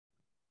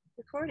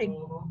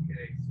Recording.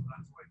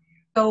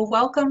 So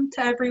welcome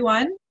to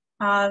everyone.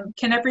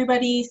 Can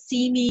everybody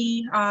see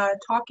me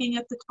talking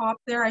at the top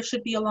there? I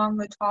should be along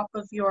the top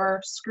of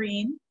your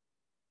screen.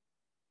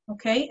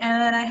 Okay,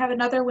 and then I have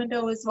another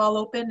window as well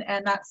open,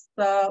 and that's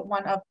the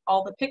one of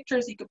all the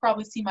pictures. You could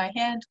probably see my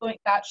hand going,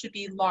 that should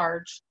be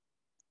large.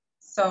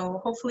 So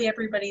hopefully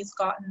everybody's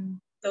gotten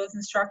those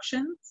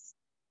instructions.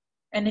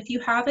 And if you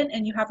haven't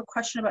and you have a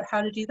question about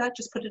how to do that,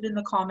 just put it in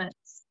the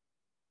comments.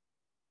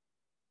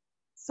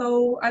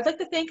 So I'd like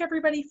to thank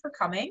everybody for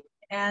coming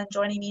and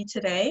joining me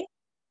today.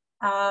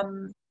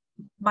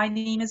 My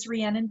name is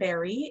Rhiannon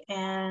Berry,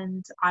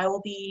 and I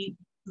will be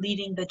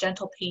leading the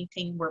gentle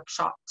painting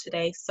workshop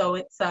today. So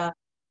it's a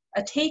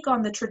take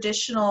on the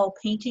traditional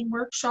painting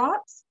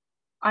workshops.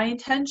 I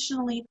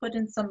intentionally put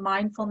in some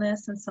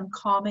mindfulness and some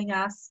calming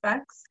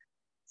aspects.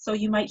 So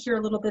you might hear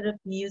a little bit of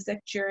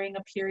music during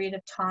a period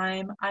of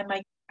time. I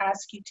might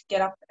ask you to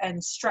get up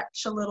and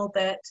stretch a little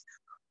bit.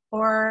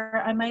 Or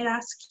I might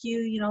ask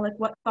you, like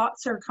what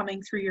thoughts are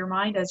coming through your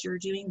mind as you're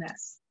doing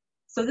this.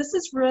 So this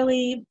is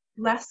really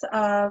less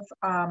of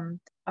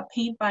a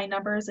paint by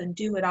numbers and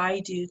do what I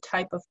do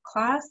type of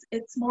class.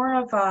 It's more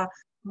of a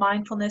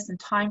mindfulness and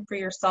time for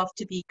yourself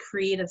to be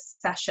creative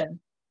session.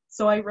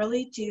 So I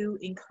really do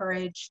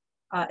encourage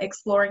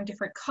exploring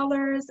different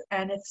colors.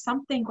 And if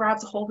something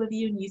grabs a hold of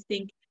you and you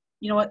think,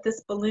 you know what,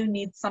 this balloon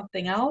needs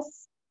something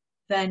else,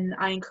 then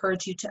I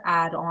encourage you to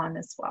add on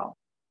as well.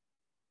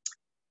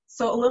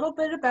 So a little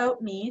bit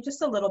about me,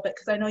 just a little bit,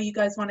 because I know you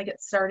guys want to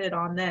get started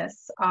on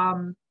this.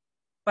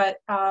 But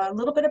a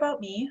little bit about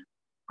me.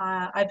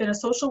 I've been a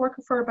social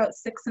worker for about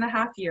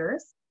 6.5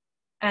 years.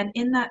 And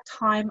in that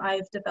time,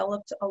 I've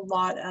developed a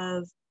lot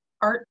of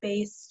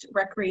art-based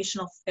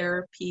recreational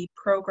therapy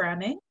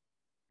programming,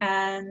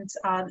 and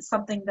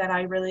something that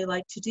I really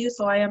like to do.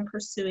 So I am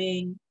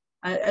pursuing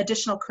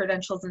additional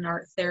credentials in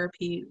art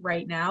therapy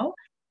right now.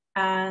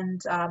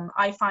 And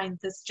I find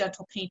this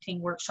gentle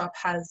painting workshop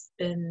has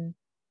been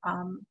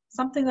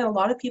something that a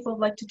lot of people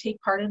like to take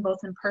part in, both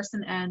in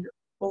person and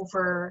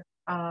over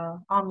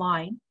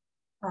online,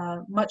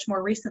 much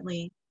more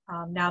recently,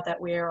 now that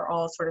we're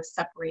all sort of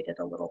separated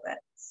a little bit.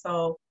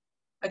 So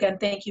again,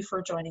 thank you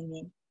for joining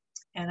me,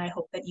 and I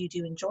hope that you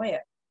do enjoy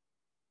it.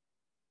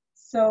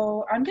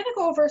 So I'm going to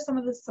go over some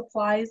of the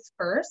supplies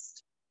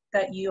first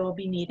that you'll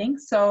be needing.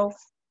 So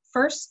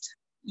first,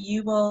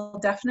 you will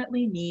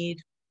definitely need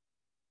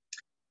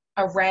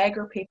a rag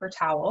or paper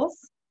towels.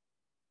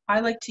 I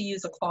like to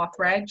use a cloth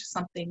rag, just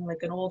something like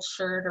an old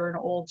shirt or an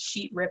old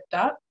sheet ripped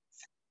up.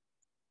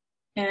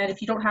 And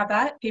if you don't have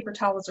that, paper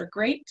towels are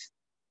great.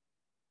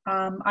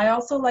 I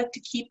also like to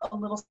keep a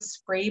little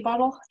spray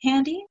bottle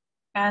handy.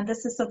 And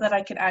this is so that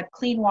I can add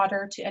clean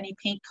water to any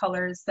paint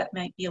colors that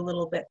might be a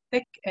little bit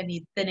thick and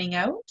need thinning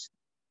out.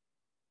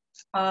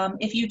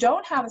 If you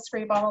don't have a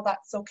spray bottle,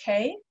 that's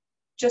okay.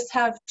 Just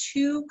have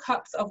 2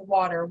 cups of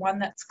water, one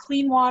that's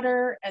clean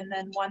water and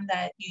then one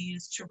that you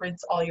use to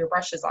rinse all your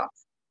brushes off.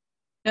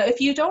 Now,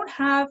 if you don't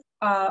have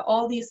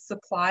all these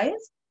supplies,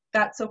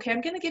 that's okay.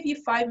 I'm going to give you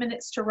 5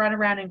 minutes to run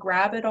around and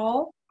grab it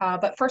all.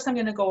 But first, I'm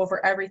going to go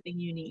over everything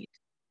you need.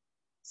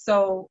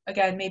 So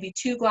again, maybe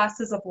 2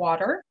 glasses of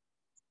water,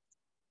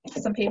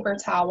 some paper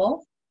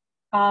towel.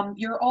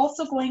 You're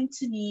also going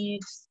to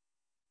need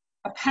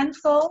a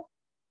pencil,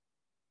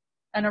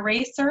 an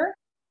eraser,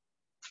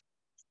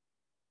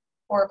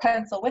 or a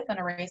pencil with an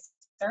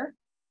eraser.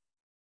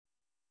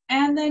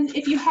 And then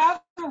if you have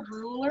a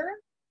ruler,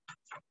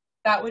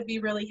 that would be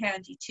really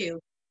handy too.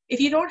 If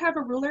you don't have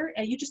a ruler,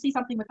 you just need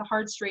something with a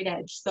hard straight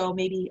edge. So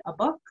maybe a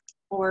book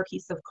or a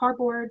piece of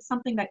cardboard,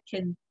 something that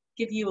can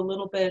give you a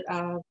little bit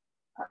of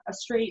a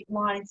straight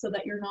line so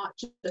that you're not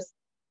just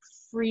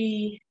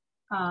freehanding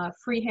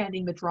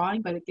the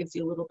drawing, but it gives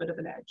you a little bit of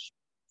an edge.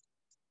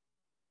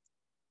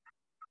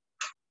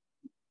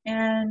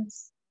 And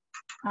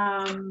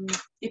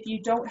if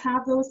you don't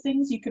have those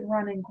things, you can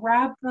run and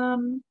grab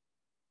them.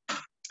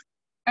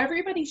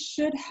 Everybody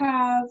should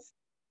have,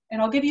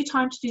 and I'll give you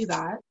time to do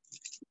that,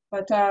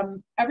 but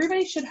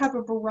everybody should have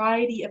a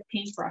variety of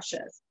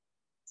paintbrushes.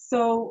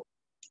 So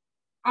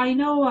I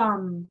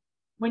know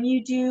when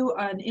you do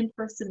an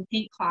in-person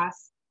paint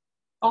class,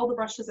 all the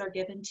brushes are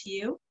given to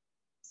you.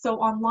 So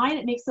online,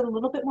 it makes it a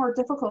little bit more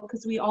difficult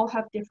because we all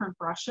have different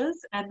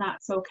brushes, and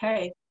that's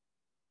okay.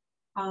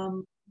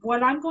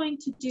 What I'm going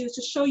to do is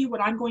just show you what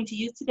I'm going to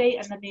use today,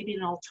 and then maybe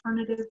an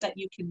alternative that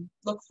you can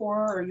look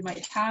for or you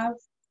might have.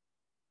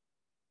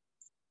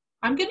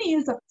 I'm going to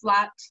use a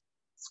flat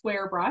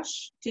square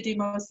brush to do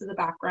most of the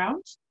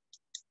background.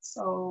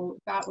 So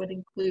that would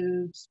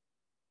include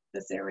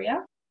this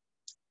area.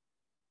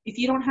 If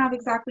you don't have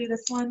exactly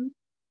this one,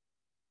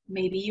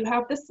 maybe you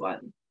have this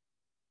one.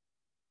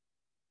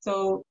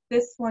 So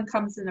this one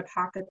comes in a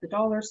pack at the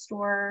dollar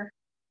store.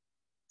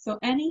 So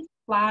any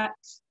flat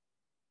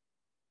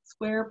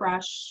square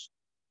brush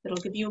that'll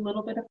give you a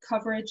little bit of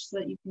coverage so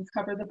that you can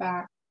cover the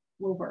back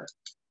will work.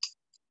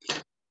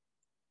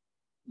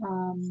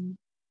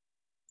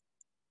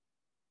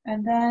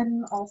 And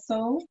then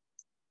also,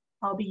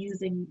 I'll be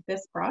using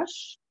this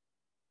brush.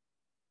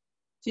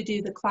 to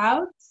do the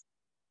clouds.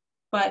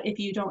 But if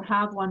you don't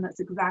have one that's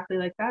exactly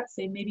like that,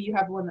 say maybe you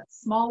have one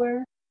that's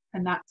smaller,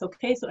 and that's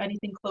okay. So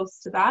anything close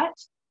to that.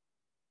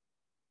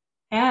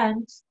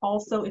 And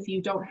also, if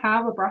you don't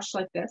have a brush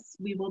like this,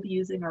 we will be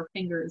using our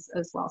fingers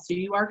as well. So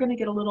you are going to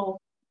get a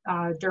little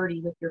dirty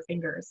with your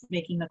fingers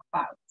making the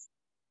clouds.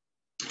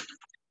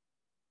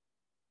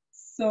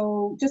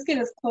 So just get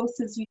as close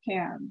as you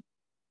can.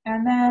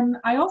 And then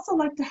I also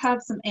like to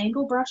have some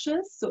angle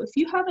brushes. So if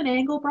you have an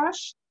angle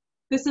brush,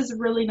 this is a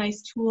really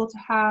nice tool to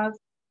have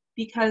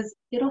because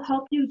it'll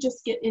help you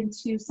just get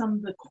into some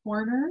of the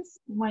corners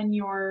when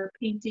you're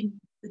painting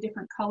the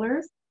different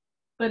colors.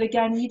 But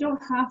again, you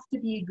don't have to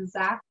be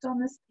exact on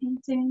this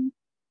painting,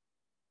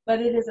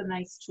 but it is a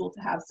nice tool to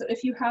have. So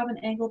if you have an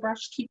angle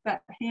brush, keep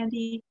that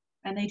handy,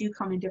 and they do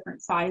come in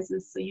different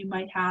sizes. So you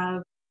might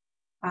have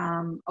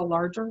a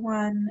larger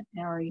one,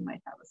 or you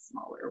might have a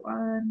smaller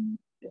one,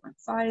 different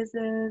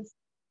sizes.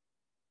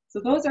 So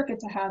those are good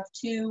to have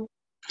too.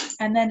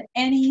 And then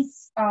any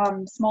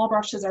small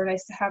brushes are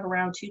nice to have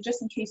around too,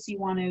 just in case you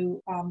want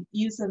to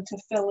use them to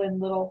fill in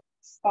little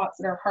spots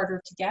that are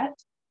harder to get.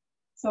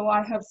 So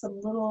I have some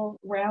little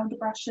round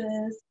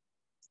brushes,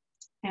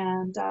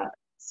 and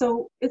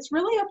so it's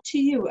really up to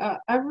you.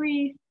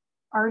 Every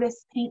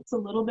artist paints a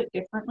little bit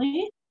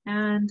differently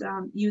and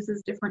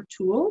uses different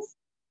tools.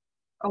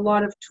 A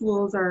lot of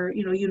tools are,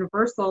 you know,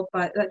 universal,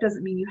 but that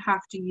doesn't mean you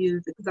have to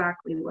use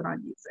exactly what I'm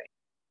using.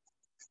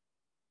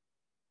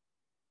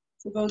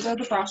 So those are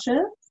the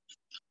brushes.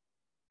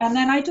 And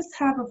then I just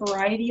have a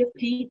variety of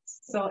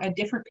paints, so and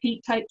different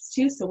paint types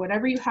too. So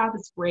whatever you have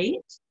is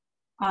great.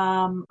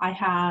 I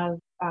have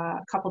a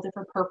couple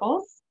different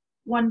purples.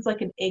 One's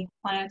like an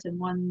eggplant and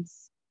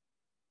one's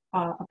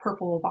a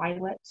purple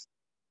violet.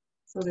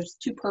 So there's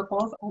two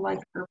purples. I like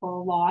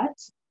purple a lot.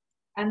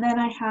 And then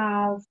I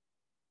have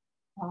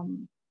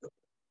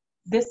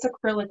this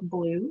acrylic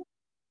blue.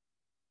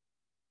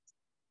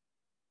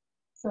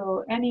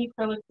 So any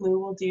acrylic blue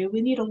will do.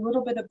 We need a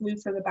little bit of blue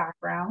for the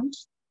background.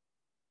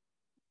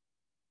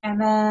 And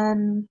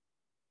then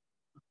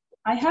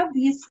I have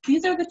these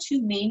are the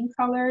two main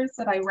colors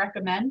that I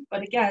recommend,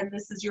 but again,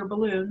 this is your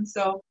balloon,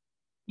 so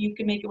you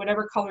can make it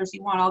whatever colors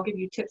you want. I'll give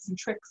you tips and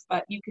tricks,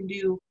 but you can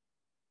do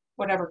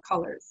whatever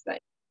colors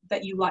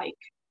that you like,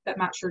 that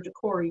match your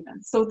decor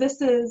even. So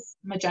this is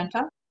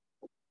magenta.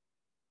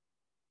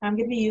 I'm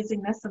going to be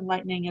using this and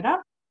lightening it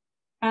up.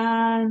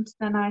 And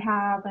then I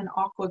have an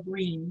aqua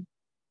green.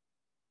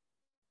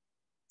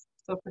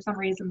 So for some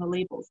reason the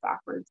label's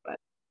backwards, but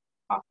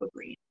aqua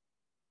green.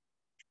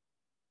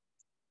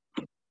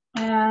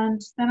 And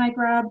then I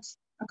grabbed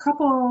a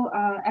couple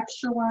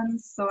extra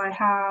ones. So I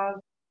have,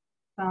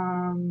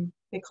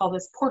 they call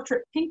this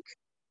portrait pink.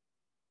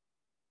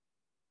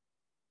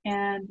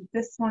 And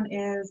this one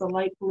is a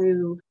light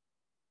blue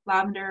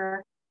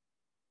lavender,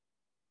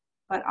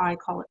 but I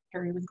call it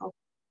periwinkle.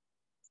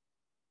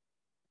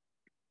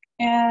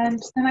 And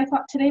then I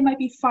thought today might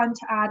be fun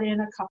to add in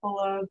a couple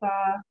of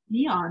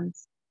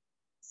neons.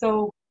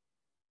 So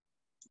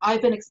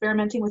I've been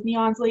experimenting with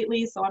neons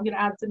lately, so I'm going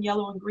to add some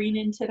yellow and green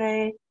in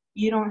today.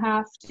 You don't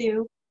have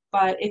to,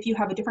 but if you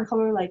have a different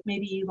color, like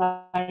maybe you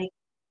like,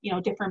 you know,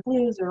 different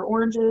blues or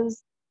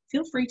oranges,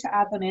 feel free to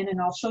add them in,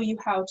 and I'll show you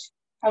how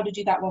to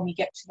do that when we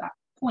get to that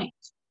point.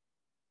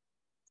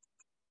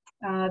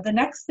 The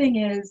next thing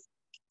is,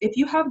 if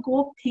you have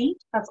gold paint,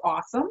 that's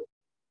awesome.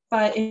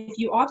 But if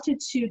you opted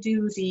to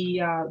do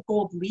the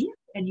gold leaf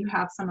and you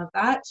have some of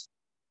that,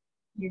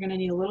 you're going to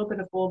need a little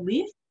bit of gold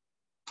leaf.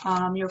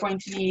 You're going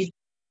to need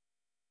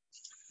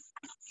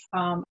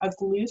a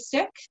glue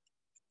stick.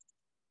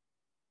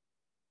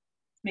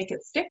 Make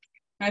it stick.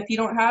 Now, if you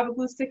don't have a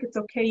glue stick, it's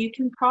okay. You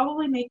can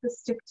probably make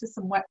this stick to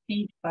some wet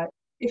paint, but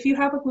if you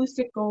have a glue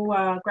stick, go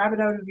grab it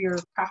out of your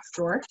craft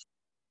drawer.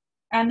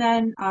 And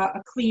then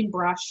a clean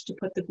brush to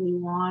put the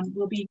glue on.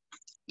 We'll be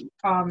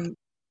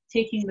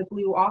taking the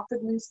glue off the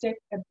glue stick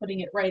and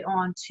putting it right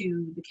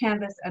onto the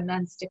canvas and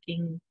then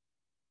sticking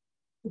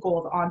the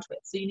gold onto it.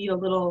 So you need a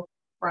little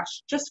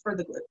brush just for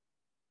the glue.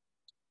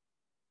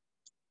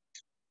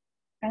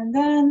 And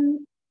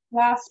then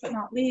last but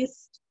not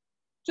least,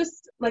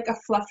 just like a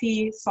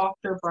fluffy,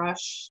 softer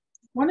brush.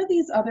 One of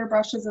these other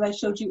brushes that I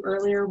showed you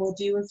earlier will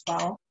do as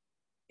well.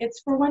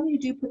 It's for when you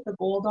do put the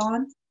gold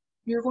on,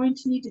 you're going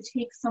to need to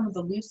take some of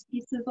the loose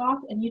pieces off,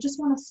 and you just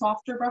want a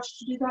softer brush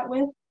to do that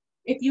with.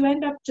 If you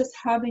end up just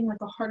having like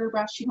a harder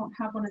brush, you don't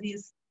have one of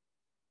these.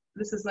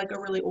 This is like a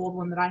really old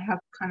one that I have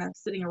kind of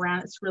sitting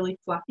around. It's really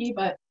fluffy,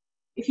 but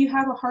if you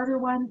have a harder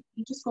one,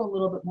 you just go a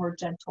little bit more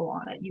gentle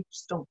on it. You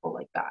just don't go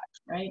like that,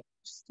 right?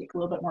 Just take a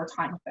little bit more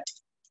time with it.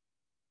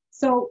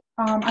 So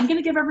I'm going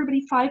to give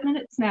everybody 5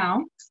 minutes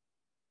now.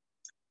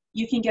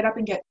 You can get up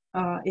and get,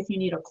 if you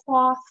need a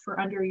cloth for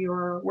under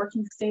your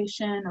working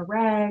station, a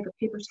rag, a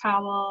paper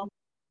towel,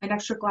 an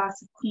extra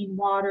glass of clean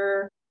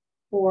water,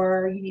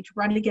 or you need to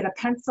run to get a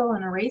pencil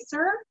and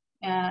eraser,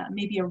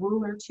 maybe a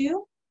ruler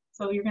too.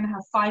 So you're going to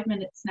have 5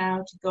 minutes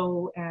now to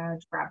go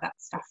and grab that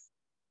stuff.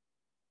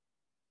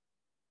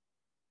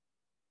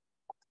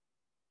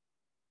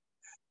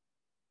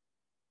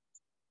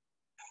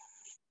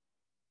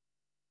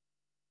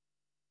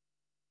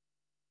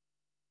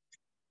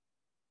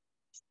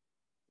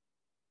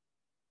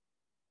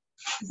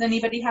 Does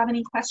anybody have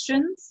any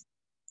questions?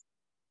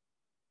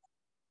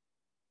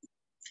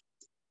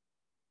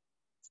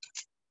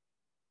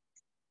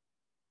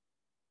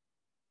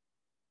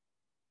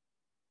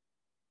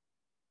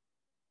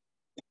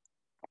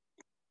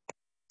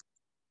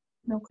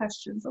 No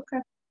questions,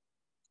 okay.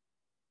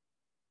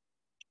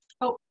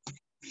 Oh.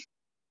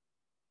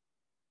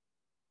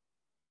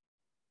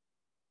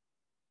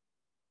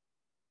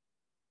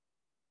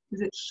 Is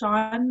it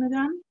Sean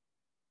again?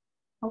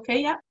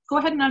 Okay, yeah, go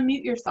ahead and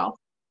unmute yourself.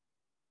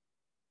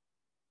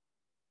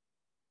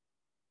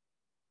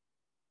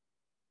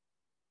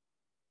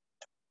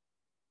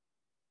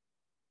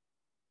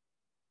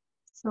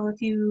 So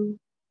if you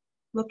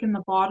look in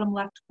the bottom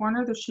left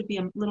corner, there should be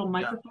a little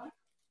microphone.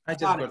 I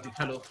just got the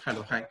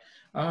hello, hi.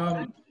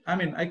 I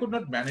mean, I could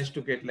not manage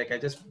to get, like, I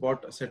just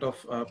bought a set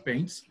of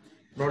paints.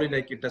 Probably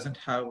like it doesn't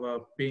have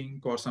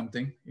pink or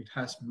something. It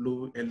has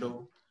blue,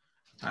 yellow,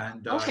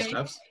 and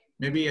stuffs.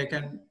 Maybe I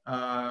can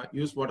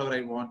use whatever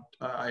I want.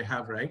 I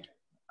have, right?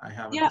 I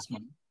have at this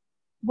moment.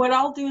 What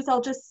I'll do is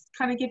I'll just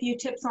kind of give you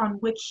tips on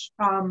which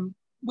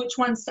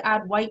ones to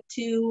add white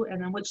to,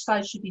 and then which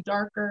side should be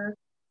darker.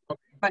 Okay.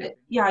 But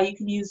yeah, you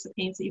can use the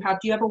paints that you have.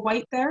 Do you have a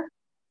white there?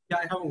 Yeah,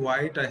 I have a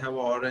white, I have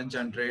orange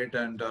and red,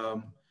 and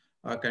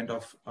a kind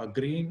of a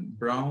green,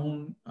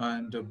 brown,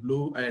 and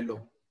blue,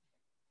 yellow.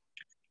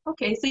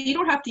 Okay, so you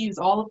don't have to use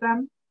all of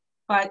them,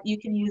 but you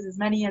can use as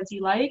many as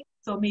you like.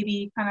 So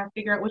maybe kind of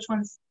figure out which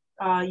ones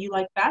you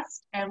like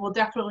best, and we'll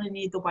definitely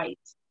need the white.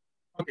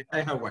 Okay,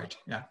 I have white,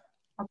 yeah.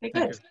 Okay,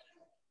 good.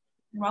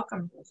 You're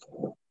welcome.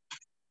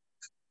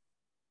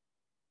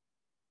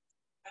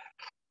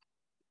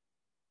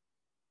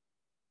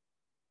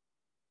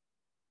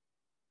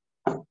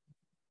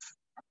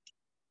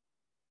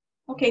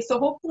 Okay, so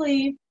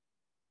hopefully,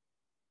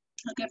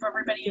 I'll give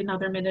everybody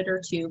another minute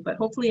or two, but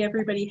hopefully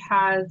everybody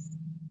has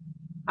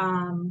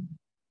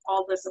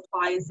all the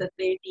supplies that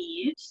they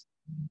need.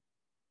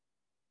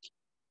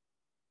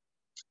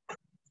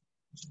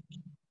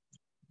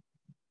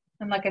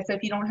 And like I said,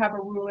 if you don't have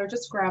a ruler,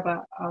 just grab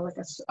a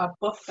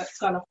book that's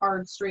got a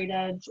hard straight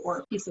edge, or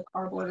a piece of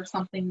cardboard or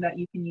something that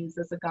you can use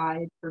as a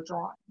guide for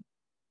drawing.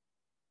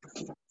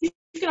 You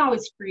can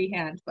always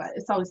freehand, but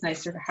it's always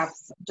nicer to have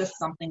just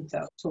something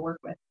to work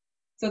with.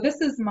 So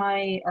this is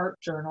my art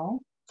journal,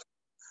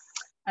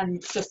 and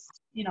it's just,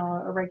 you know,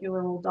 a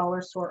regular old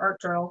dollar store art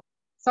journal.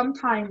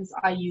 Sometimes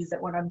I use it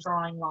when I'm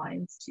drawing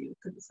lines too,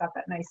 because it's got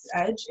that nice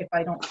edge if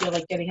I don't feel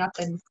like getting up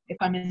and if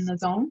I'm in the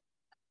zone.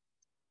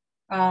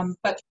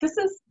 But this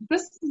is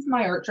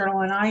my art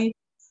journal, and I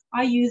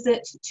use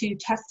it to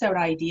test out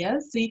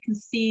ideas. So you can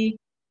see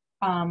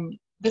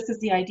this is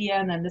the idea,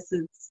 and then this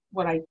is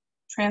what I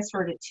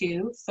transferred it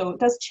to. So it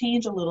does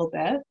change a little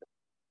bit,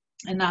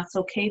 and that's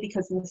okay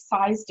because of the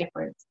size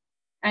difference.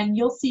 And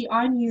you'll see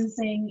I'm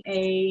using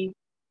a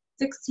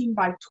 16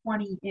 by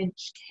 20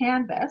 inch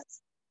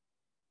canvas.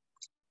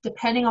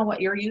 Depending on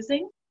what you're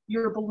using,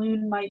 your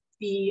balloon might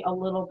be a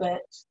little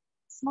bit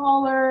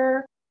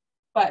smaller,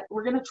 but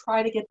we're going to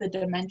try to get the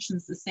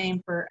dimensions the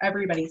same for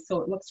everybody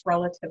so it looks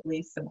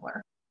relatively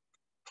similar.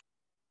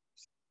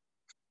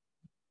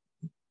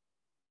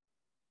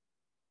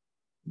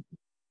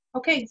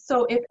 Okay,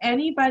 so if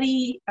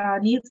anybody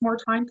needs more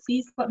time,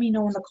 please let me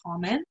know in the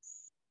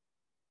comments.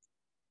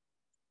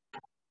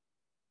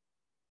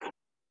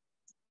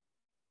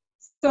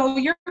 So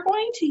you're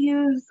going to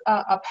use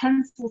a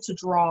pencil to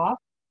draw.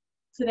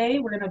 Today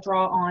we're going to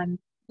draw on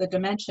the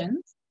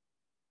dimensions.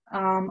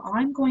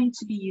 I'm going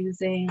to be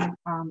using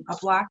a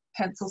black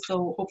pencil,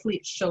 so hopefully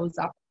it shows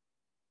up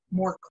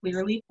more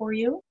clearly for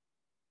you.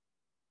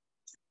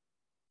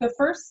 The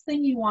first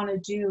thing you want to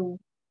do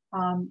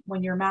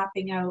when you're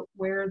mapping out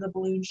where the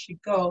balloon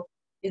should go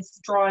is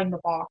drawing the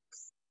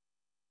box.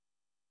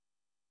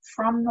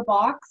 From the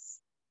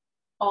box,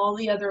 all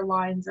the other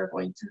lines are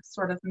going to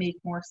sort of make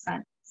more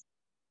sense.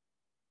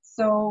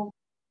 So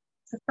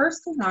the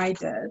first thing I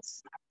did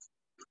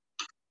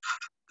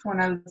when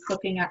I was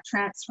looking at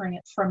transferring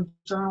it from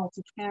journal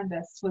to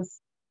canvas was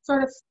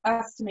sort of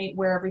estimate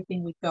where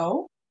everything would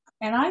go.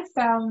 And I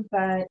found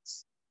that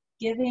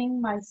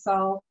giving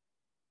myself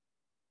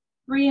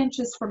 3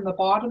 inches from the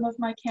bottom of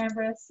my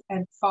canvas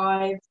and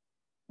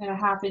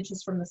 5.5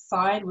 inches from the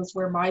side was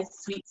where my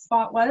sweet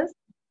spot was.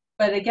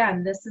 But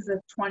again, this is a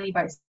 20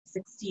 by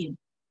 16.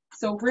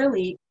 So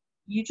really,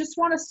 you just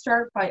want to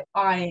start by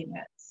eyeing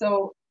it.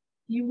 So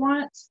you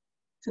want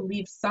to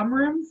leave some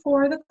room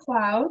for the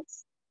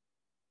clouds,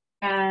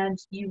 and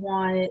you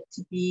want it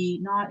to be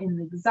not in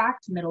the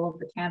exact middle of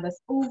the canvas,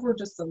 over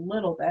just a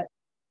little bit,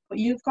 but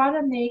you've got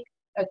to make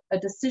a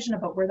decision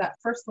about where that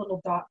first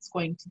little dot's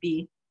going to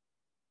be.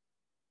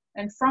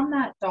 And from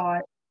that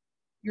dot,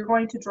 you're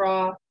going to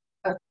draw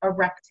a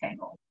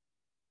rectangle.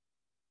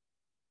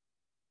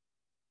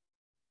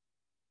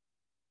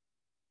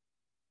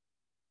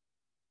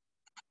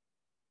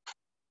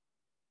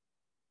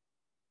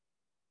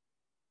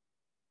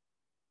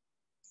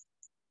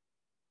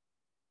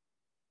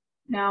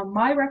 Now,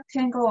 my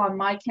rectangle on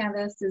my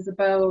canvas is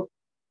about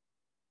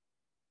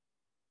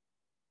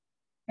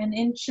 1.5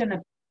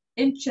 inches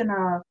 1.25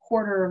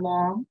 inches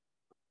long.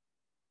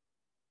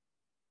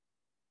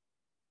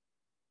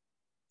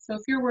 So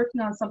if you're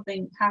working on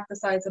something half the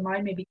size of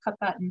mine, maybe cut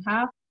that in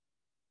half,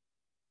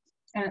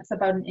 and it's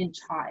about 1 inch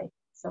high.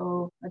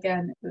 So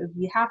again, it would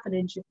be 1/2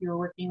 inch if you were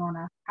working on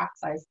a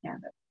half-size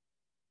canvas.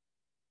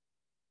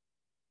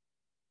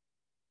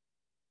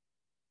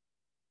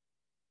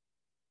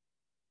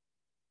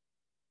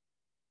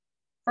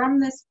 From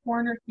this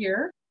corner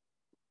here,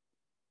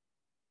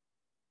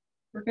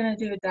 we're going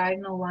to do a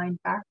diagonal line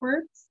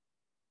backwards,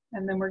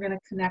 and then we're going to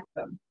connect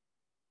them.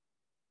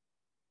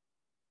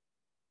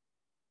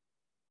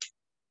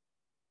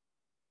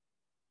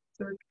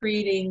 So we're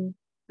creating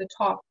the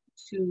top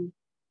to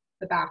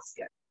the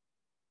basket.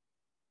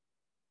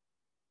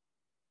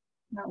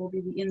 That will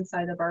be the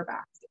inside of our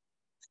basket.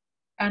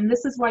 And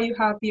this is why you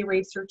have the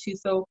eraser too.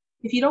 So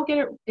if you don't get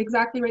it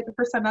exactly right the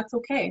first time, that's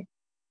okay.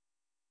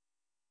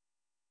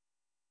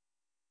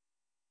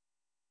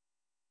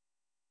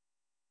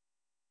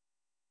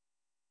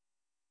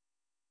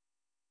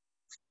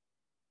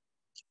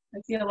 I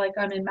feel like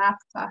I'm in math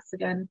class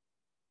again,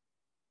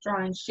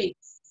 drawing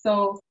shapes.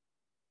 So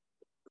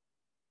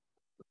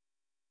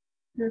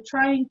you're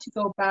trying to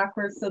go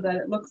backwards so that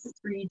it looks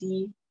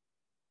 3D.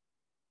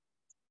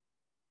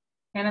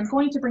 And I'm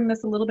going to bring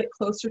this a little bit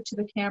closer to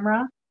the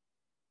camera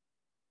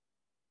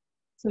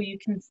so you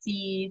can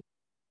see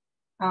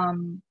a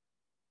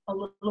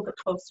little bit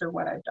closer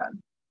what I've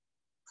done.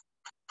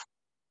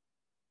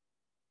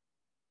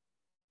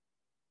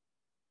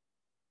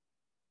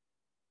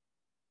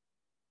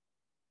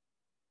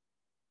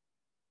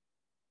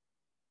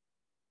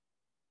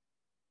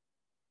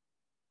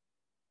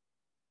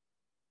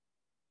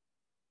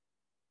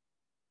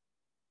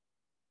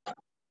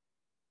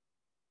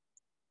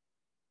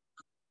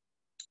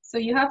 So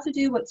you have to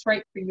do what's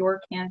right for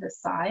your canvas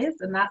size,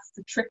 and that's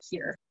the trick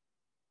here.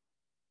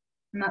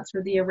 And that's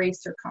where the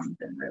eraser comes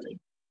in, really.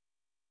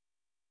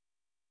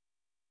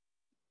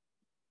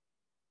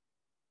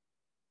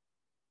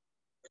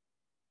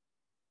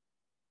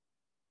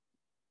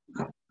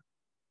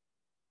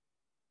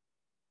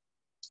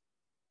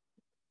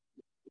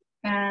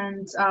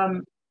 And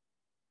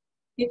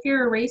if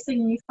you're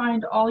erasing and you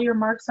find all your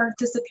marks aren't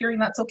disappearing,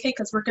 that's okay,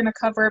 because we're going to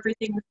cover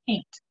everything with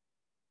paint.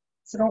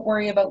 So don't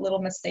worry about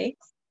little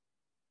mistakes.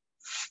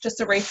 Just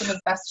erase them as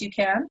best you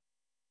can.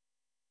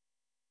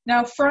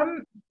 Now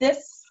from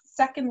this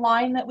second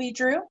line that we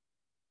drew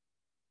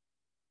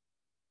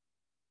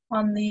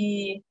on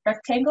the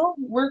rectangle,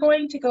 we're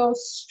going to go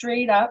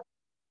straight up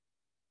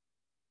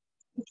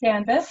the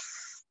canvas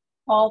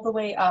all the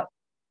way up.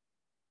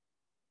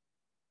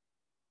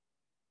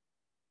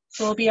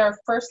 So it'll be our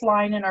first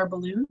line in our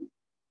balloon.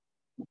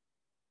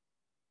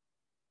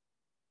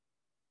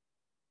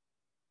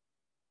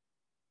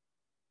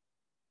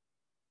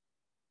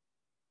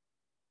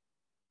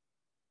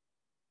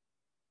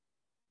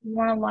 You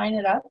want to line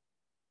it up,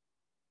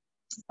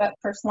 that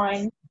first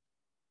line.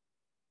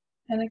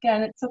 And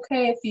again, it's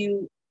okay if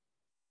you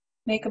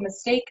make a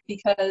mistake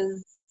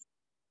because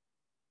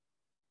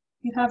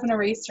you have an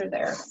eraser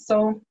there.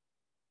 So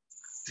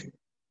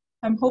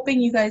I'm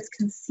hoping you guys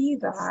can see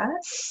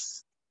that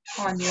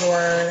on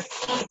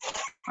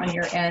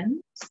your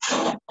end.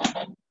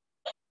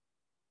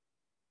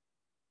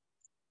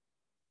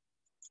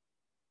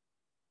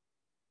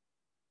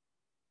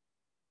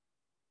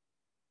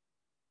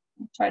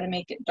 I'll try to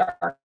make it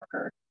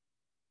darker.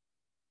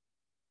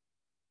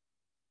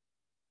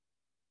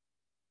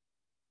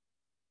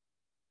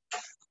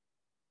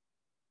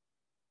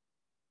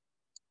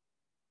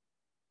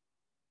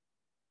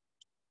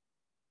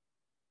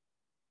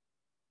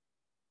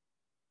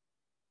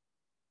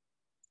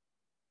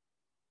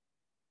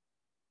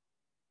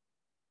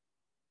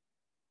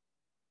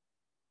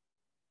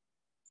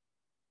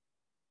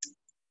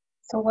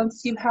 So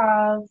once you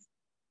have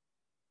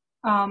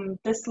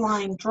this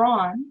line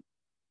drawn,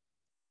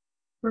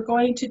 we're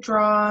going to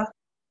draw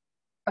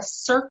a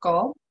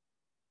circle,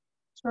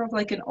 sort of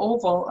like an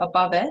oval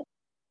above it.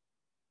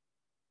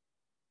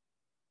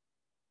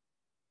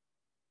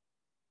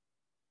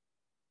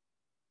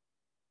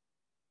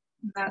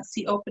 And that's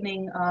the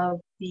opening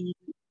of the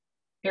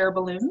air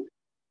balloon.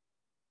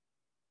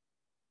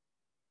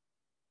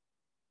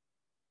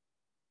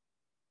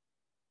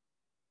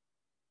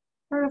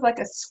 Sort of like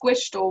a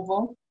squished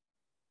oval.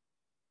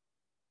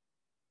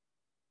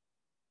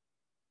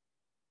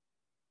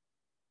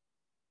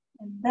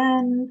 And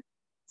then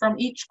from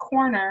each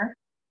corner,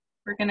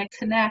 we're going to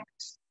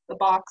connect the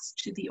box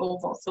to the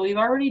oval. So we've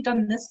already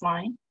done this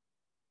line.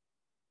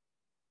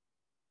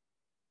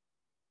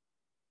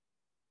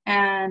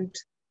 And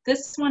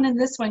this one and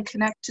this one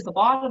connect to the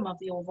bottom of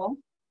the oval.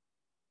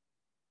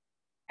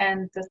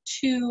 And the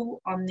two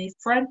on the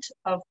front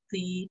of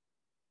the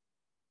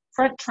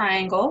front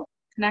triangle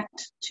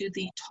connect to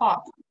the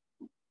top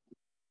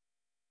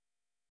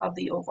of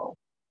the oval.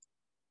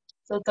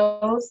 So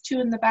those two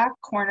in the back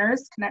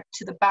corners connect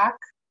to the back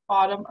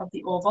bottom of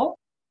the oval,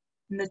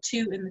 and the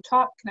two in the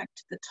top connect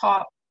to the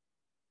top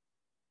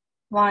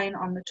line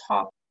on the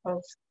top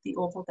of the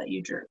oval that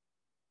you drew.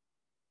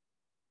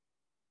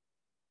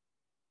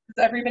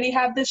 Does everybody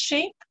have this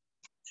shape?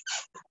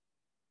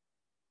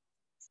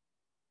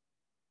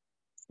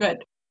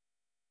 Good.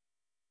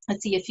 I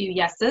see a few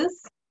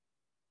yeses.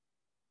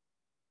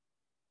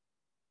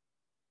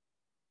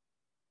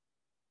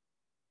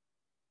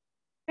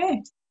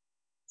 Okay.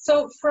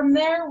 So from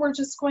there, we're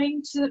just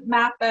going to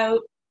map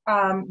out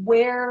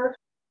where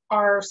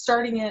our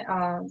starting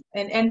and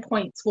end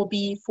points will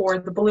be for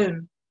the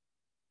balloon.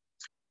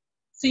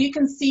 So you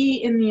can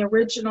see in the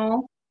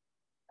original,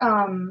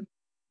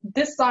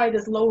 this side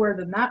is lower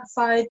than that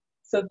side.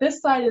 So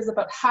this side is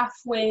about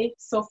halfway.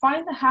 So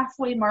find the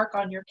halfway mark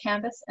on your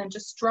canvas and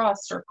just draw a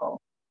circle.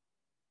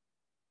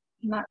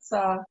 And that's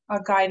a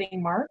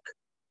guiding mark.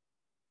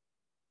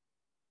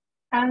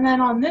 And then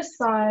on this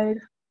side,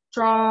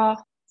 draw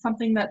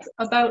something that's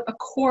about a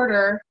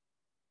quarter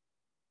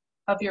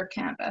of your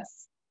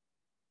canvas.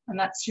 And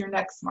that's your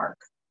next mark.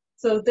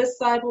 So this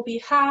side will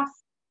be half,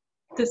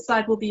 this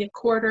side will be a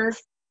quarter.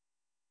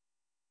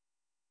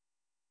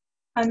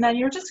 And then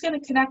you're just going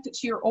to connect it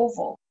to your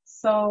oval.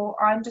 So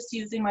I'm just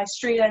using my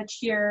straight edge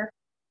here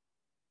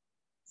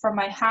from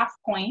my half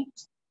point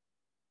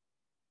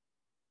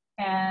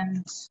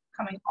and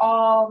coming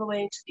all the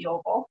way to the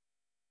oval.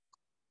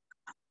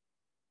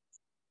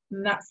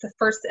 And that's the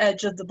first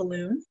edge of the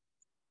balloon.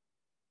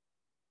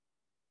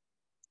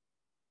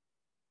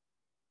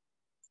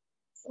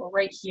 So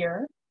right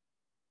here,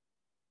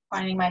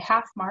 finding my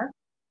half mark,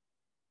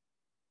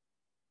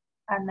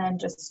 and then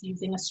just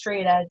using a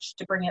straight edge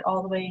to bring it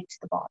all the way to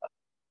the bottom.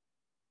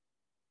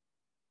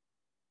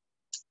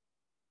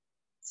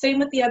 Same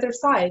with the other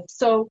side.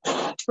 So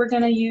we're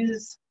going to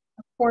use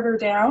a quarter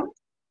down.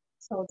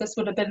 So this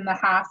would have been the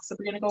half. So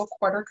we're going to go a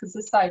quarter because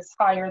this side's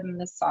higher than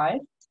this side.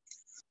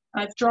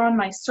 I've drawn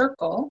my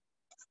circle,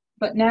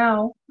 but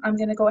now I'm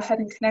going to go ahead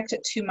and connect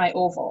it to my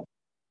oval.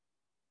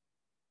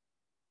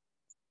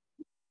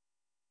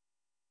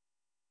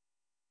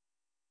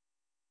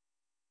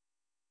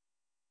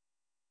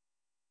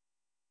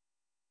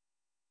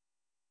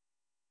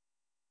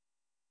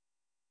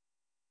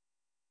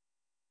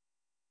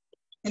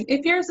 And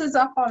if yours is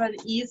up on an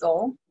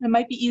easel, it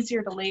might be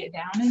easier to lay it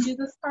down and do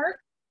this part.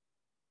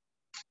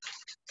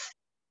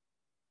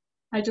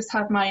 I just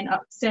have mine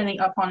up, standing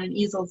up on an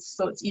easel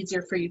so it's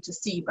easier for you to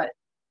see, but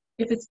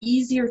if it's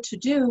easier to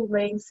do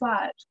laying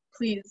flat,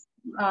 please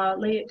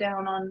lay it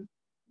down on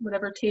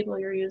whatever table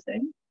you're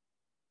using.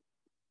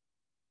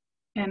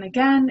 And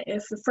again,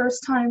 if the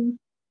first time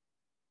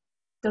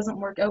doesn't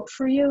work out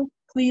for you,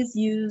 please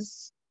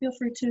feel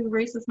free to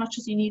erase as much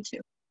as you need to.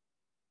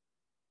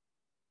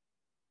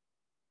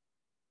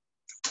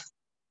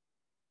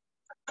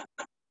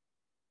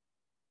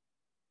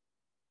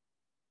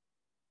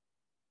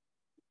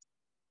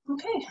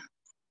 Okay.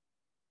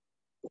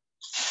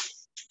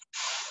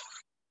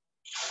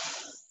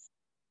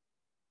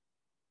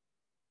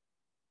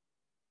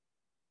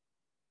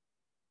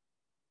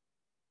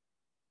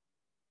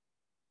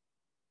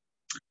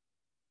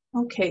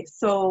 Okay,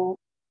 so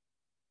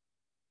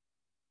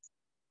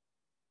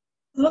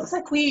it looks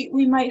like we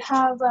might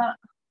have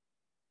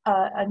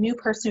a new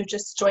person who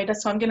just joined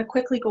us, so I'm going to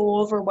quickly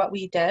go over what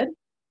we did.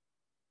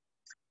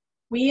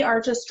 We are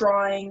just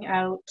drawing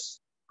out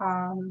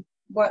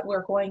what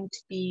we're going to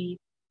be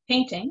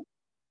painting.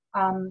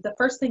 The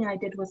first thing I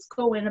did was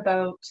go in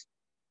about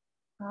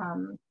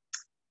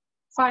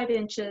 5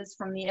 inches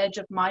from the edge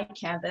of my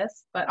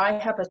canvas, but I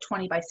have a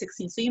 20 by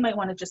 16, so you might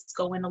want to just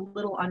go in a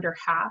little under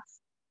half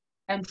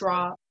and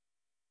draw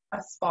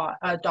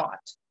a dot.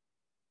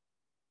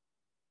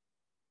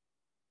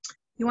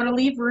 You want to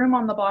leave room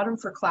on the bottom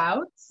for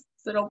clouds,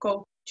 so don't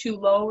go too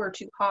low or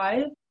too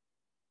high.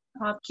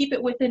 Keep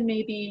it within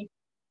maybe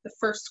the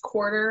first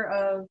quarter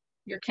of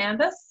your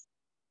canvas.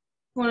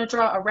 You want to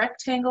draw a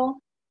rectangle,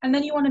 and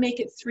then you want to make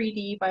it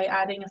 3D by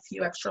adding a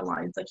few extra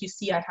lines like you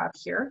see I have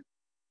here.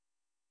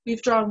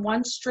 We've drawn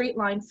one straight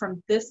line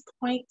from this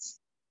point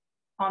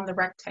on the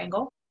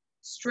rectangle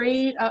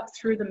straight up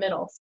through the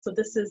middle. So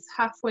this is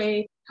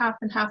halfway, half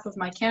and half of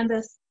my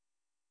canvas.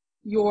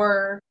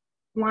 Your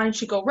line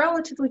should go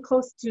relatively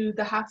close to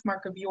the half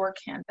mark of your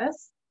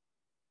canvas.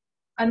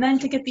 And then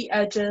to get the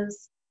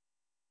edges,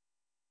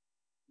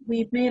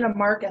 we've made a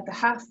mark at the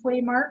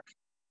halfway mark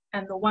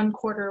and the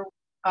 1/4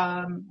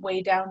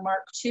 way down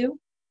mark too.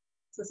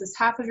 So this is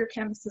half of your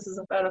canvas. This is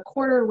about a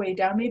quarter way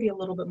down, maybe a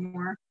little bit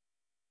more.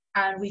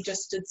 And we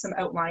just did some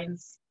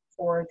outlines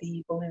for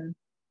the balloon.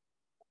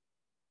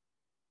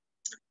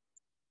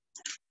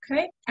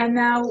 Okay, and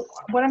now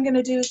what I'm going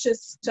to do is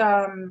just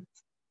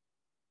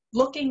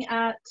looking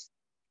at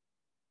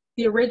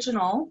the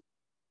original,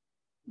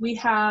 we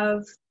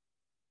have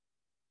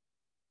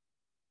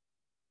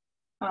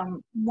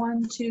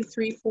 1, 2,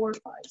 3, 4,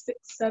 5, 6,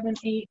 7,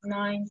 8,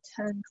 9,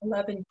 10,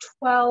 11,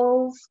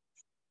 12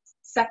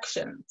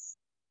 sections.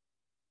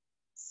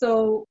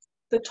 So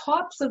the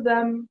tops of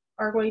them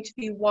are going to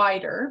be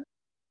wider.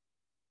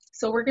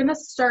 So we're going to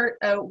start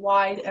out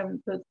wide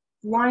and the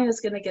line is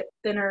going to get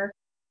thinner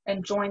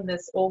and join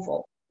this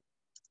oval.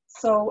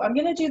 So I'm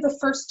going to do the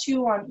first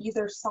 2 on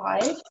either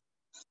side.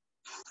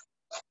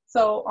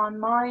 So on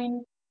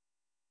mine,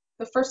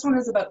 The first one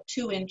is about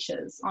 2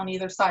 inches on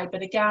either side,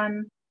 but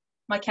again,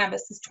 my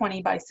canvas is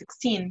 20 by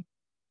 16.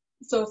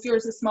 So if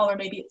yours is smaller,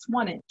 maybe it's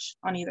 1 inch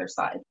on either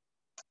side.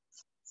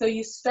 So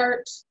you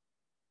start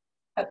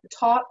at the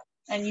top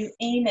and you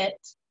aim it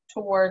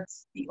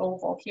towards the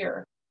oval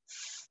here.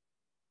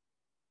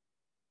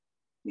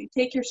 You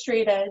take your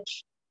straight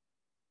edge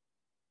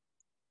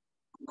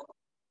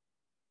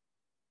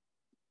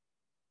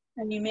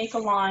and you make a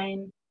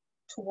line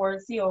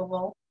towards the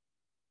oval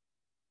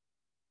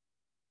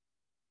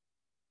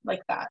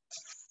like that.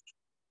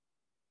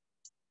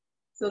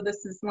 So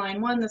this is line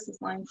 1, this is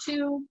line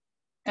 2,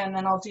 and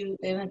then I'll do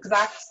an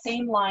exact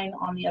same line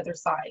on the other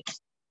side.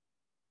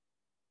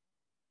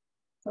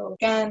 So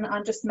again,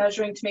 I'm just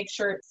measuring to make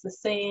sure it's the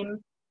same.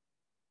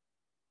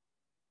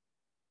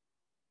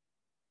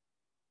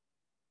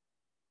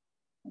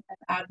 And then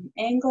add an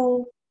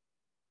angle.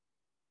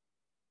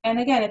 And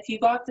again, if you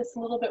got this a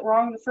little bit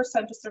wrong the first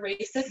time, just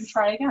erase it and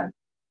try again.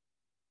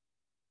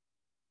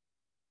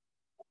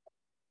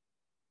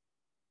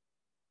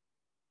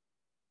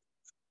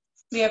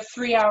 We have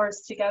 3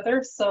 hours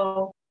together,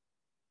 so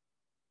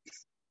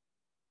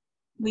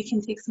we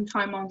can take some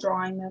time on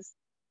drawing this.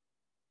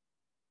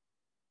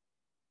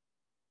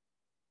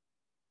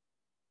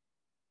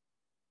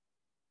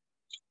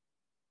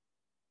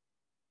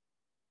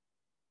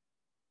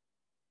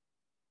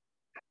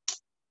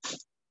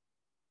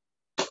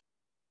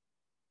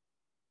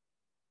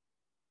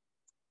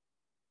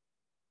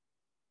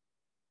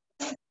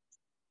 So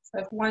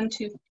I have 1,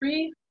 2,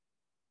 3.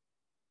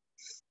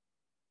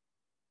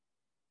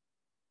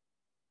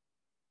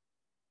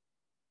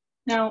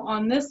 Now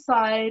on this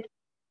side,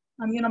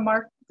 I'm going to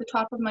mark the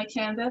top of my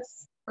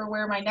canvas for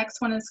where my next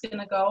one is going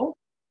to go.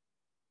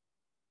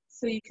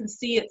 So you can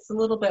see it's a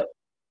little bit,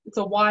 it's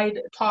a wide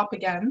top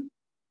again,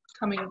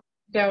 coming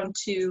down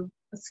to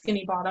a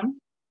skinny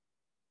bottom.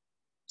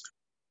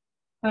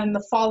 And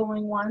the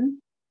following one,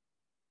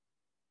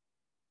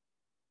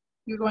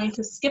 you're going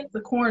to skip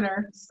the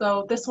corner.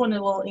 So this one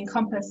will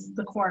encompass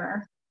the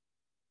corner.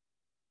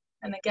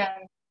 And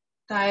again,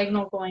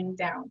 diagonal going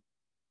down.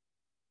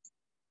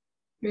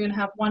 You're going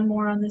to have one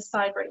more on this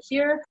side right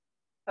here,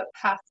 about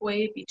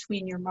halfway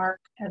between your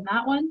mark and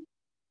that one.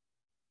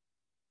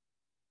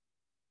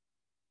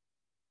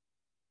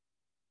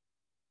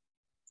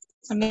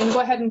 I'm going to go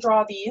ahead and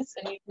draw these,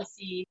 and you can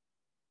see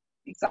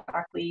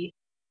exactly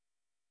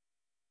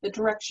the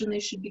direction they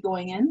should be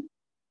going in.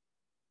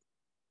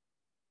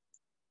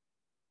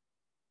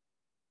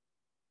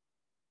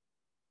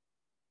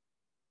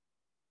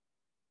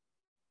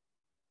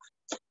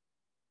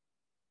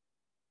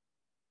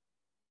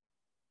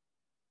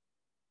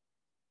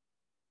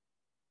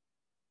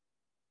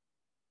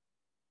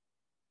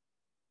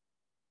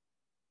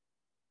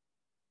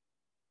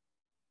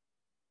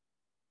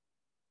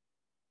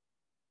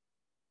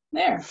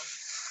 There.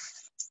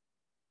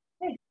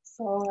 Okay,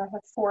 so I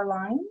have 4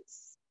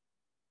 lines.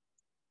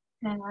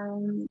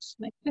 And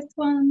my 5th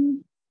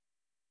one.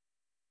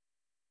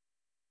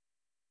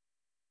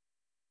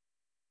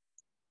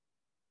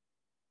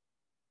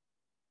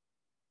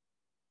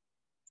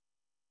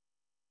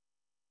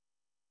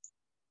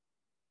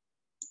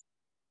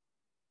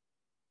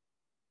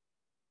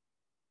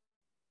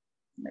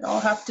 They all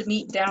have to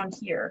meet down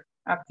here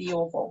at the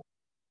oval.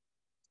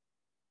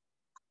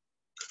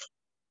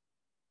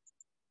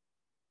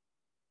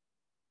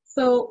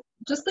 So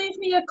just leave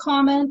me a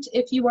comment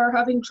if you are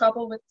having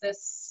trouble with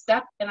this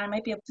step, and I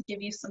might be able to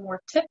give you some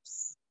more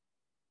tips.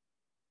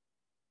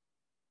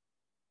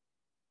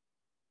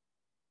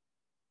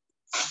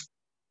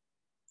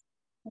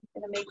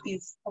 I'm going to make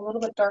these a little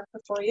bit darker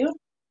for you.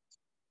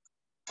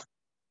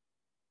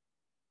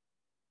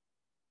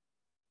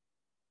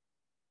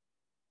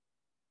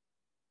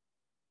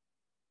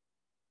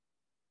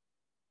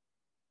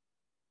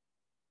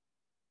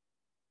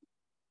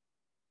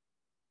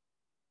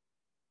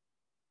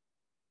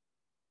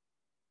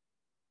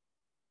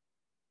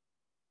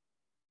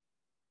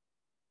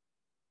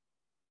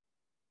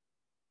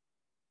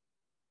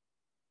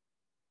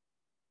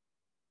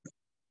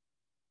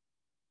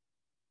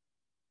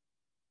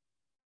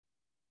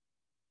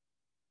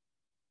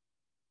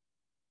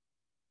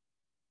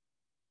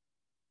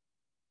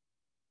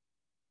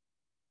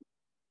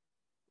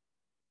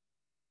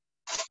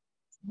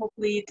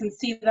 Hopefully you can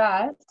see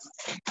that.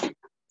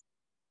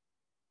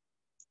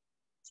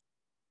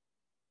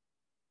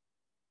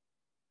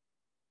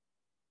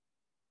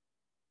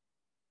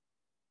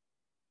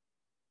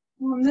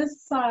 On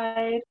this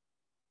side,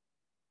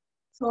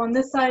 so on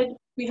this side,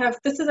 we have,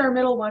 this is our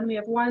middle one. We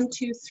have 1,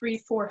 2,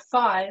 3, 4,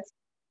 5.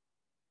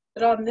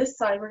 But on this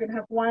side, we're going to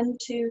have 1,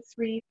 2,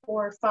 3,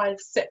 4, 5,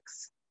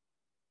 6.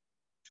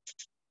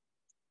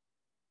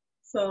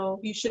 So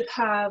you should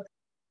have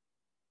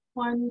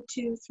 1,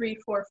 2, 3,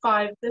 4,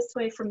 5 this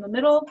way from the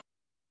middle.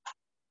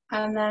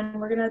 And then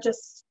we're going to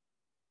just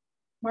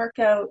mark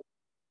out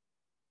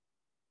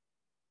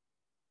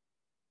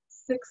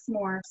 6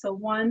 more. So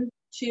 1,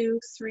 2,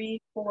 3,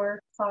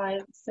 4,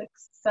 5, 6,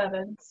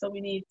 7. So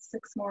we need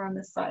 6 more on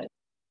this side.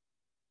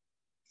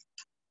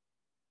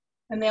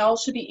 And they all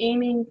should be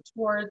aiming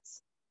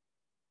towards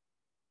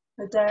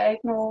the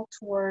diagonal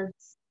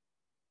towards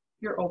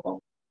your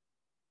oval.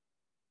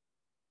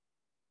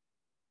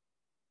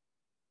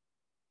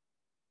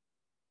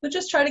 So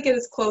just try to get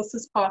as close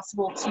as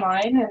possible to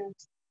mine, and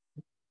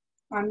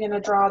I'm going to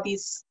draw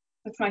these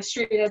with my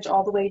straight edge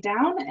all the way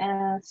down,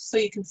 and so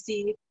you can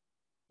see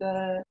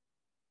the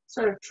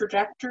sort of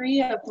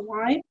trajectory of the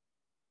line.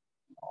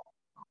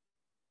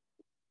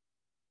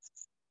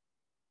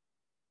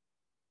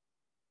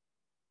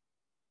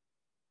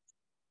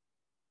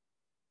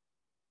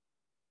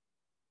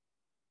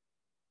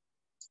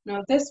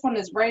 Now this one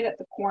is right at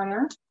the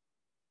corner.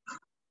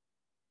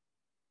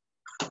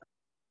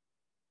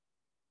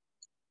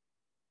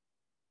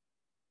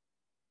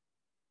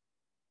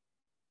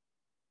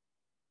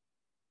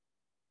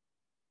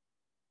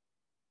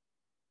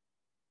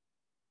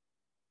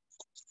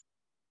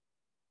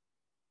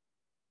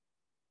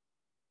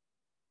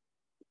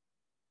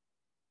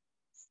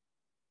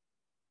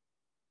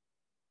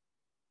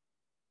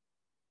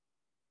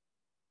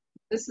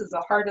 This is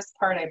the hardest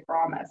part, I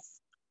promise.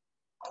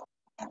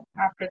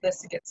 After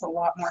this, it gets a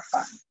lot more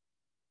fun.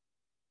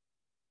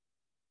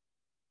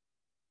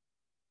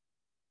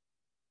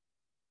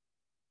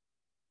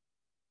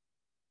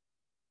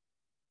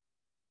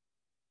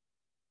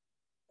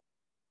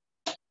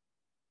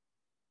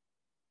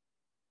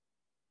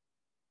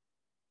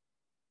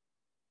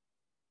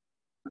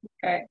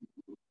 Okay.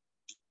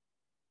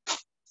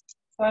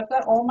 So I've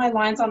got all my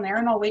lines on there,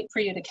 and I'll wait for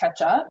you to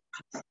catch up.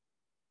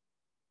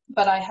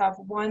 But I have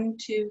 1,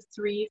 2,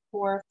 3,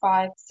 4,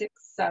 5, 6,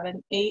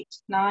 7, 8,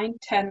 9,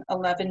 10,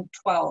 11,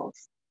 12.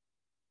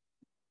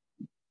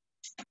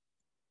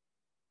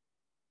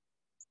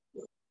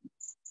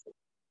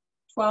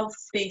 12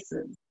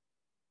 spaces.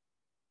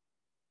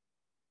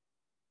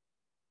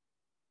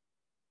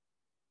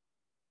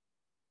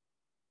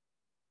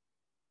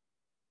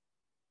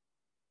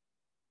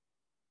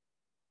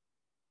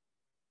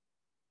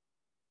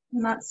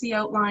 And that's the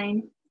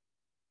outline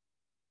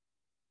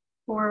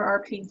for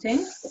our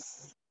painting.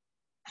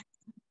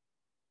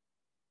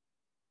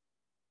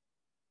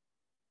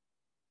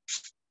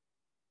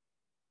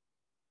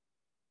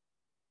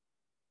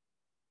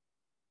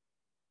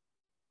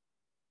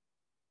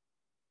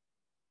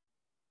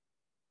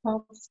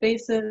 Twelve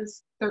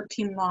spaces,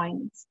 13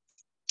 lines.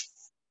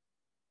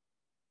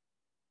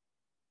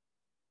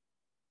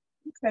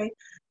 Okay,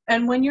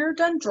 and when you're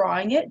done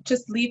drawing it,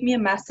 just leave me a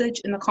message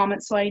in the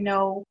comments so I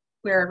know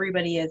where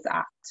everybody is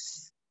at.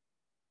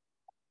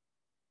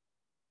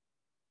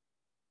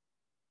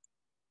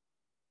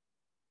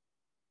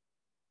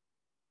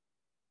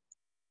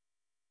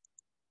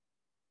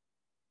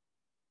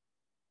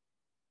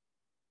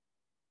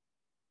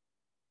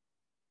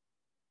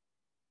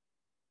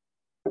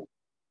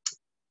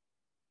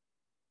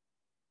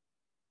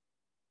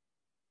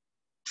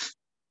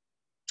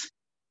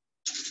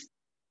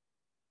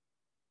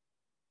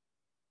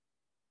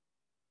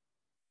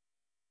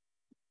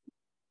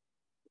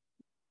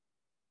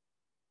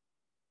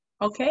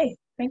 Okay,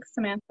 thanks,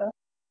 Samantha.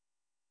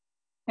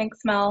 Thanks,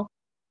 Mel.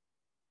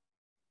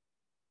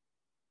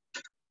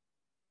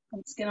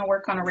 I'm just gonna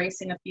work on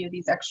erasing a few of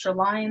these extra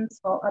lines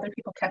while other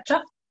people catch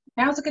up.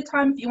 Now's a good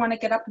time if you want to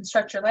get up and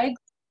stretch your legs.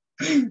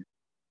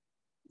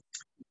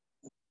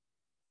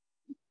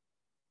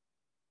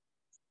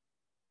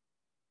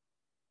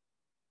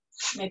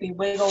 Maybe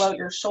wiggle out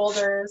your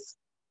shoulders.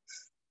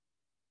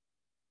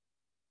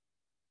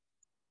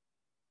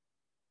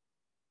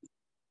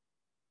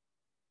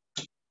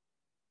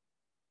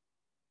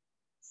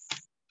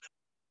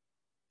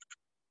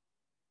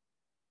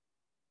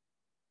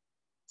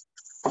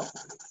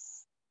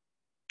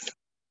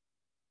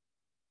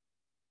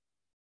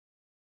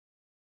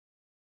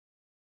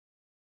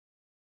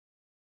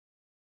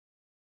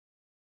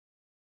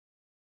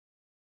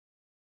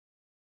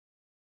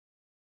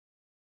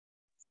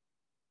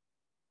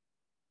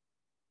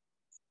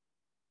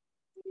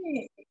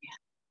 Okay.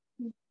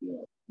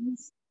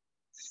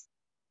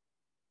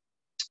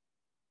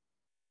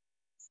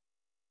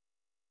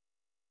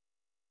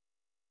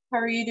 How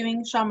are you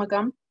doing,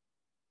 Shamagam?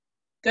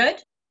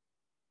 Good?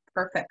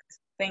 Perfect.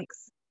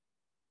 Thanks.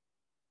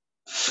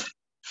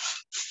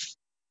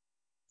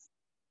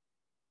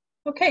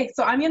 Okay,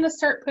 so I'm going to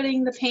start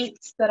putting the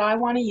paints that I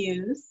want to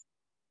use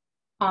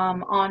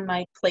on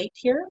my plate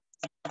here.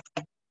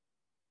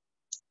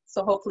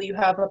 So hopefully you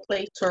have a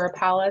plate or a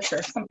palette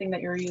or something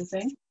that you're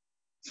using.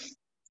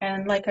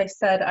 And like I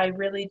said, I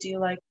really do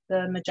like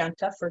the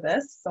magenta for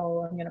this,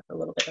 so I'm going to put a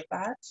little bit of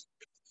that.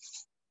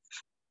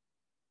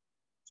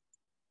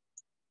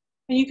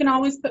 And you can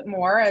always put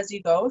more as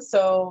you go,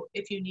 so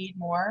if you need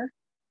more,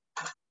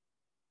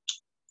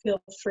 feel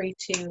free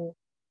to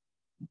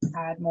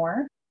add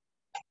more.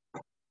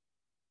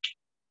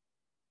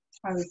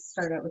 I would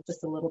start out with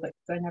just a little bit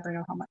because I never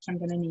know how much I'm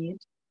going to need.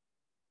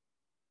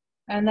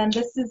 And then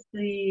this is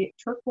the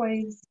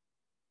turquoise,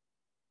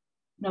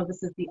 no,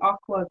 this is the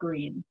aqua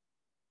green.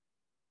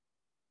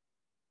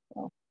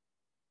 So,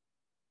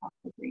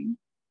 aqua green.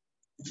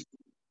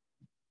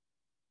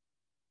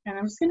 And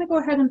I'm just going to go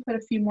ahead and put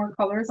a few more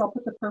colors. I'll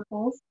put the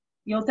purples.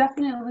 You'll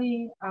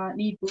definitely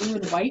need blue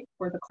and white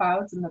for the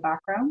clouds in the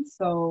background,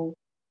 so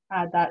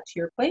add that to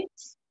your plate.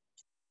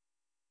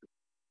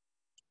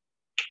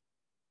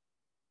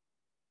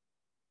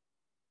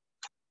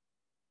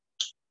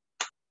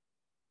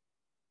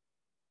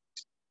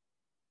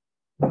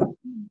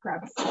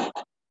 Grab some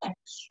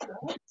extra.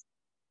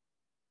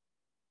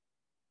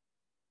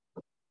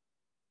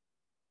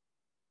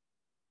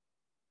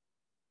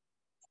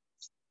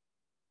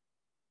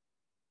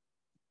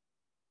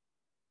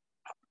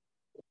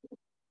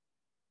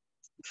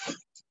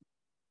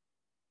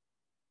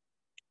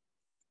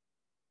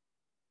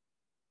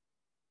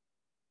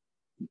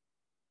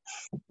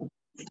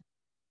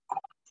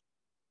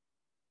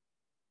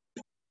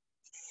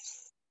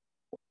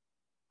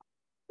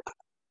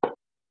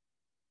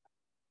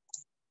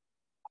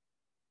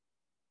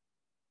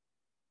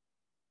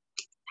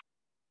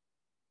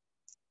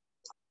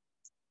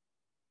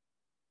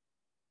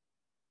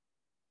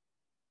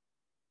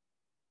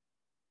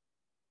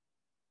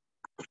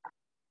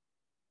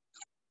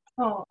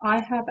 Oh, I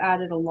have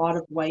added a lot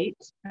of white,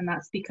 and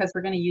that's because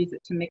we're going to use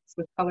it to mix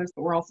with colors,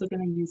 but we're also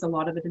going to use a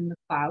lot of it in the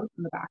clouds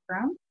in the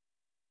background.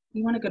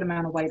 You want a good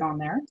amount of white on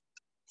there.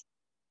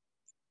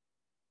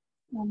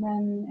 And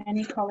then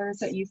any colors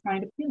that you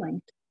find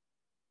appealing.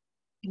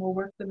 We'll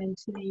work them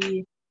into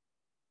the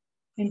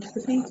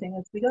painting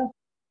as we go.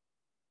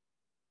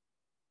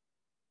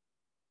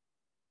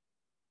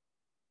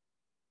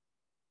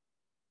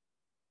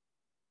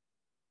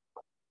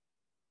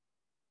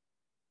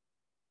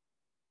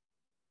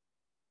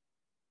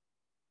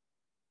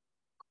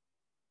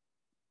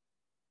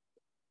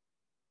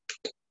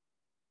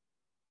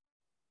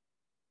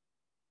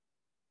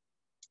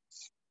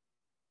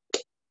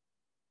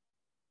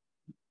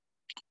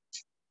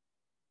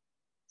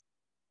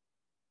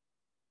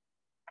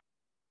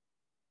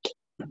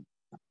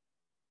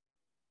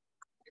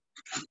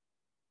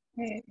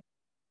 Okay.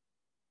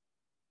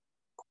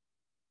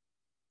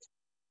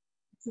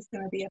 This is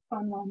going to be a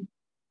fun one.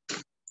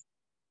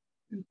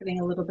 I'm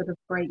putting a little bit of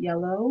bright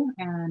yellow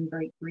and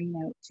bright green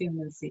out too, and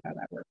we'll see how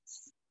that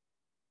works.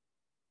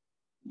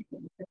 I'm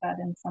going to put that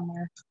in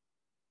somewhere.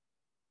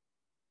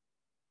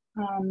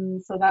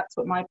 So that's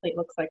what my plate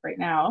looks like right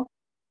now.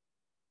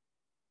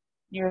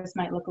 Yours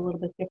might look a little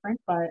bit different,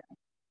 but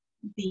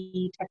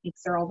the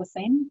techniques are all the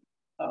same.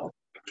 So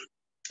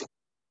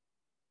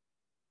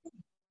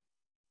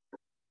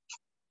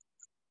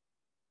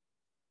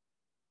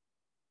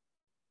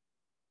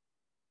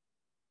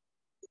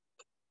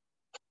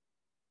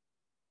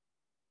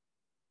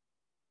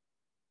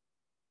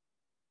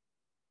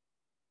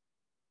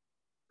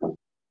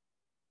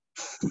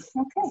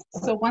okay,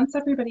 so once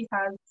everybody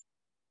has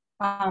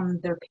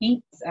their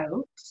paints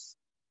out,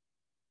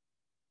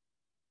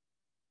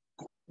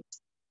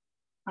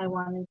 I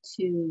wanted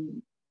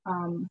to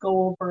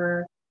go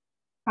over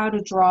how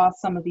to draw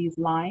some of these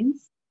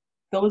lines.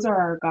 Those are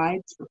our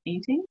guides for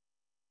painting,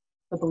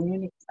 the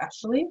balloon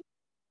especially.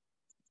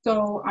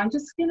 So I'm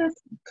just gonna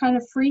kind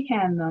of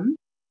freehand them.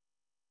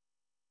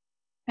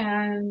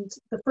 And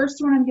the first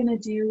one I'm gonna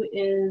do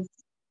is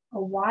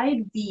a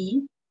wide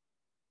V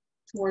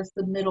towards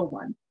the middle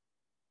one.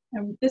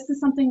 And this is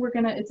something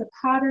it's a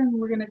pattern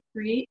we're gonna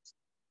create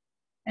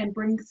and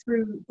bring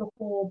through the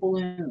whole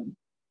balloon.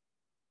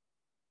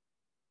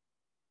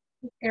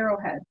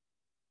 Arrowhead.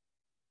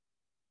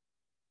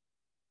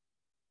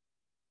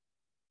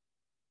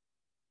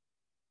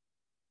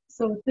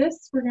 So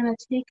this we're gonna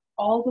take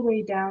all the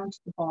way down to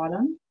the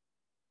bottom.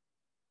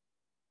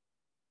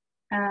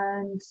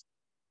 And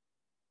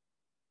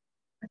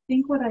I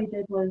think what I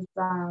did was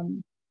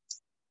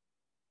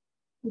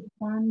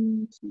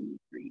 1, 2,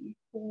 3,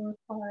 4,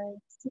 5,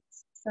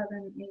 6,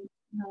 7, 8,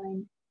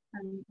 9,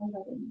 10,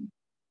 11,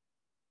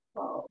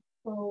 12.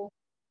 So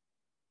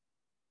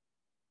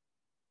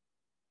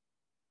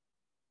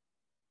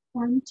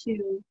 1,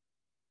 2,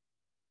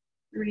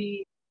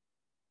 3,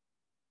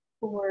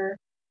 4,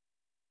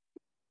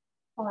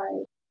 5,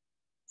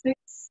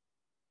 6,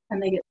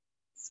 and they get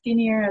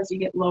skinnier as you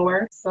get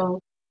lower. So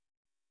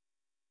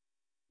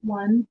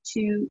 1,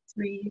 2,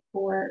 3,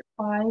 4,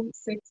 5,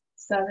 6,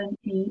 7,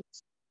 8,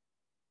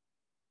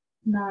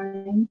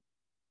 9,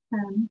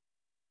 10,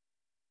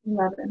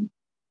 11.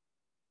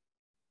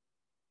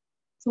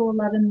 So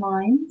 11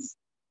 lines.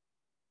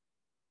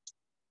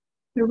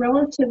 They're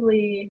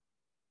relatively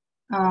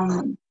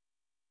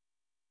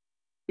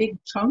big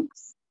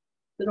chunks.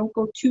 So don't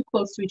go too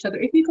close to each other.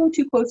 If you go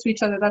too close to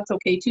each other, that's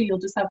okay too. You'll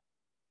just have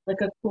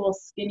like a cool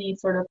skinny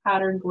sort of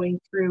pattern going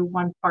through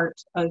one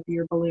part of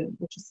your balloon,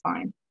 which is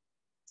fine.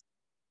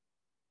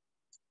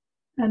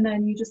 And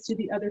then you just do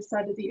the other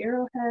side of the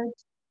arrowhead.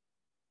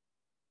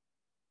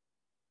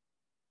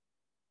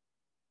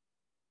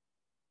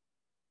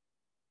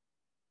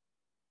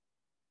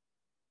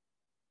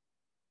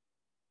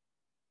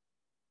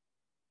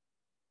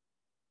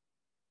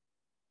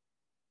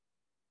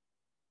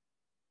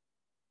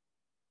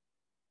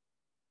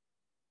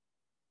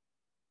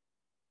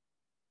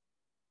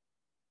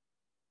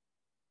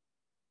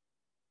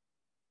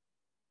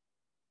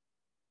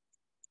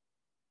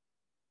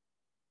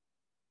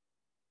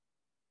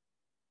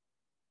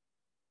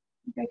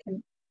 I think I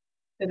can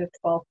fit a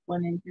 12th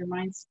one in here.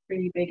 Mine's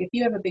pretty big. If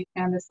you have a big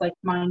canvas like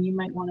mine, you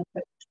might want to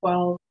put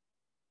 12.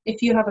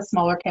 If you have a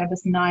smaller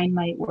canvas, 9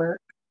 might work.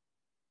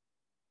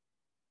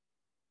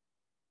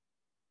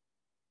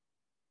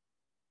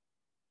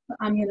 But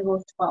I'm going to go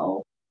with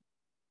 12.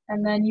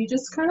 And then you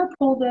just kind of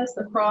pull this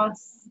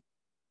across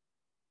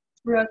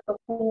throughout the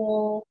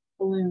whole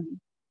balloon.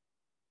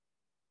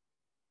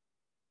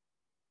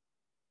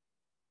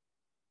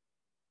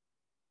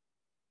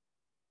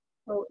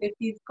 So if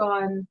you've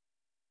gone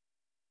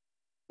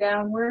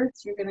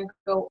downwards, you're going to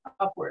go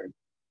upward.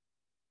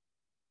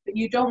 But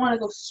you don't want to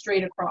go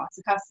straight across.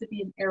 It has to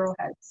be an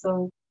arrowhead.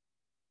 So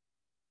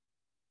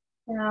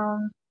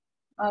down,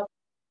 up,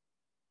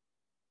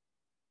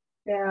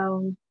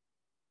 down,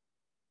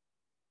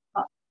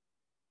 up.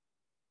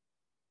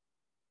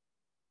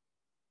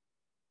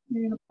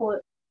 You're going to pull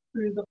it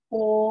through the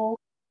whole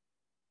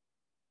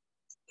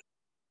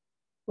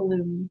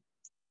balloon.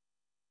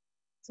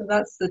 So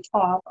that's the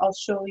top. I'll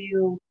show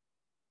you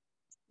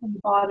on the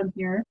bottom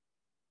here.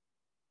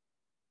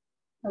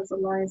 As the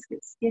lines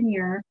get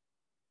skinnier,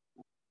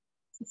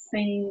 it's the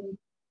same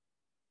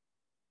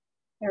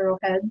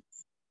arrowhead.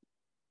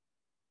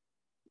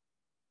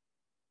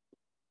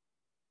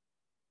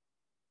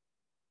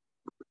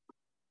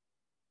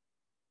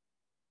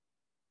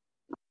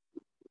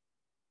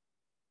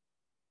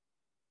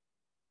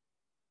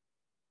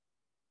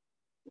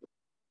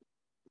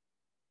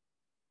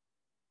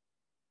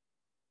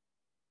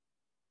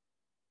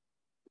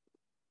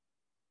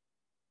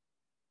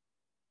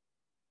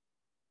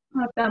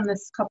 I've done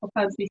this a couple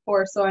times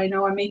before, so I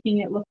know I'm making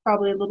it look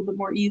probably a little bit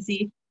more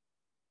easy.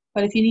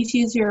 But if you need to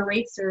use your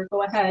eraser,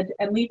 go ahead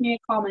and leave me a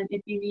comment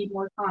if you need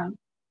more time.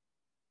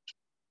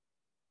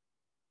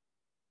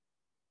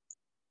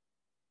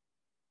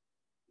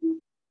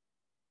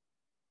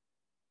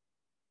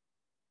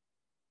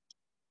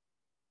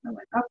 I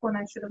went up when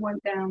I should have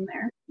went down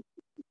there.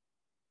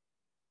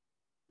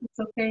 It's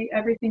okay,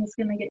 everything's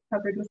gonna get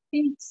covered with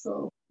paint,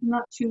 so I'm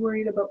not too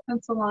worried about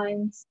pencil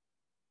lines.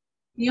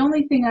 The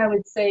only thing I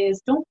would say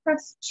is don't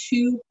press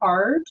too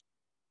hard.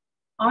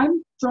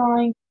 I'm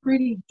drawing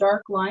pretty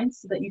dark lines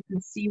so that you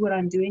can see what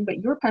I'm doing,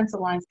 but your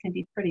pencil lines can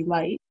be pretty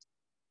light.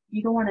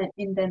 You don't want to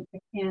indent the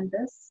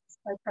canvas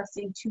by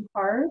pressing too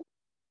hard.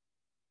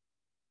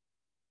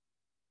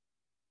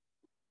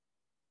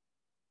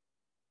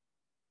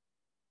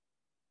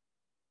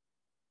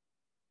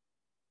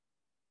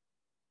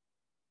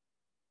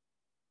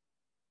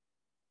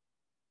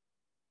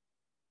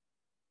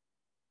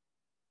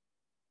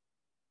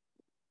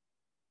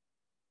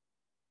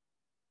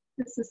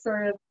 This is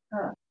sort of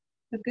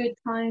a good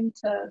time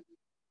to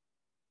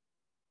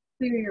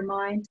clear your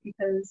mind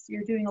because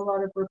you're doing a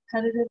lot of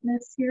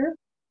repetitiveness here.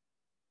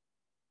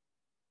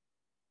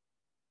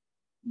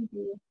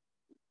 Maybe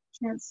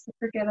a chance to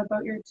forget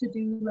about your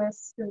to-do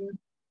list and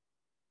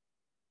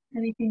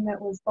anything that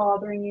was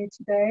bothering you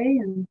today.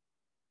 And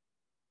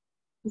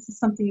this is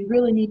something you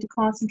really need to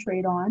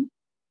concentrate on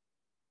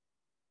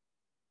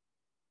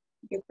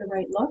to get the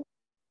right look.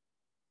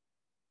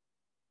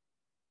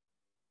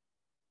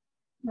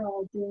 We're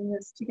all doing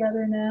this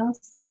together now,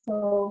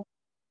 so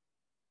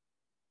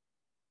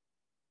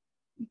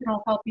you can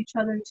all help each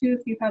other too.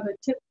 If you have a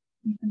tip,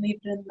 you can leave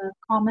it in the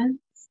comments.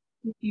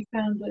 If you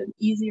found an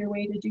easier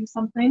way to do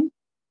something,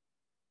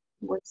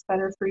 it works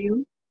better for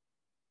you.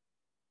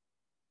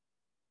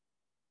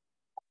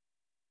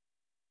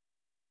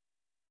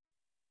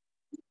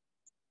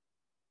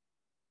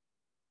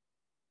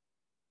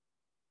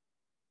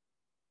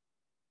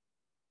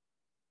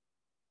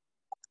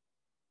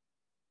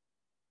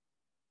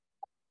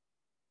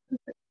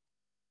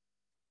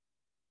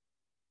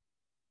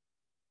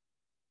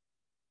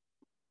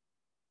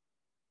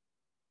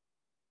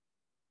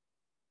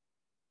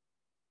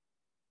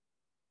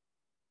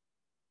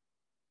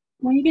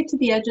 When you get to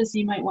the edges,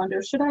 you might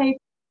wonder, should I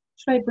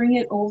bring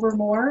it over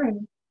more?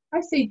 And I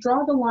say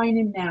draw the line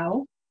in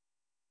now.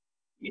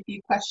 If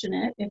you question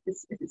it, if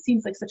it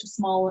seems like such a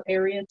small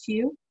area to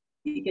you,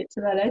 you get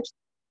to that edge,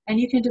 and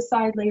you can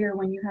decide later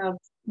when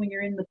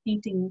you're in the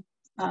painting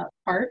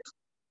part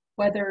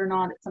whether or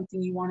not it's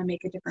something you want to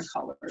make a different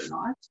color or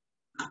not.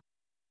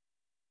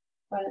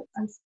 But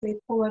I say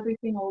pull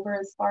everything over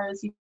as far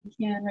as you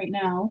can right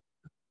now.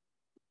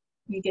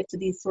 You get to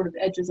these sort of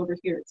edges over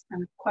here, it's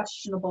kind of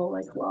questionable,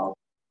 like, well,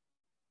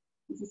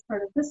 is this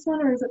part of this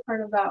one or is it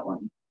part of that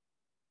one?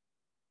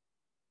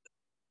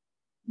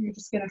 You're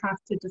just going to have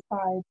to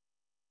decide.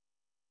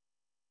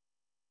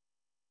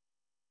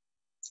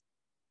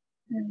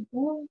 There we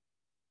go.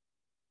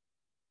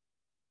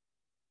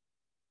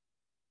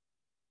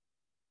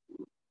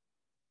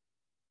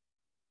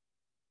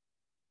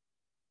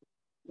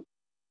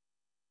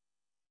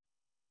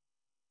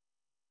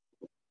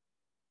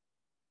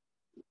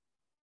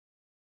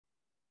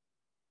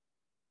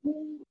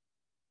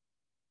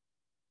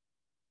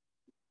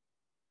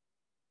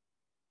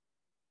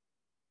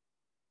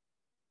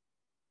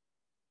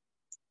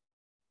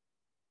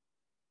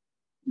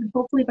 And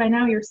hopefully by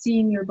now you're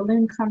seeing your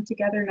balloon come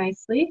together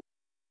nicely.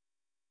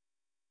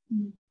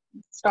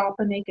 Stop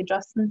and make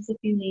adjustments if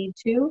you need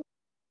to.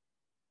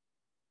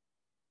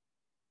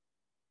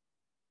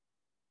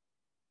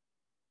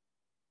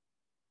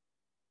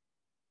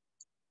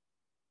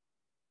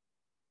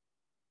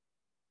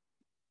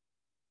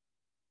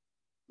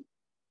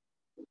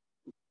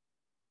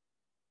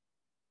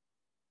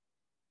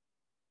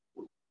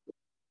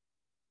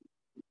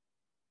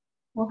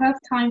 We'll have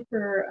time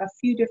for a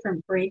few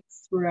different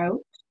breaks throughout.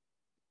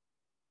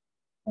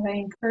 And I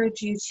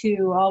encourage you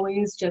to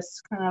always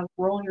just kind of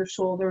roll your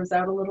shoulders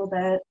out a little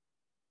bit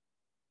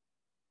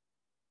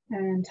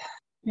and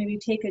maybe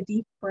take a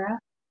deep breath.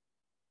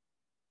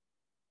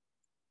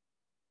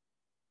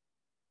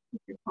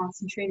 If you're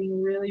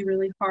concentrating really,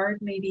 really hard,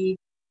 maybe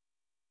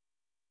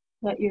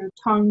let your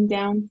tongue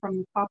down from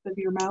the top of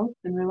your mouth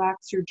and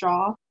relax your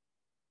jaw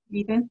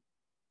even.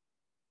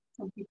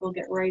 Some people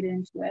get right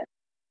into it.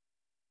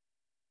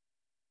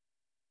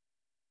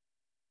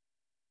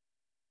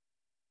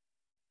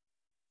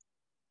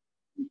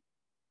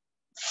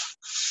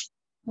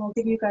 I'll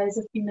give you guys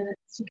a few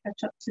minutes to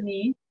catch up to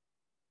me.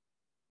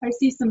 I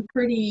see some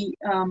pretty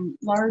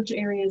large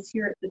areas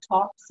here at the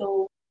top,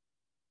 so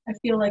I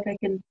feel like I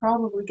can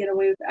probably get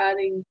away with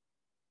adding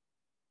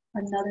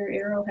another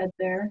arrowhead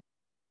there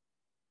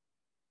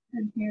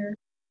and here.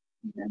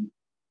 And then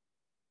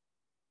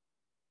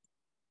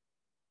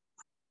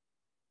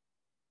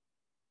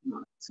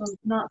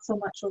not so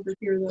much over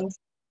here though.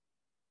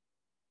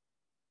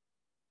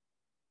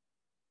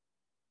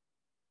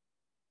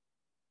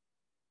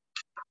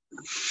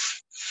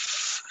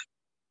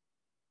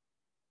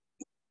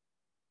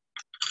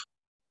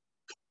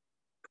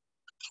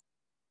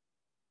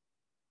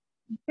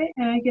 Okay,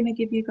 and I'm gonna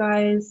give you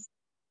guys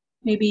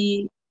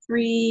maybe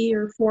 3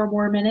 or 4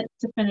 more minutes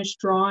to finish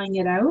drawing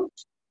it out.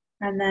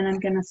 And then I'm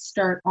gonna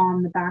start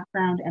on the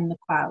background and the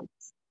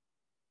clouds.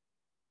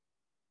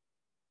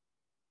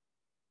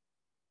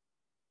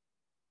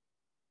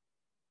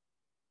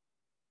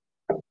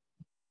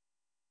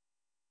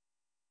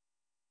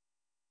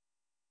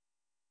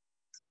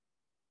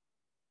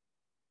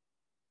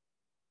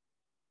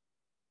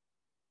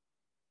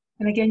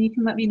 And again, you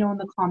can let me know in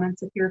the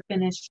comments if you're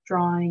finished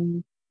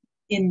drawing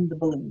in the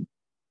balloon.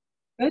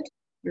 Good?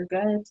 You're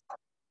good.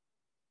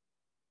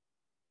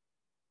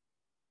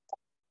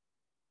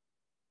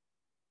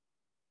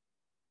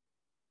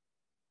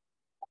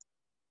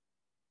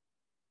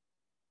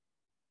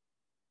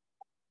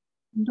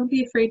 And don't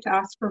be afraid to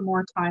ask for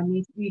more time.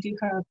 We do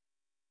have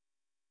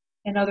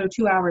another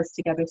 2 hours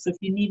together, so if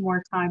you need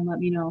more time, let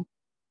me know.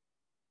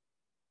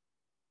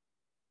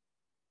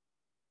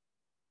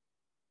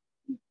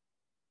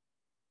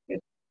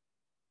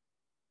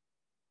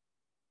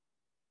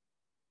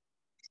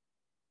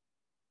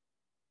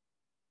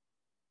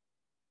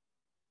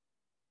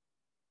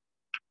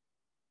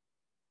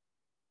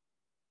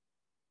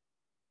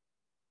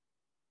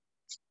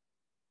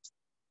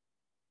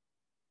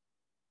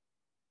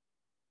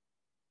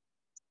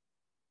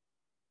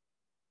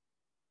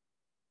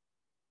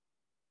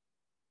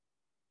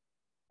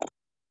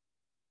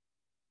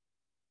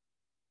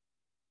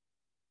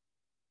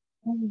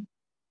 Good.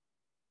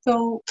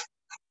 So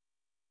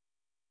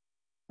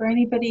for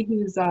anybody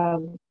who's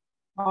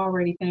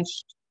already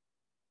finished,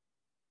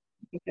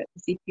 I get to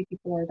see if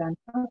people are done.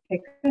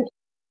 Okay, good.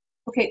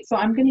 Okay, so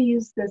I'm going to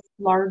use this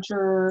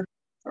larger,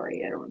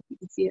 sorry, I don't know if you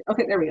can see it.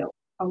 Okay, there we go.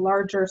 A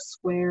larger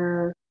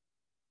square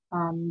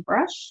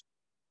brush.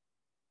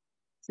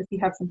 So if you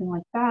have something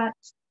like that,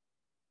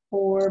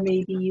 or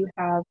maybe you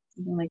have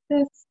something like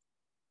this,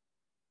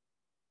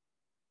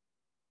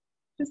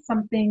 just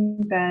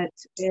something that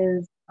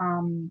is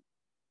going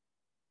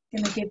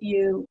to give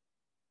you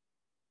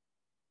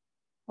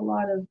a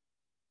lot of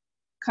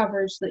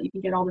coverage so that you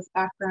can get all this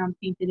background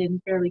painted in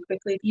fairly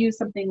quickly. If you use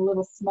something a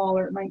little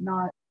smaller, it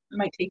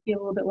might take you a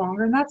little bit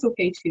longer, and that's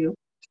okay too.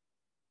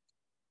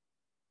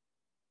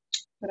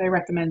 But I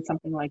recommend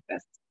something like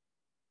this.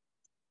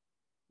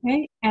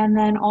 Okay, and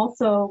then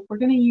also we're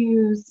going to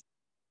use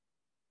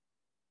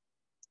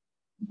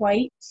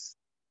white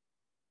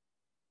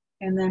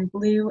and then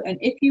blue. And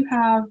if you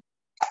have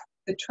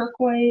the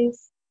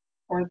turquoise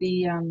or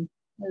the,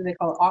 what do they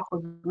call it, aqua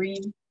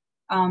green,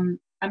 I'm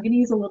going to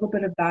use a little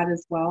bit of that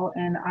as well.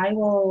 And I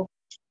will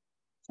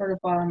sort of,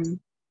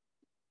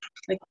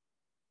 like,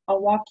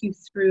 I'll walk you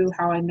through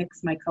how I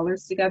mix my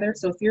colors together.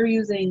 So if you're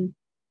using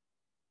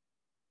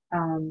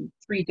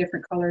 3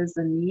 different colors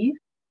than me,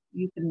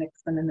 you can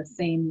mix them in the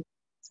same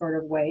sort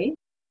of way.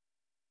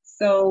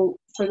 So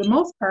for the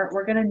most part,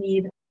 we're going to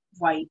need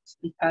white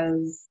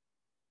because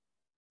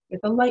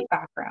it's a light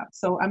background.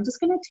 So I'm just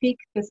going to take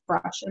this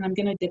brush and I'm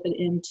going to dip it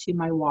into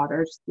my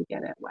water just to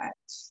get it wet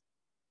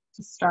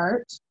to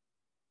start.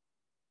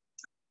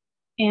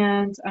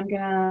 And I'm going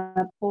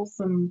to pull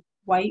some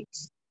white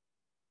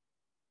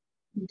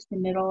into the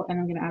middle and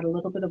I'm going to add a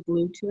little bit of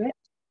blue to it.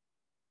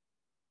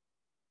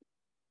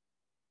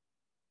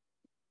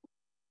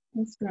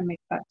 I'm just going to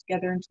mix that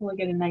together until I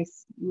get a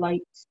nice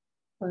light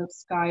sort of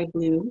sky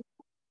blue.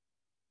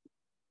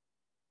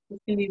 It's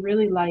going to be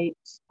really light.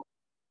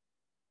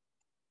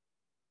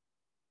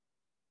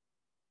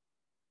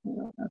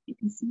 don't know if you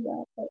can see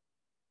that, but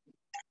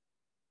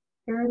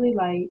fairly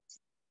light.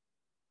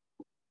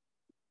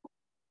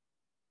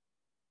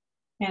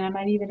 And I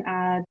might even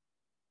add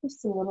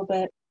just a little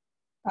bit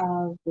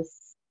of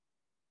this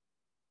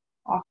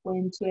aqua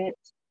into it,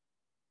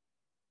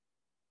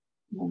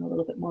 and then a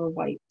little bit more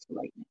white to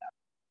lighten it up.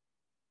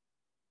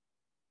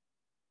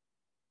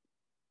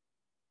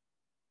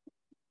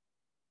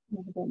 A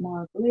little bit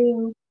more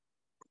blue.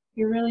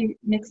 You're really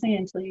mixing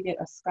until you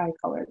get a sky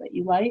color that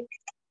you like.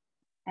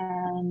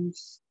 And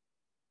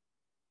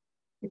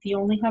if you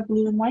only have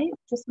blue and white,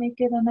 just make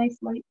it a nice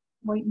light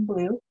white and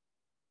blue.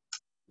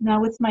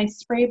 Now with my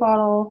spray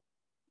bottle,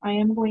 I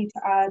am going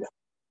to add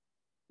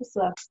just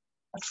a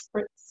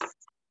spritz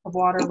of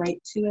water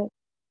right to it.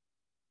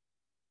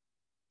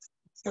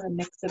 Sort of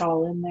mix it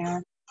all in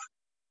there.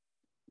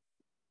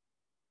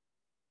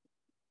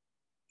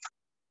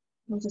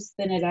 We'll just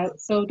thin it out.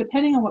 So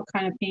depending on what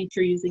kind of paint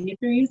you're using, if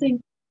you're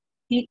using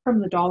paint from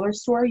the dollar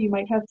store, you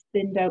might have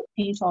thinned out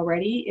paint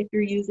already. If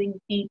you're using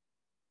paint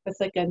that's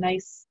like a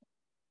nice,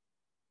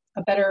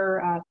 a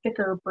better,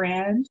 thicker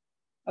brand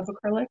of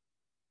acrylic,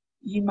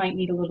 you might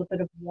need a little bit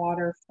of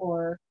water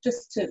for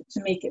just to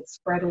make it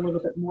spread a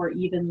little bit more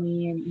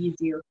evenly and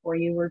easier for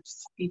you. We're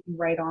just speaking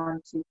right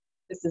on to,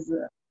 this is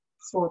a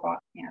store-bought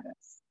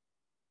canvas.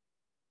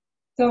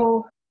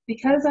 So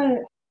because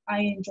I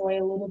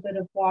enjoy a little bit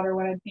of water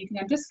when I'm painting,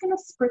 I'm just gonna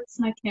spritz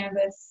my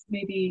canvas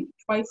maybe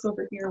twice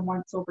over here,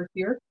 once over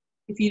here.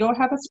 If you don't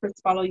have a spritz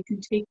bottle, you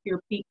can take your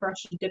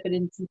paintbrush and dip it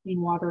in some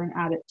clean water and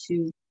add it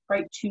to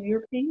right to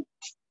your paint.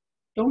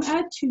 Don't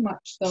add too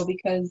much though,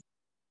 because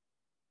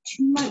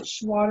too much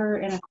water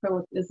in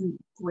acrylic isn't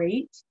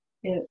great.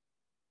 Your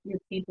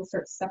paint will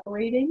start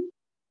separating,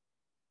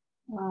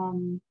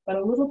 but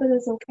a little bit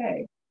is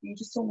okay. You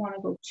just don't want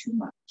to go too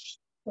much.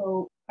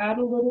 So add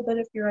a little bit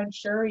if you're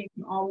unsure. You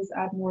can always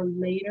add more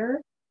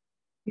later.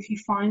 If you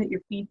find that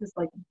your paint is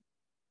like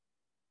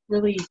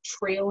really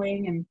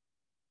trailing and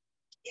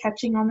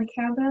catching on the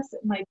canvas,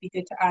 it might be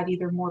good to add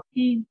either more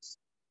paint,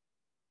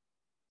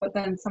 but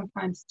then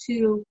sometimes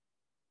too,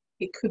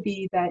 it could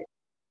be that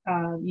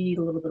you need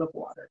a little bit of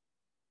water.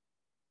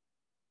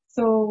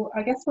 So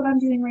I guess what I'm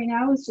doing right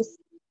now is just,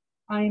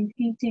 I'm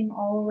painting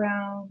all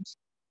around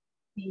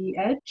the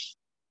edge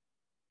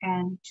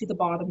and to the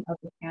bottom of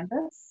the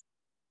canvas.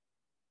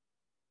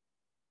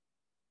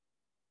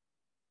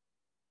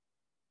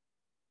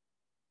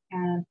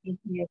 And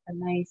painting it a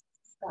nice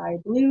sky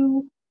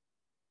blue.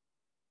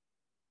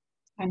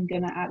 I'm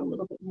gonna add a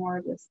little bit more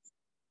of this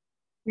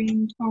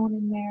green tone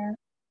in there.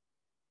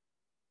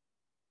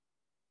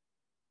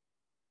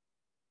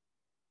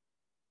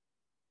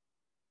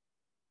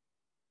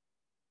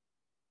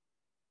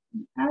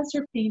 As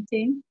you're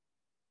painting,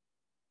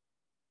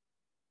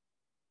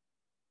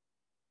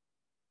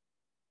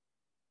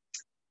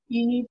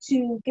 you need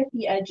to get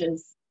the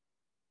edges.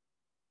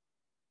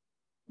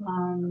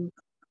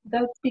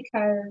 That's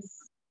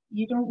because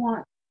you don't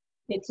want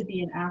it to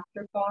be an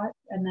afterthought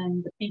and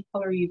then the paint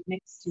color you've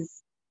mixed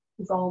is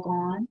all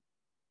gone.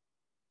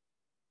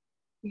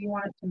 You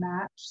want it to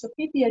match. So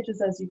paint the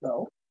edges as you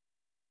go.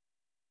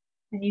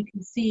 And you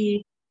can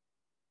see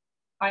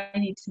I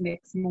need to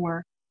mix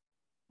more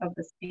of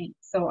this paint.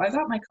 So I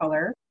got my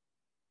color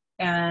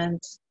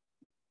and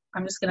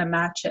I'm just going to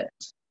match it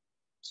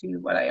to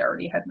what I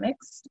already had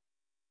mixed.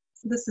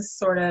 So this is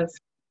sort of,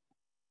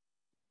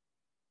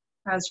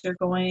 as you're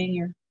going,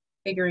 you're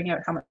figuring out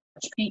how much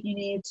paint you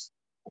need.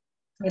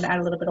 I'm going to add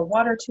a little bit of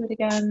water to it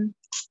again.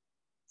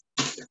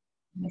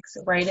 Mix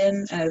it right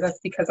in, and that's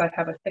because I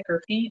have a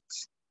thicker paint.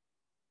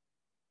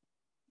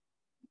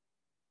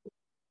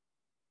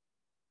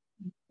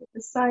 Get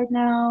this side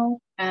now,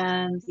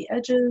 and the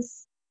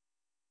edges.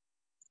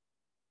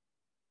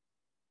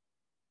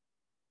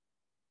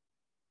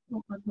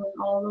 We're going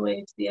all the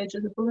way to the edge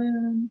of the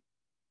balloon.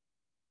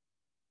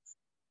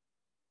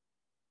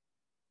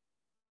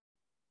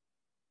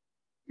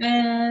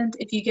 And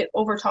if you get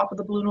over top of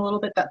the balloon a little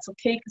bit, that's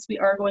okay, because we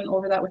are going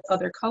over that with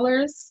other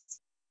colors.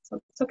 So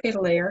it's okay to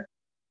layer.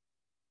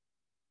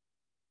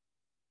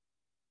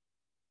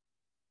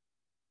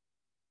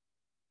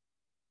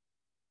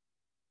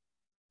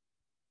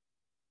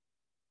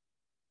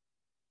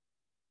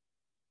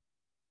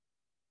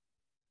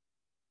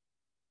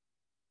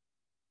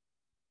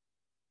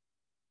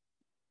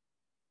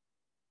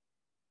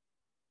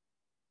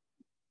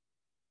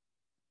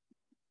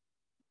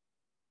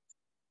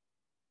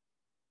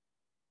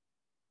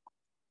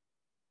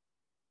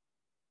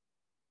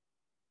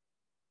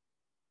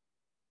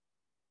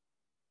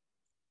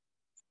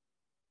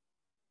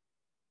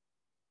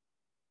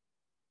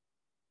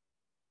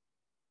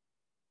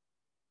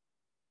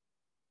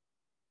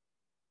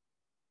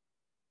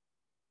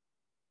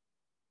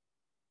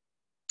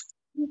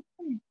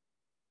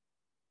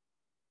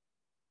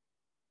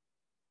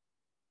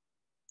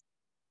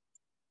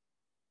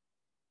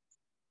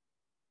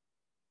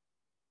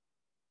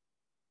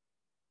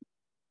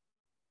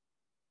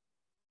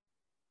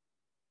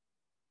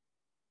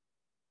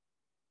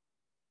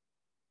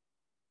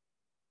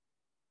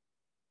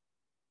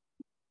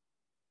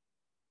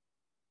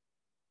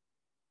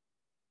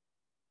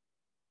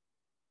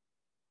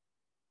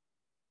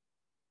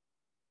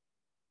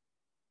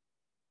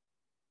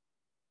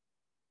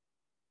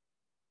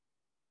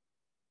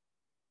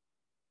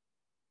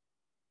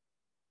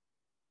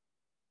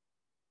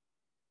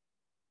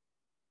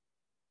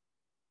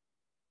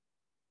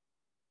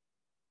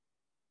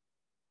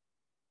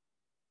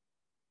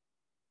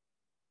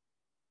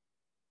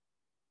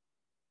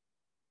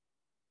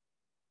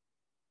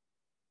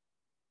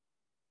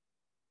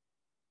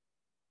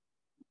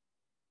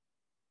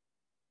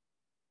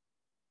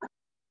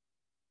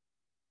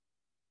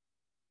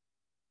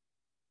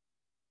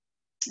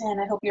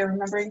 And I hope you're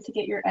remembering to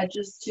get your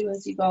edges too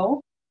as you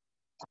go.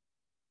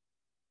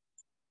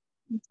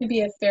 It can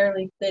be a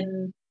fairly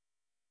thin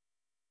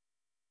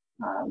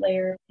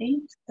layer of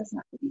paint. It doesn't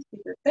have to be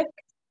super thick.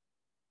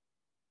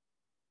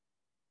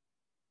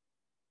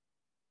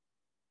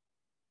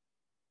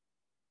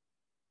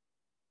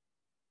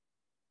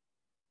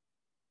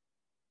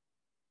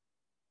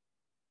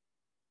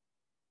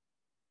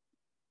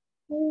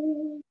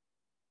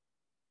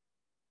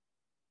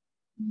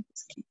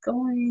 Just keep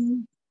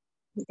going.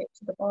 You get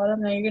to the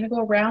bottom. Now you're going to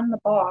go around the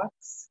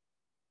box.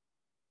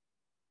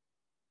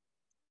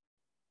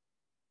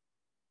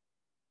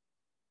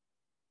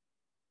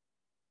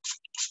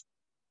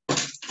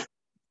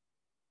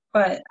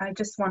 But I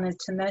just wanted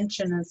to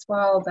mention as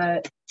well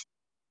that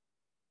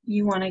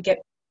you want to get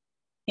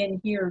in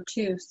here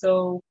too.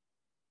 So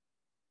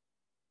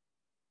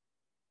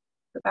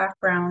the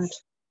background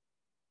is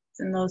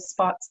in those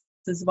spots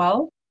as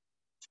well.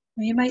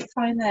 You might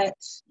find that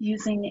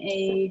using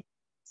a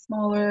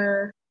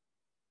smaller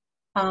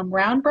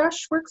round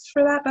brush works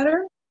for that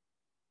better.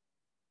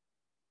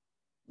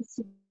 Just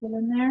to get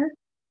in there.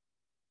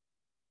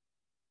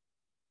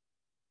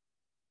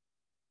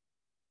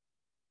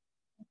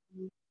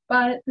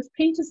 But this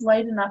paint is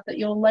light enough that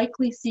you'll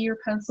likely see your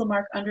pencil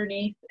mark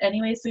underneath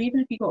anyway, so even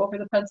if you go over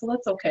the pencil,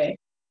 that's okay.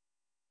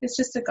 It's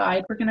just a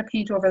guide. We're going to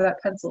paint over that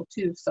pencil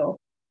too, so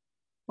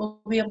we'll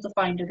be able to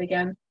find it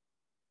again.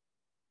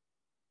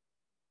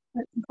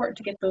 It's important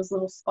to get those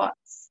little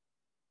spots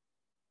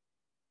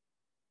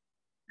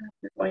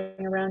after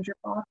going around your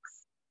box.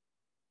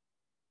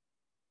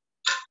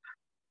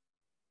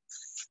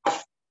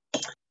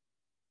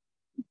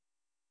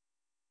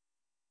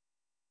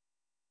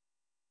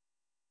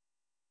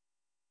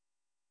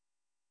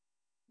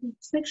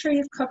 Just make sure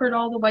you've covered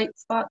all the white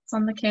spots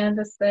on the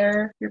canvas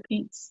there. If your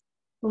paint's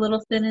a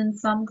little thin in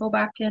some, go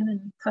back in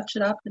and touch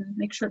it up and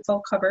make sure it's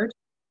all covered.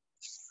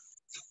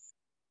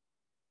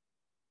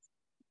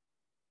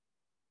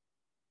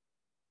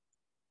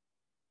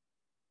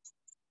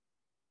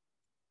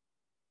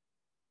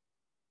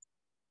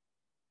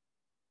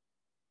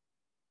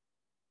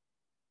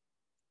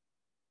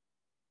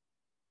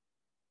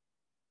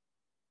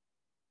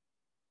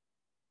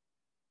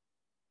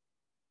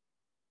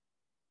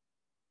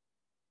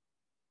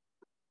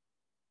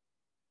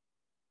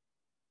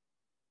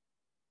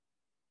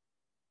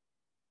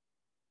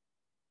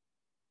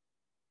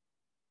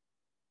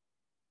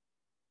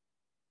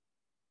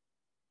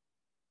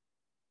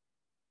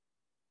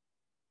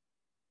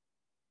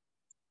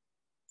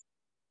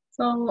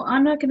 So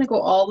I'm not going to go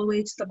all the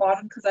way to the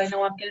bottom because I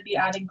know I'm going to be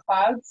adding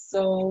clouds.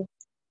 So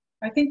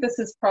I think this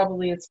is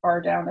probably as far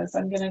down as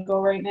I'm going to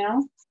go right now.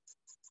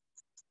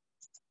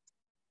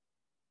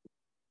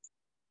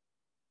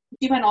 If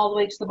you went all the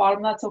way to the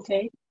bottom, that's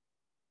okay.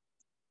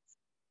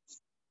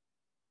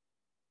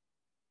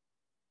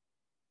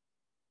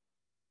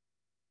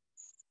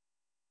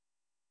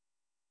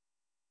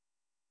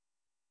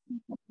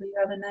 Hopefully you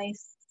have a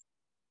nice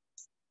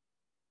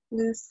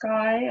blue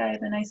sky. I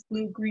have a nice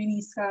blue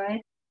greeny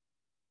sky.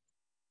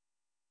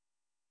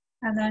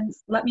 And then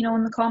let me know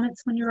in the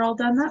comments when you're all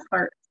done that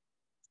part.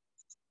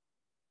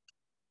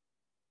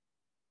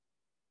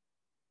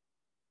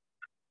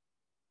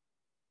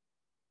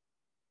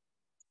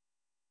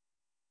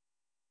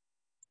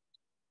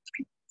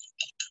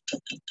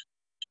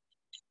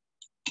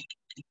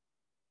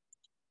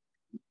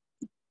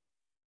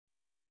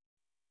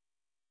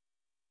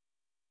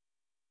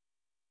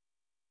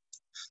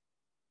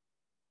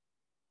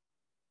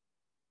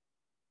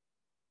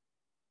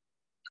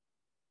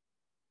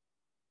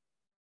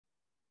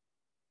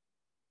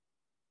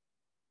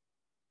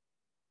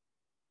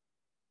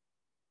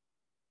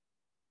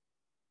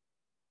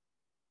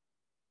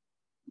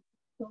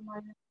 So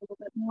mine is a little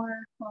bit more.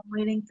 I'm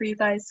waiting for you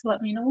guys to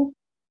let me know.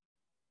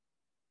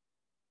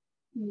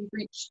 You've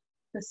reached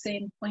the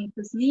same point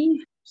as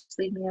me. Just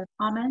leave me a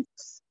comment.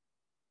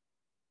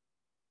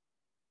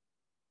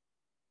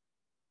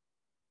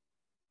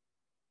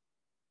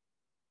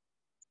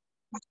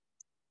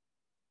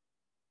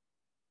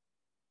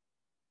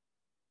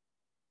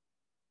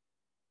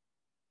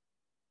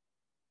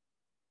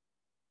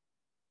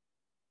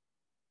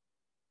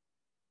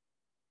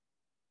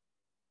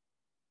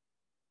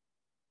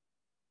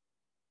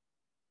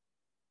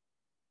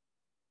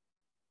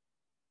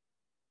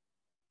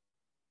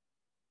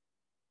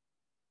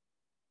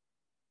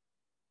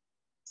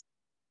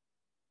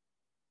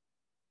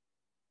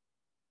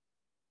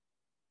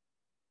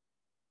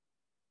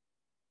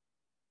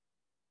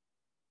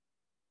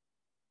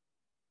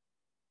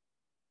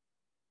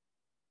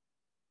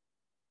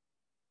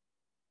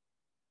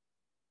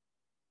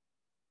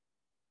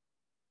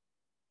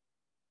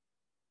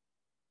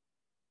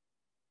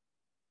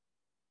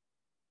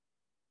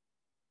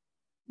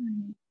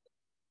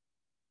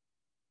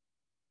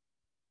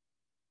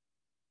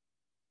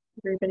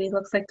 Everybody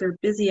looks like they're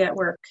busy at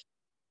work.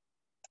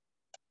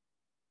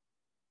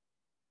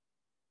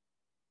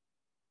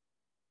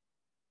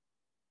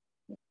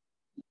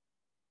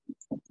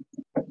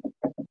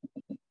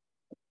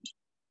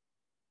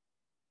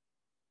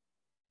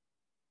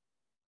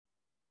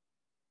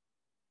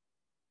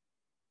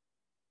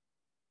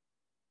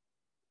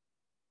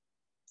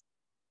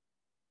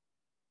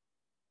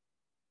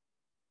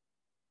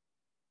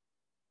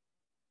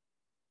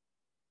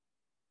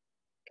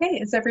 Okay,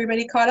 is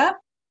everybody caught up?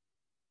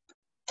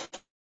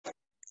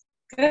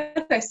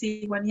 Good, I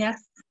see one yes.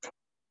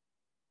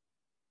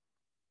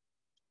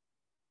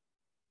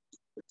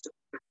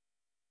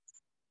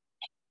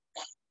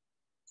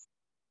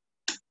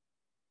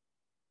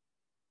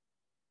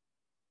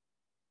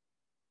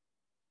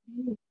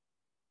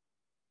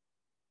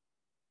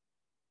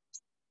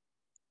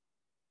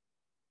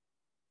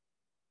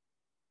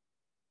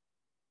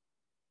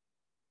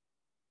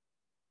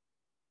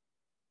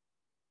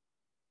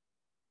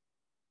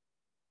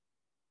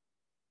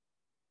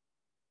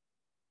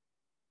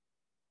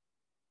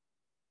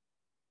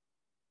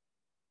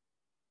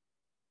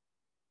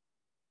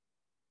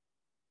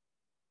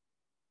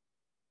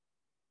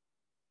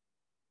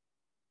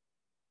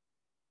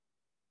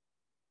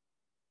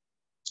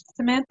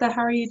 Samantha,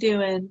 how are you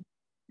doing?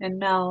 And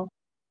Mel,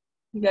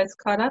 you guys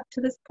caught up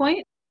to this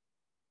point?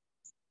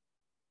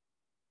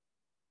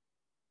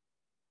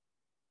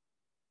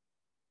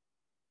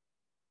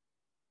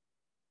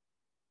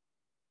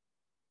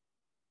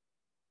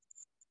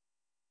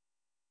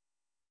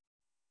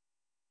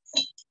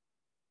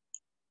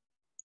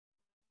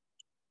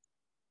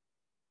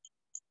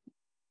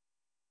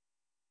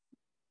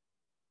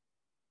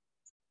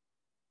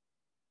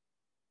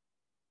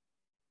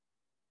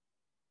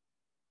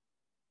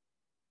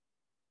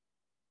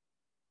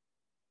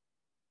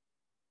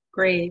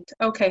 Great.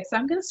 Okay, so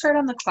I'm going to start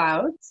on the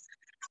clouds,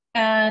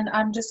 and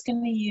I'm just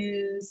going to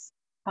use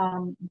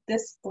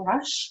this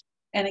brush.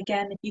 And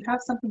again, if you have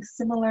something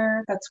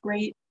similar, that's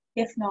great.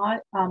 If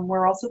not,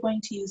 we're also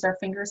going to use our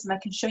fingers, and I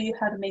can show you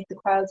how to make the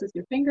clouds with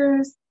your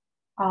fingers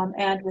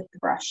and with the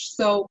brush.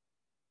 So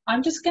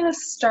I'm just going to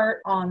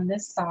start on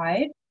this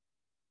side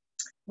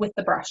with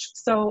the brush.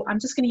 So I'm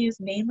just going to use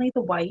mainly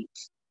the white.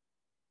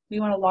 We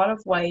want a lot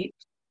of white.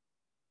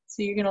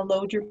 So you're going to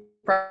load your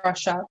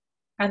brush up,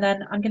 and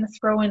then I'm going to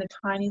throw in a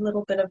tiny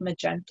little bit of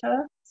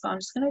magenta. So I'm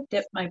just going to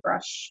dip my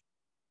brush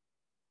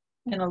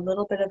in a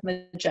little bit of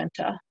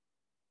magenta,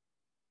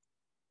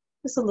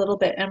 just a little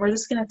bit, and we're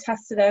just going to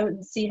test it out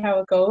and see how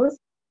it goes.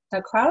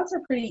 Now, clouds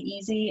are pretty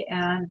easy,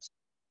 and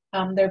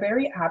they're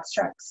very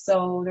abstract,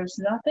 so there's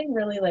nothing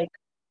really like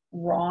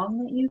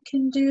wrong that you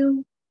can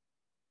do,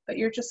 but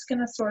you're just going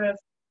to sort of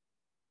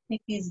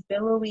make these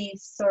billowy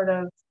sort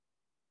of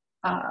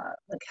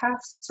like half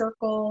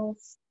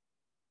circles.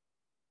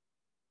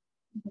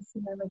 You can see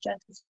my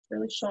magenta is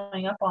really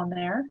showing up on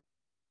there.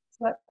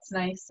 So that's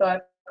nice. So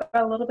I've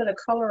got a little bit of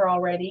color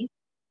already.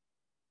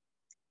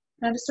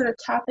 And I'm just sort of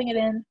tapping it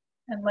in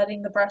and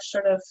letting the brush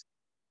sort of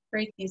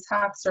create these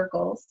half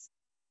circles.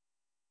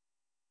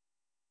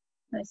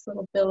 Nice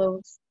little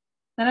billows.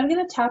 Then I'm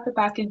going to tap it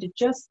back into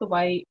just the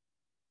white.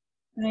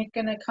 And I'm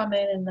going to come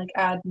in and like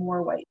add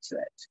more white to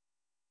it.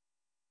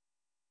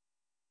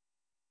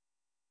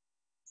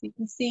 So you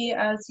can see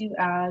as you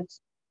add,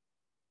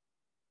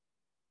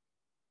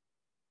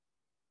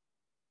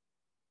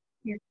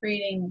 you're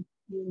creating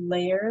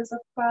layers of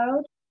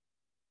cloud.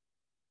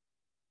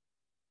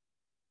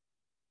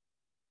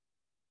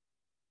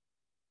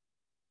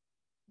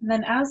 And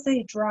then as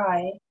they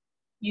dry,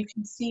 you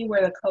can see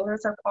where the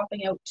colors are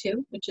popping out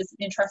too, which is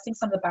interesting.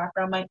 Some of the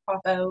background might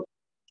pop out,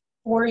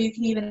 or you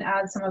can even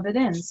add some of it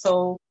in.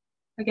 So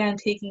again,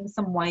 taking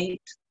some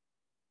white,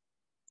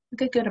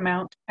 like a good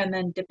amount, and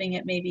then dipping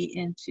it maybe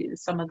into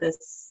some of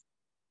this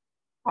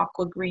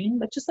aqua green,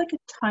 but just like a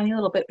tiny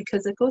little bit,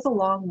 because it goes a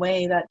long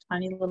way, that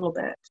tiny little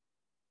bit.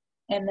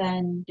 And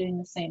then doing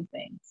the same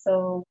thing.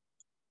 So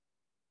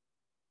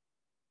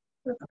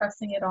we're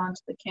pressing it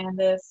onto the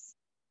canvas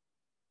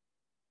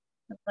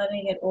and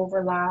letting it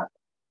overlap.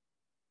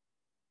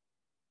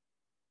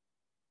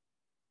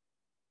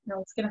 Now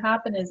what's going to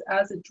happen is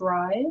as it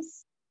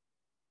dries,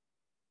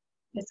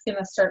 it's going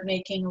to start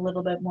making a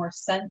little bit more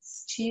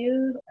sense to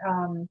you,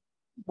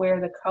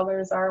 where the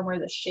colors are, where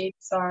the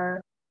shapes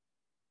are.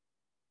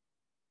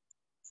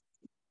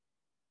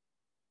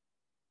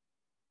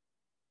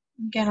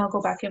 Again, I'll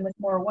go back in with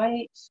more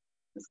white.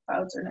 These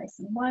clouds are nice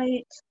and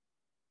white.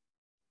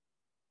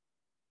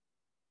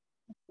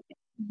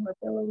 More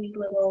billowy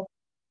little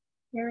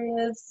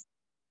areas.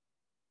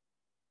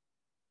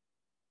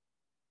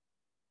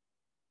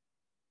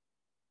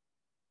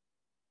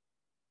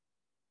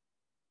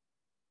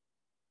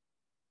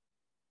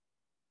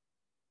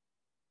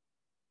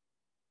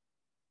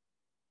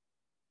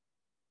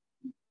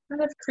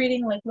 Kind of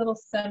creating like little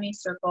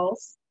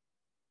semicircles.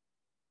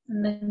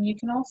 And then you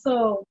can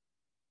also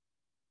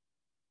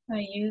kind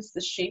of use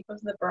the shape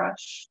of the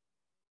brush.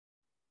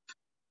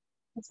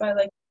 That's why I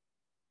like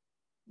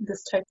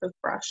this type of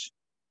brush.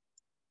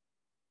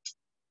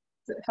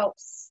 It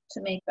helps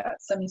to make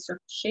that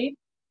semicircle shape.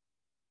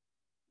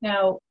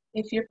 Now,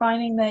 if you're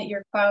finding that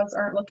your clouds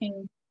aren't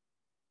looking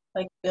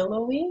like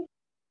billowy,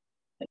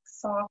 like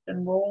soft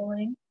and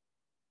rolling,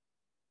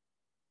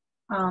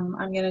 I'm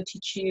going to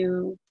teach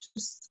you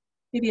just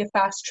maybe a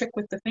fast trick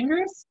with the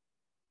fingers.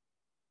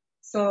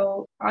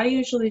 So I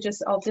usually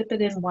I'll dip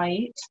it in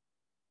white.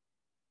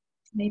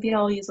 Maybe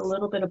I'll use a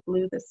little bit of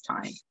blue this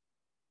time.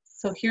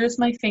 So here's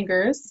my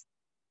fingers.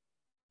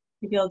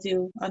 maybe I'll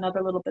do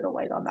another little bit of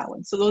white on that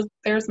one. So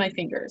there's my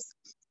fingers.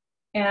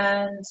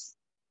 And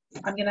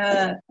I'm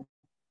gonna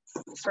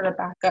sort of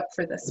back up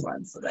for this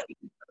one so that you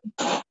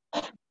can.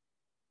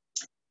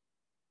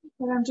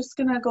 And I'm just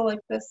gonna go like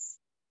this,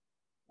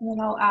 and then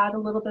I'll add a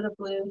little bit of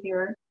blue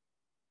here.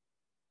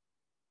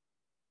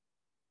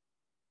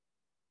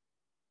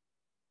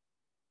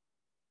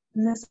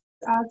 And this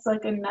adds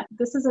like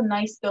this is a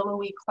nice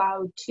billowy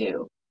cloud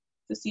too,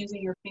 just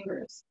using your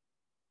fingers.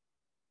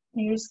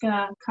 And you're just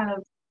gonna kind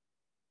of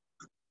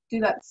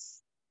do that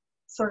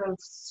sort of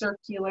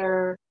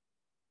circular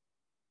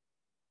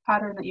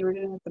pattern that you were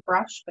doing with the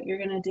brush, but you're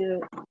gonna do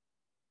it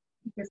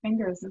with your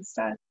fingers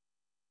instead.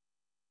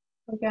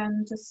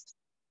 Again, just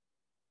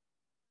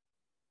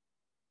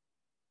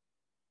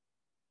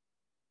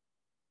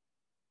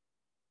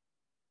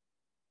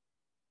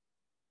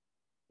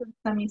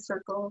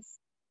semicircles.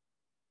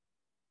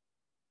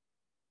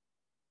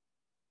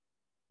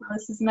 Now,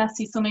 this is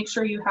messy, so make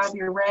sure you have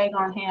your rag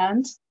on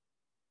hand.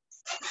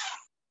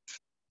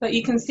 But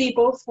you can see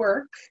both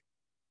work.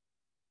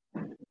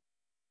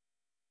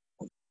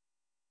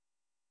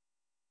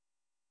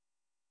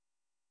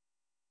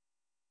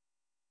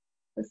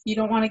 If you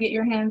don't want to get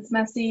your hands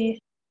messy,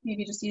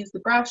 maybe just use the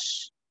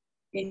brush.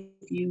 If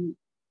you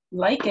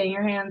like getting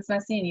your hands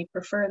messy and you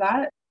prefer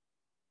that,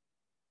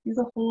 use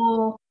a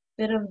whole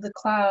bit of the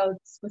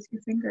clouds with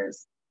your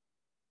fingers.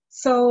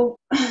 So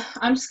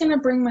I'm just going to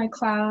bring my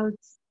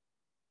clouds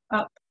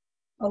up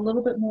a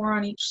little bit more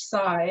on each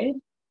side,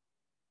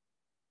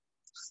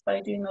 just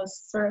by doing those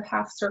sort of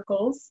half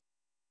circles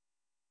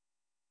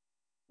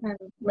and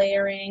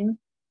layering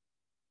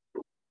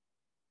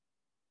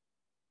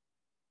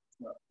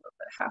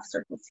half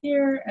circles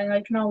here. And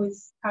I can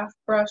always half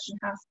brush and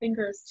half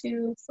fingers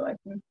too, so I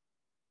can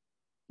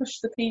push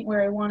the paint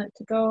where I want it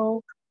to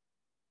go.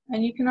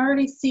 And you can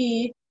already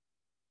see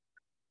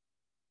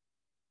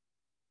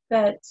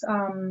that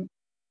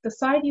the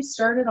side you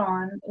started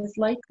on is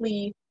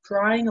likely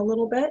drying a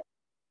little bit,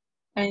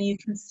 and you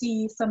can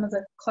see some of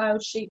the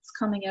cloud shapes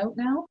coming out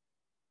now.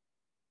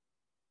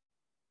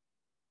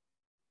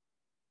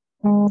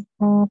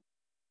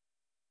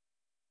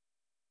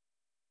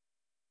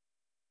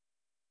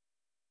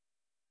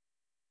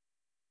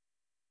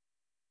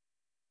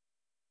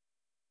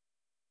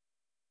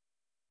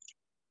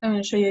 I'm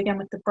going to show you again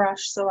with the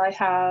brush. So I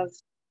have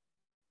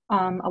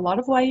a lot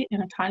of white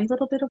and a tiny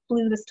little bit of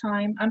blue this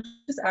time. I'm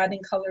just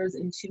adding colors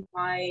into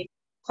my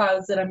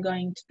clouds that I'm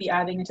going to be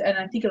adding into, and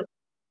I think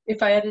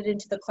if I add it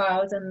into the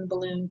clouds and the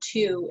balloon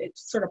too, it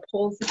sort of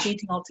pulls the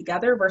painting all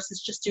together versus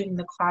just doing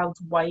the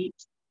clouds white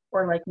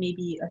or like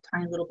maybe a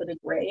tiny little bit of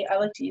gray. I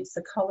like to use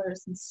the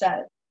colors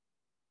instead.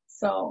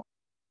 So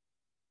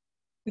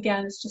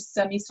again, it's just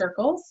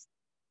semicircles,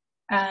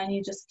 and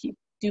you just keep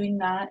doing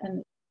that,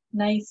 and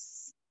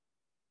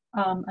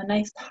a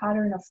nice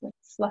pattern of like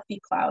fluffy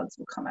clouds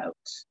will come out.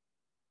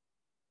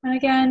 And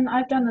again,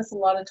 I've done this a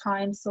lot of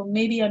times, so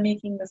maybe I'm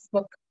making this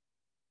look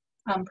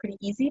pretty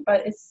easy,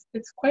 but it's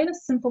quite a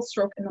simple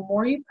stroke, and the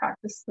more you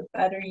practice, the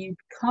better you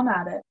become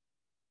at it.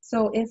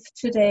 So if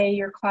today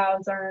your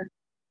clouds aren't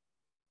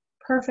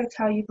perfect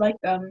how you'd like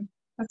them,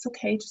 that's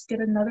okay. Just get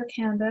another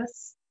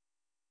canvas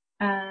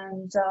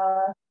and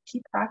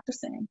keep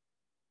practicing.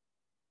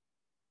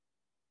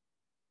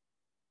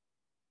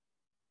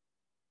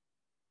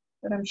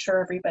 But I'm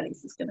sure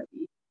everybody's is going to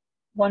be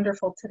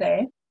wonderful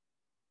today,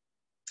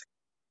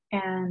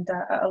 and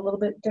a little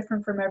bit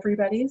different from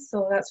everybody's.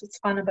 So that's what's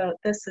fun about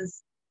this,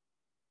 is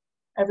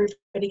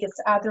everybody gets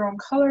to add their own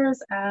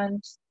colors,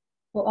 and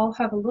we'll all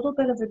have a little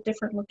bit of a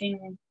different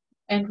looking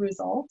end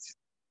result.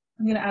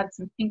 I'm going to add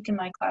some pink in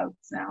my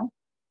clouds now.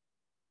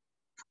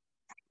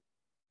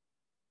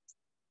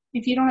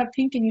 If you don't have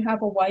pink and you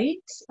have a white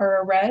or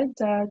a red,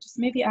 just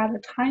maybe add a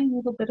tiny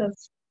little bit of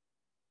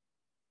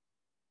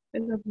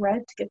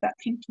red to get that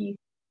pinky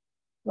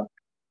look.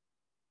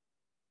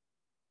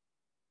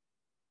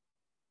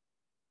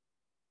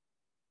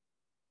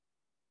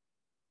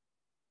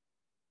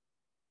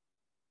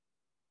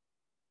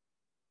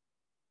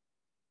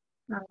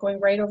 I'm going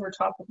right over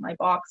top of my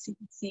box. You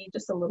can see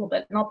just a little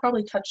bit, and I'll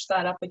probably touch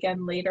that up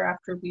again later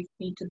after we've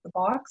painted the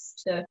box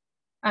to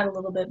add a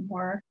little bit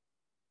more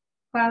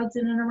clouds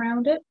in and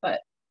around it. But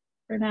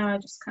for now, I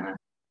just kind of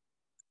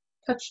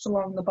touched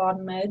along the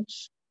bottom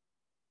edge.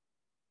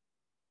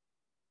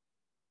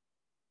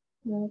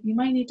 You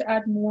might need to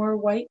add more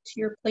white to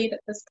your plate at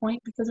this point,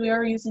 because we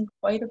are using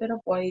quite a bit of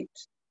white.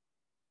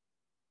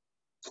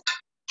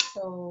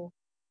 So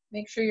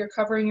make sure you're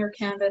covering your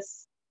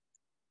canvas.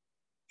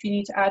 If you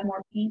need to add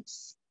more paint,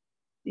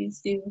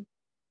 please do.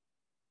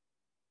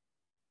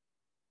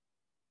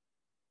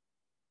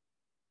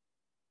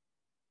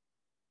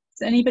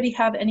 Does anybody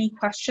have any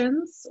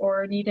questions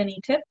or need any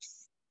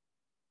tips?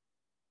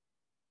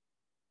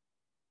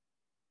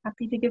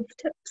 Happy to give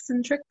tips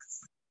and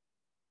tricks.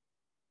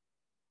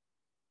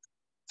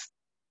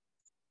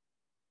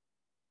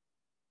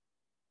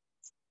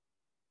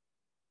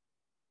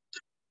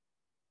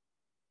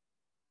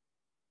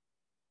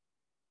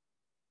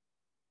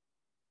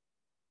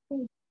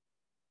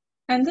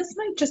 And this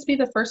might just be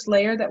the first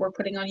layer that we're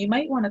putting on. You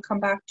might want to come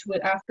back to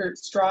it after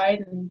it's dried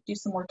and do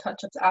some more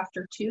touch-ups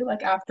after too,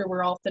 like after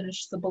we're all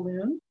finished the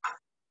balloon.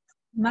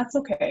 And that's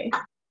okay.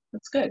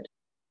 That's good.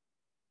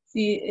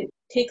 See, it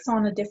takes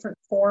on a different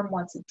form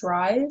once it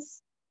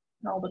dries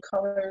and all the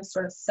colors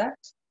sort of set.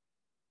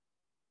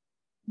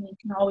 And you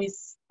can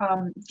always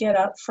get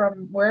up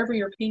from wherever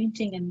you're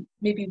painting and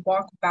maybe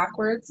walk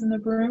backwards in the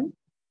room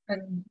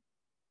and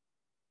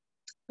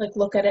like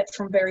look at it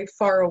from very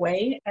far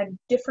away, and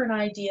different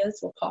ideas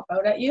will pop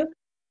out at you.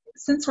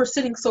 Since we're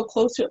sitting so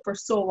close to it for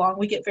so long,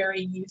 we get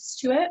very used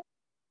to it.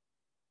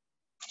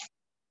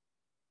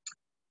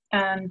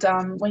 And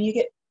when you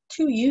get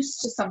too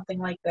used to something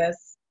like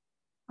this,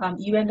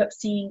 you end up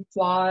seeing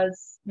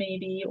flaws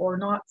maybe, or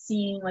not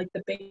seeing like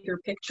the bigger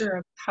picture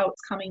of how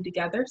it's coming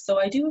together. So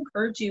I do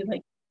encourage you,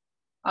 like,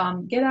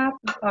 get up,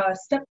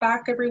 step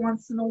back every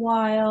once in a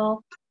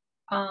while,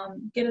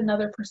 get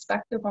another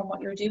perspective on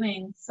what you're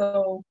doing.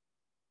 So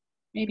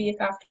maybe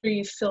if after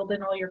you've filled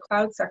in all your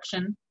cloud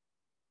section,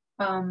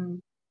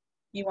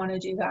 you want to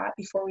do that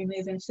before we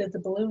move into the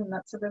balloon,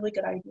 that's a really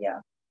good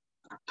idea.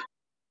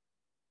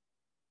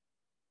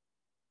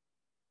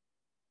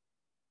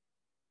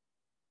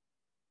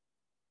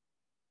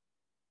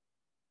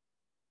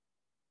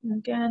 And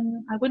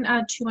again, I wouldn't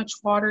add too much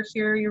water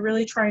here. You're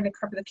really trying to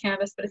cover the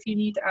canvas, but if you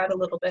need to add a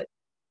little bit,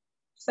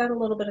 just add a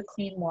little bit of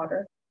clean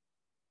water.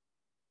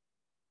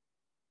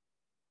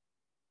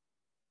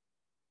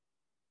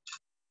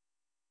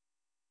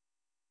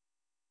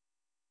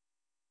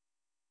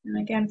 And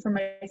again, for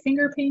my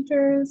finger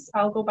painters,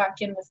 I'll go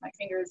back in with my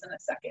fingers in a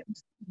second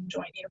and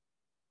join you.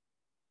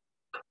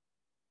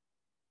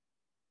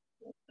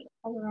 Put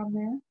color on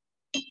there.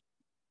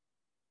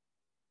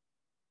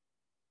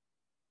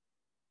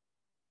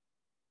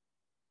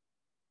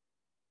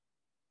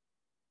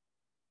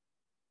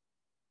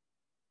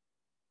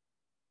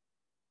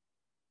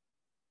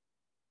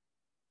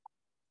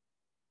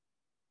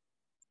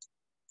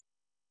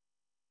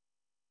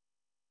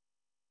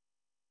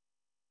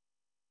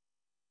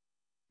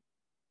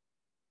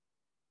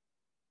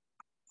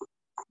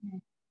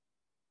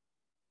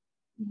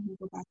 And we'll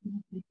go back in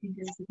with my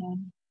fingers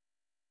again.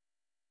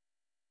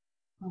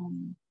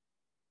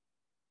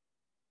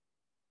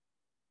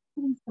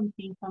 Putting some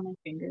paint on my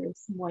fingers,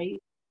 some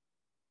white,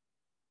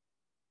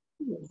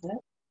 a little bit.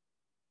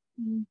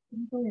 And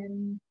go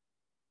in,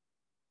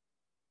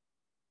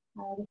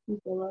 add a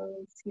few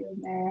billows here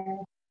and there.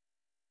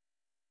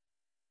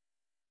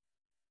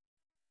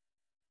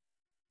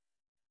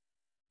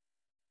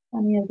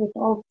 Funny as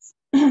adults,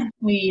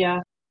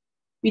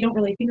 we don't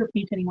really finger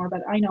paint anymore, but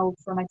I know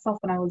for myself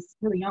when I was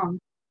really young,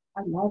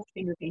 I loved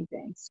finger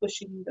painting,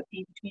 swishing the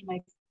paint between my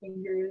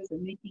fingers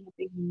and making a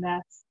big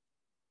mess.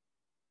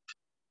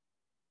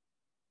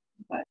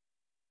 But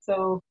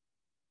so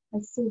I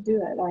still do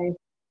it.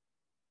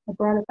 I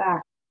brought it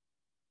back.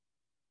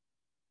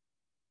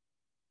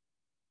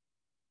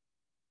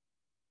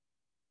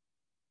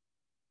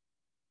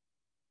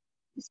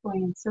 Just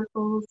going in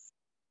circles.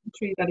 Make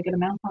sure you got a good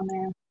amount on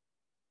there.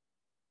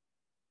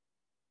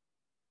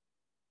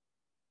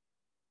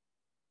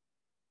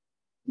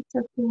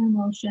 Circular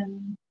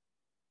motion.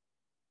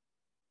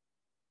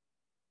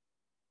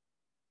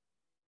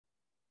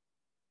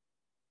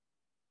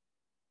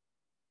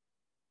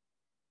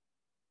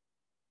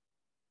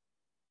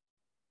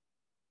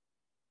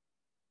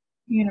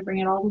 You're going to bring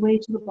it all the way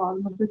to the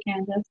bottom of the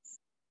canvas.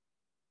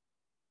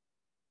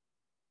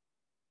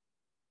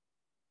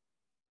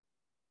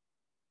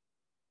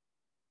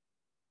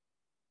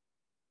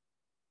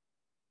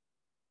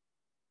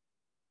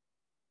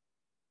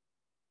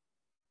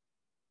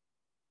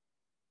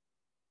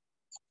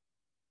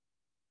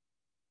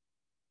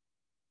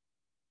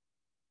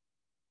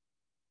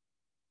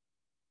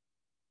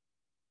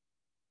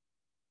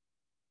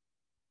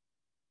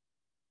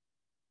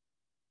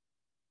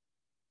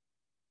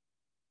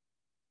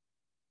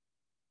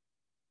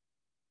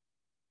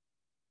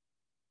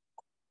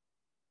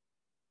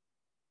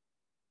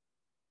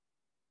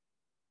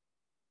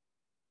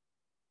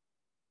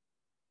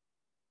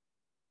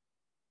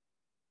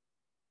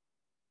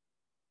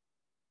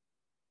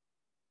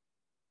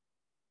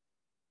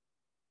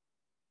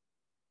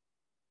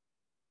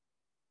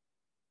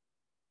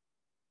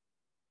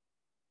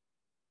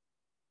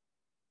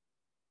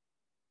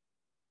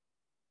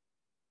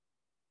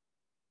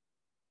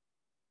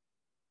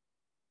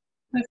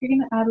 If you're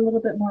going to add a little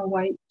bit more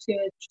white to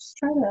it, just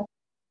try to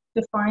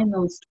define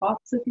those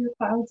tops of your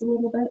clouds a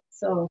little bit.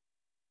 So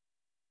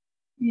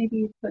maybe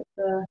you put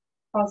the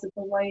deposit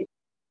the white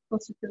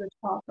closer to the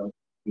top of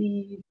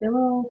the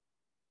billow,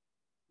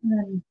 and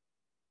then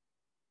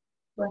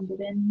blend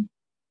it in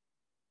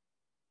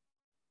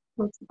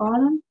towards the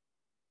bottom.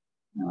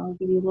 I'll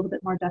give you a little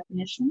bit more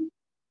definition.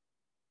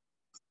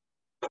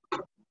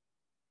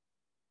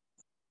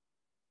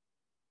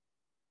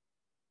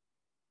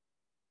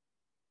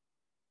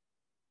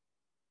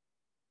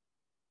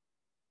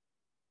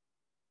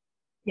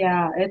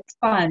 Yeah, it's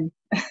fun,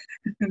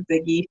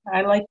 Ziggy.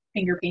 I like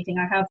finger painting.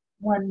 I have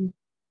one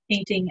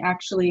painting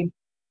actually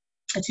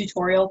a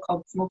tutorial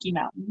called Smoky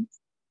Mountains,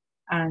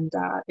 and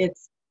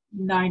it's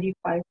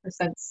 95%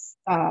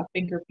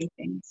 finger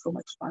painting. So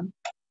much fun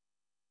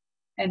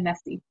and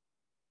messy.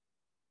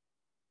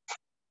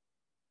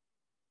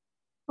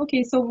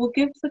 Okay, so we'll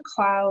give the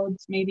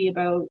clouds maybe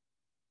about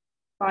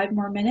 5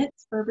 more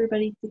minutes for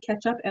everybody to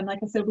catch up. And like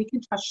I said, we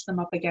can touch them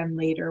up again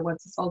later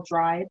once it's all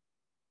dried,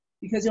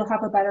 because you'll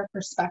have a better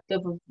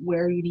perspective of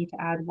where you need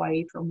to add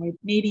white or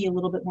maybe a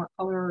little bit more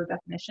color or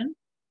definition.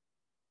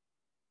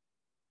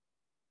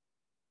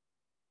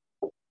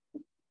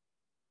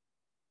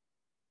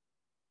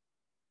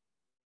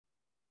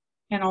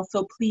 And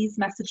also please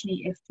message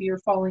me if you're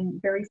falling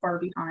very far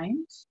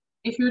behind.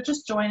 If you're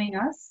just joining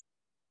us,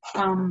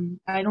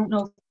 I don't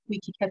know if we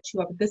can catch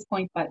you up at this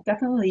point, but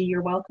definitely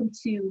you're welcome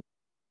to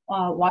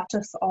watch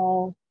us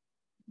all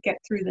get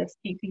through this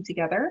painting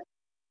together.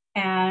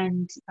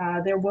 And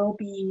there will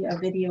be a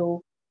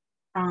video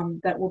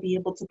that we'll be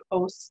able to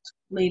post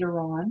later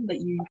on that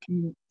you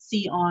can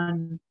see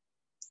on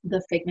the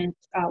Figment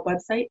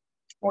website,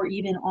 or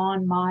even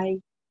on my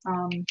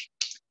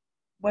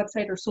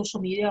website or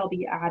social media. I'll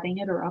be adding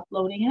it or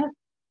uploading it.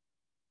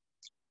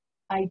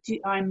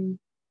 I'm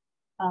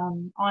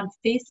on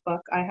Facebook.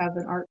 I have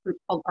an art group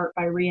called Art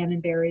by Rhiannon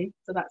Berry,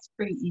 so that's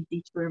pretty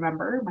easy to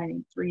remember. My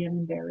name's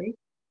Rhiannon Berry.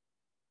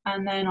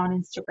 And then on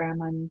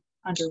Instagram, I'm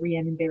under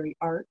Rhiannon Berry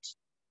Art.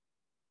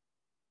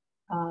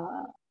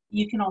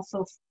 You can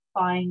also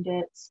find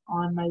it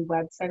on my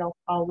website.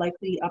 I'll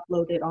likely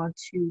upload it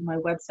onto my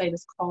website.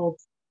 It's called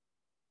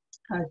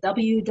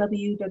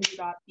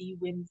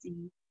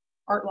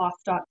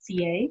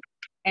www.thewhimsyartloft.ca,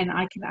 and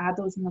I can add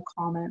those in the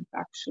comments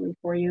actually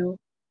for you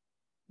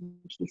in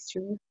case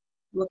you're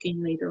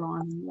looking later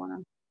on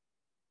and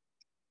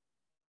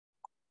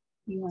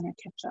you wanna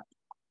catch up.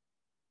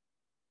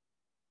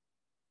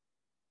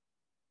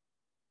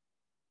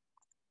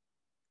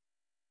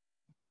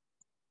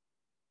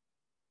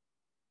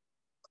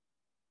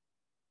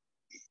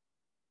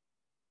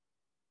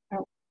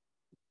 Oh.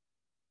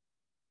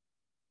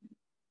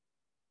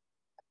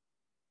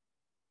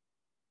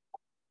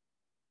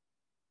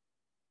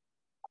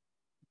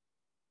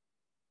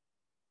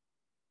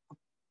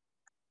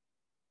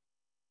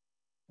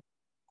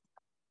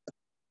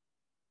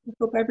 I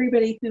hope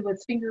everybody who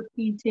was finger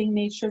painting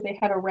made sure they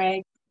had a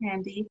rag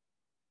handy,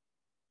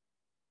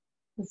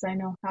 because I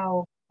know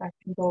how that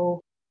can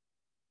go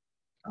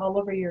all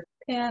over your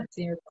pants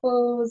and your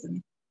clothes, and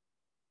it's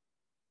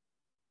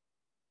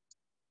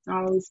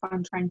not always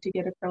fun trying to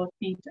get acrylic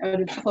paint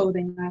out of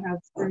clothing. I have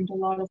burned a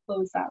lot of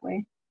clothes that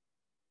way.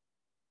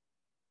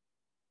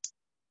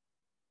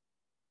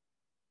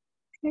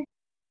 Okay.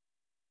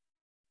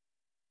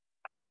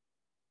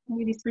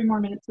 Maybe 3 more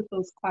minutes with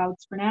those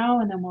clouds for now,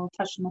 and then we'll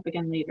touch them up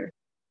again later.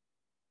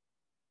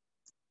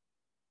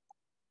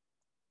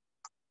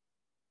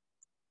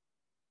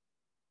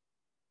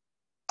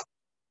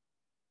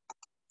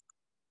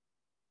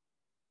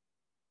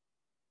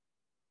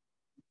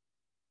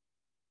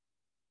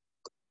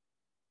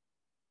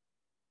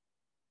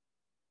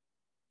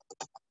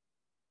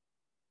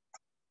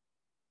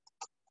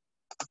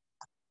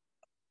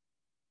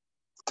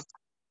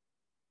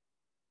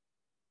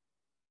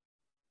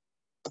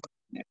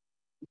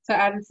 So I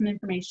added some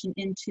information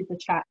into the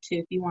chat too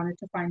if you wanted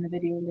to find the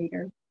video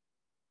later.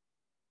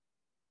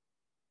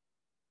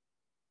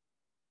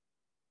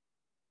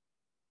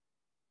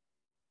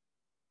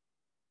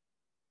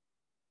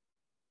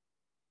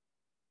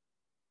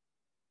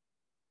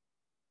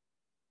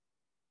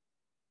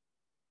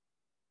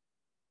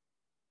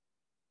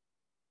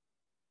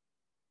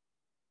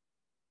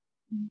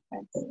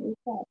 Okay, so we've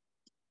got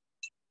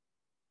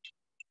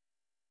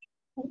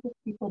a couple of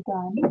people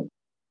done.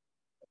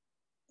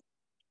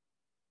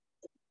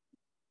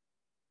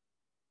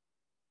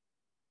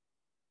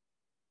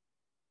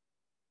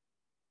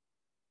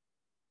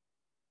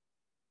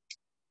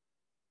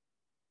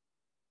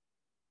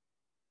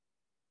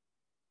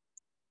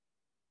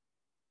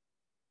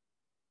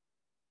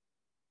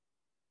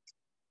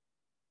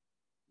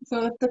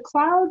 So if the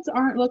clouds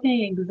aren't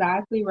looking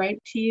exactly right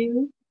to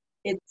you,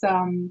 it's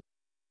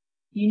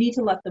you need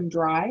to let them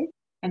dry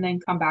and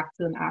then come back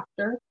to them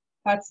after.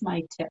 That's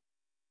my tip.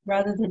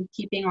 Rather than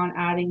keeping on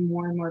adding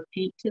more and more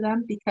paint to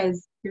them,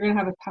 because you're gonna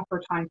have a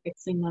tougher time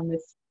fixing them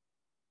if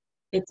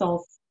it's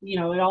all, you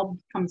know, it all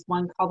becomes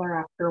one color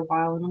after a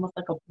while and almost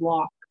like a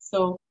block.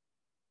 So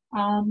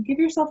give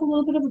yourself a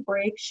little bit of a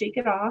break, shake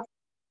it off,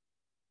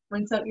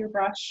 rinse out your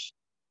brush,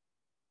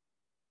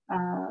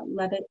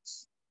 let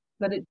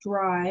it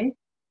dry.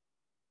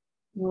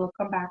 We'll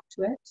come back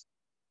to it.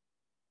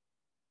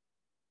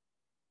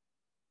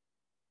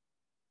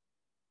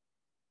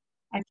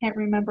 I can't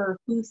remember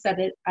who said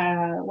it.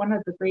 One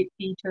of the great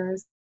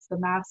painters, the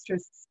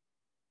masters,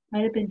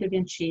 might have been Da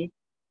Vinci.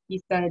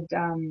 He said,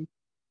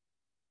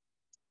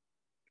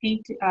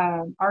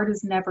 art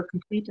is never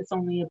complete, it's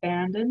only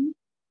abandoned.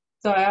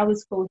 So I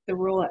always go with the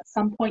rule, at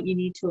some point you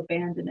need to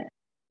abandon it.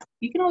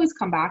 You can always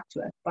come back to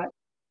it, but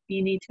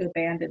you need to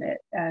abandon it.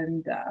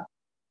 And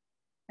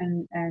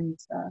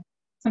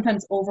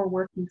sometimes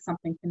overworking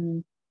something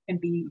can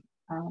be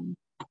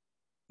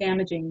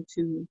damaging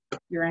to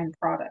your end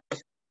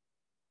product.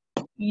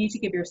 You need to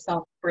give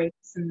yourself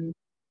breaks and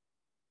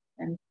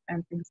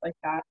things like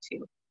that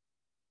too.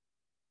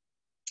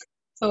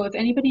 So if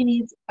anybody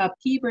needs a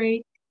pee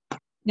break,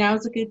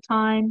 now's a good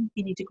time.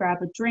 You need to grab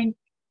a drink,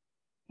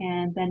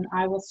 and then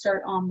I will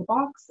start on the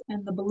box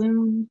and the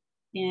balloon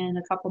in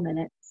a couple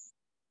minutes.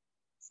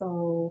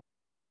 So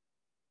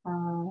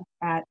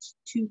at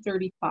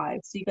 2:35.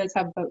 So you guys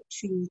have about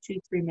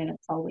 3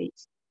 minutes. I'll wait.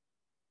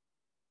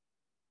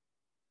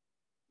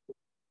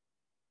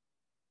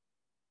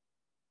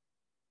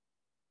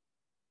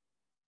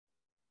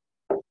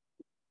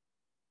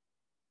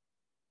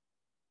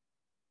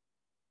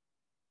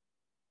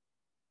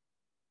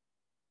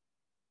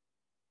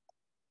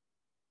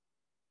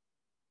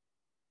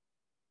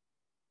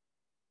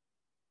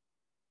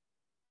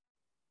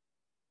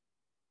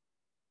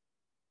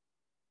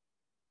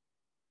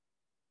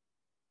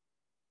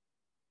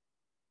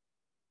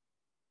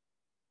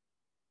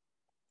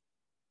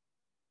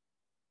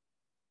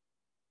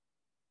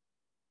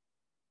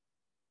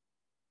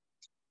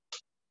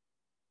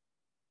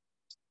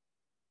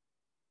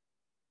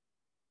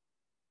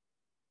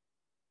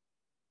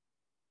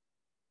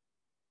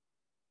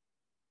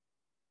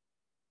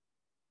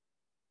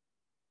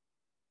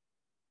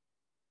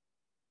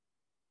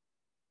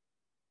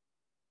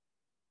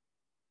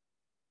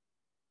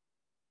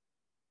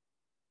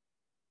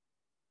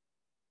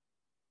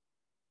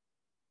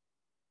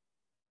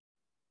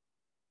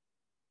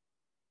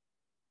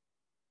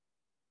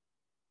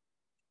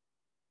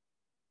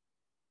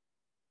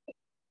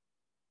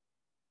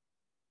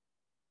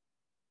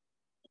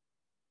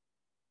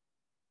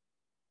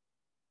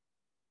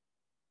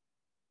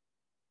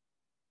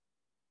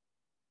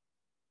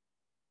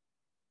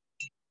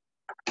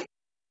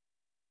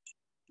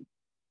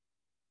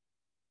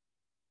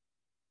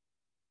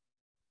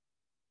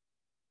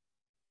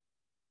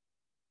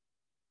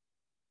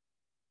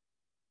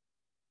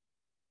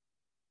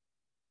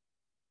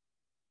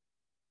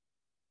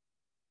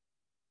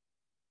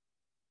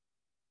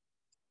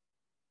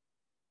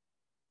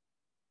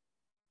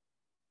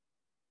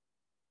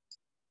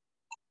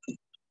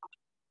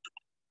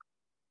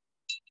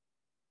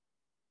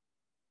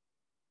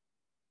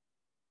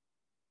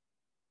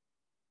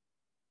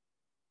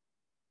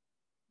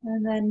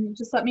 And then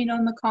just let me know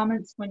in the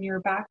comments when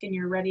you're back and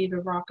you're ready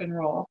to rock and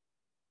roll.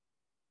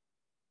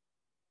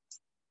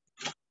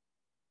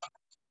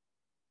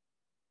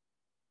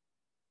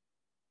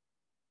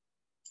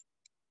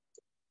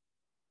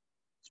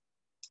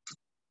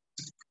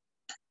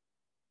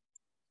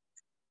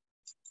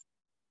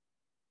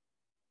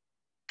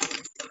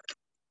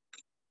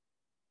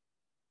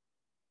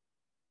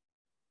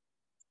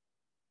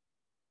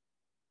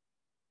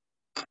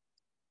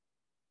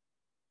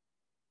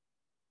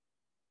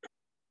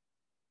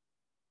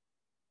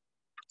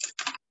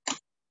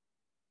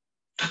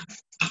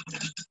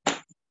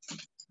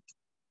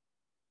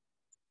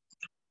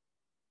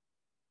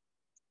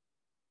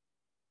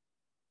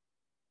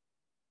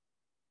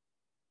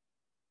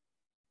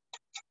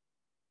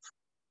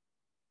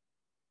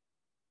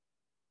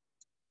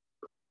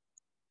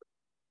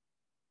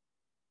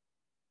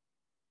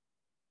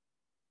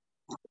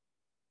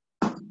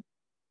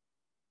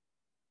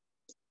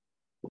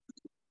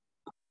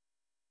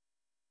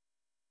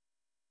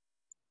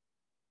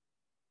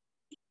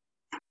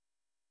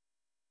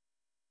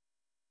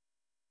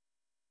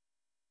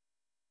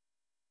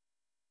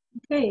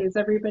 Okay, is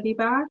everybody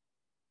back?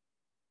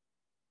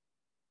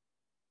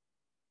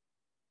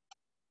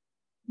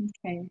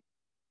 Okay,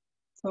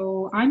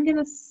 so I'm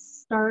gonna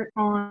start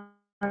on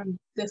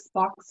this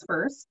box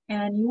first,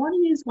 and you want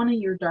to use one of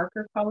your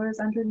darker colors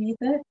underneath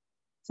it.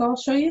 So I'll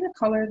show you the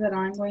color that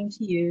I'm going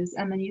to use,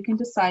 and then you can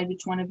decide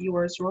which one of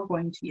yours you're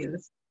going to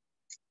use.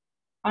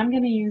 I'm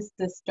going to use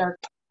this dark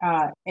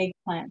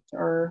eggplant,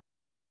 or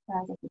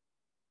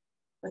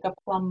like a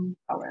plum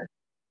color.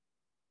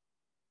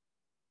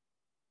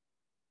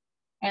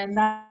 And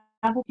that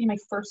will be my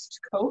first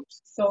coat.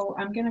 So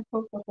I'm going to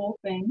coat the whole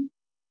thing.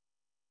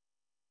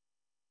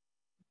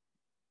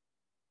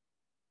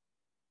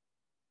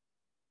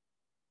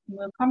 And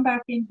we'll come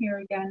back in here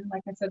again.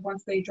 Like I said,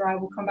 once they dry,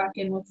 we'll come back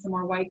in with some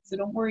more white. So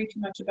don't worry too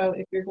much about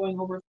if you're going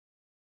over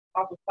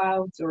top of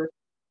clouds or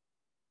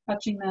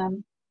touching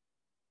them.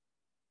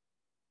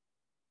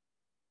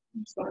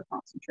 I'm just going to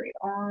concentrate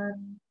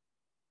on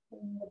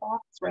putting the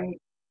box right.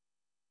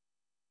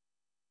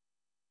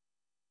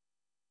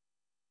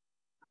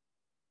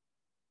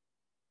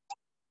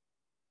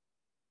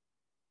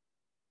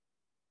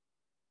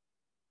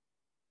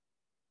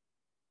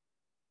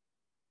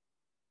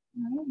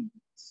 All right.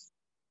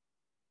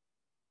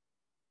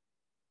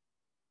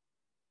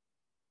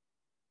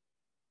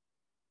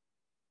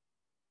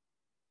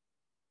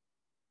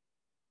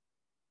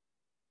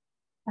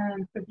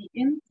 And for the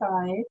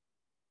inside,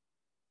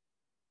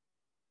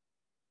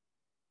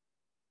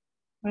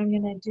 what I'm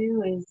going to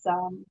do is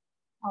I'll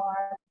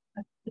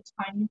add a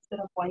tiny bit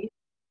of white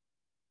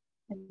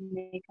and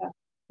make a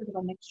sort of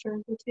a mixture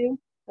of the two.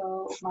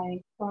 So my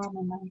plum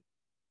and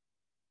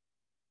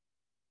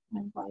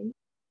my white.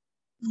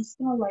 I'm just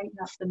gonna lighten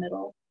up the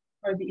middle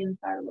or the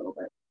inside a little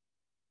bit.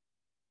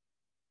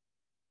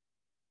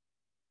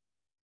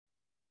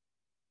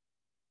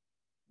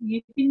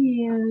 You can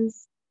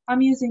use,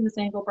 I'm using this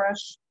angle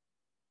brush,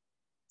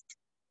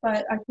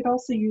 but I could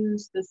also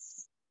use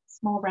this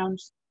small round,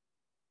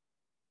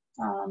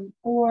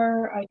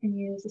 or I can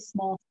use a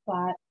small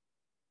flat.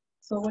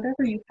 So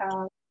whatever you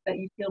have that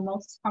you feel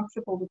most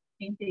comfortable with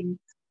painting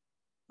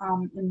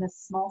in this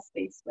small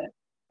space with,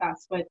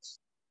 that's what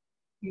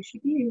you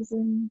should be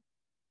using.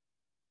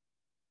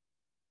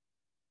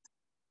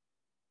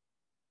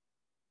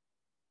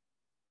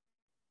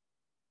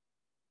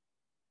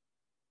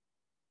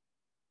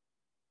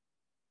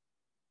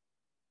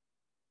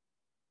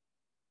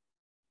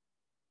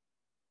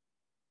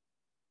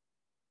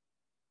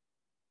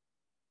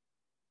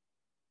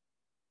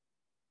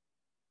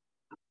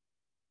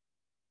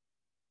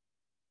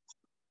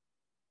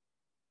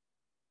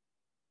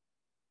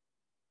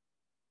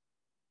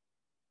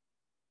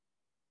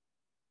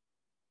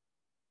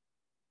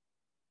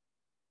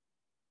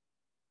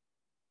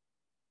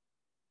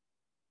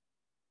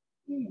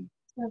 Okay,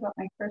 so I got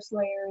my first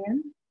layer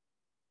in.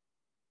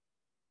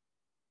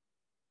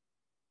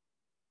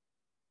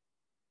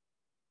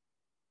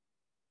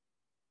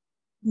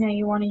 Now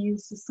you want to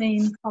use the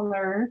same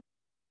color.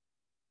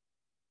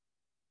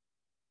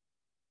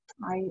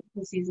 I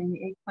was using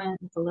the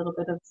eggplant with a little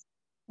bit of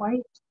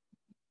white.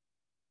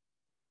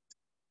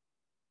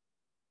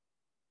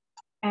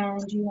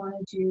 And you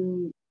want to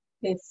do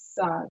this,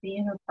 the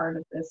inner part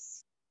of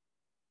this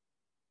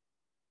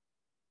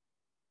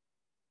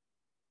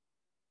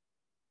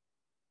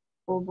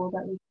oval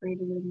that we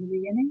created in the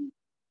beginning.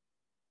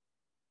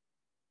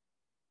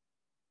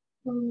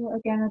 So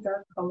again, a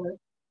dark color.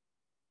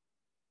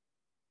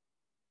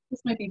 This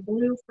might be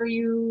blue for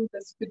you.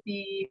 This could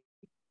be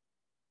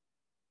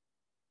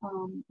a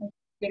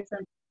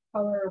different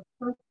color of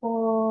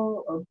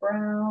purple or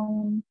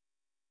brown.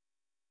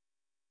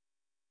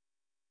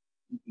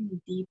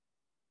 Deep.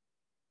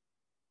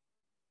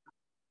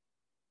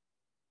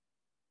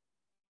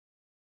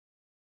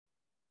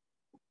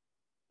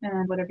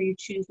 And whatever you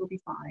choose will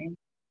be fine.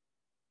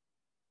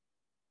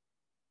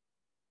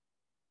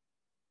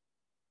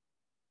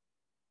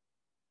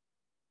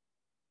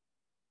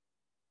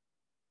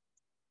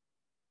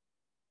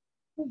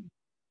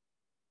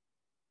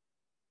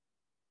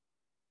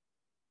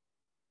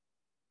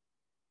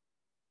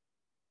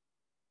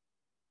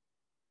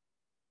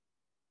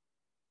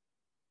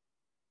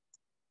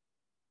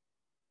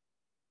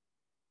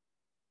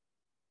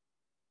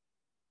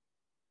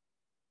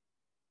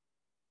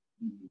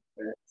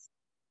 It's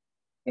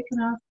thick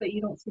enough that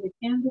you don't see the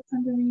canvas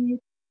underneath.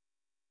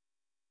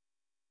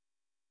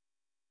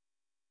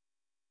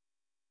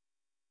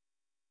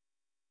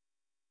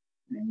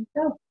 There you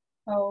go.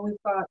 So we've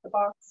got the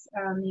box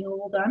and the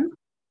oval done.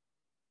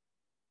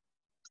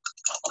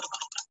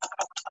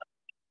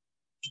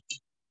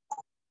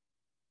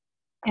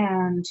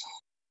 And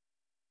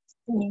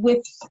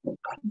with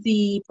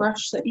the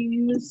brush that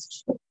you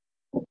used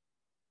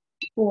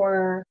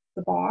for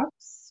the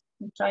box,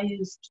 which I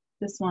used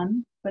this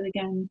one, but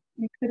again,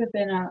 it could have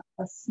been a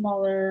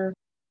smaller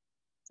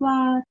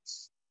flat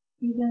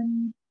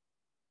even.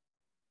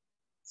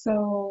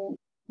 So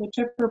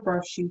whichever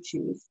brush you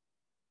choose,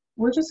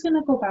 we're just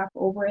gonna go back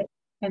over it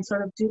and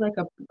sort of do like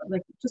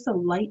just a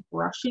light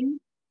brushing.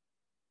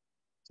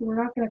 So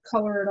we're not gonna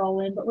color it all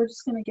in, but we're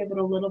just gonna give it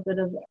a little bit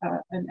of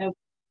an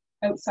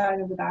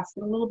outside of the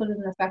basket, a little bit of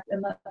an effect,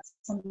 and let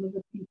some of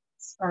the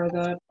pinks or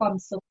the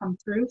plums still come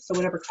through. So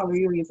whatever color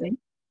you're using.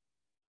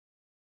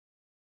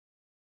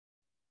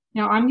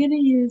 Now I'm going to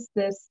use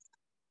this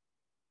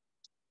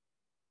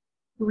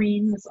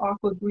green, this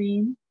aqua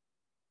green,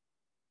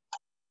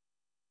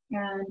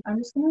 and I'm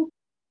just going to,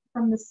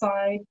 from the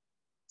side,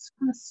 just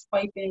kind of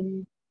swipe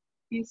in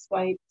a few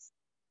swipes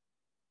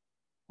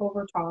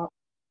over top.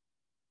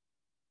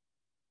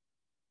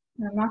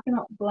 And I'm not going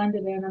to blend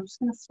it in. I'm just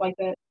going to swipe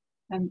it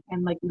and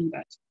like leave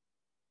it.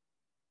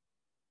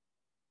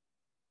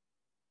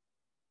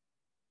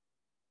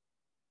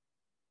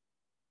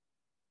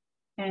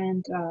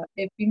 And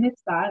if you miss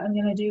that, I'm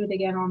going to do it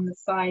again on the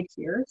side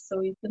here.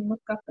 So you can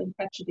look up and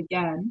catch it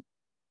again.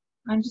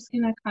 I'm just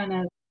going to kind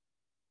of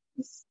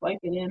just swipe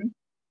it in.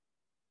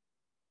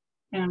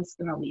 And I'm just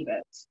going to leave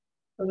it.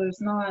 So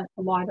there's not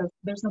a lot of,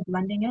 there's no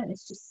blending it.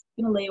 It's just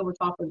going to lay over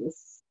top of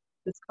this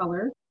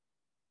color.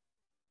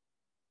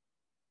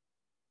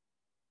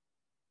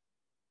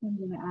 I'm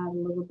going to add a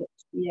little bit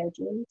to the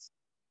edges.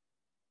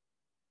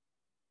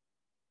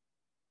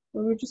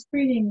 So we're just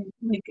creating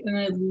like an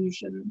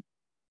illusion,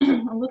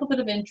 a little bit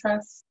of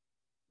interest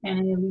and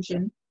an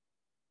illusion.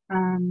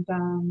 And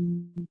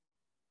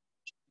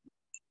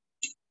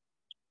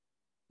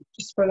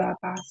just for that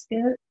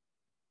basket,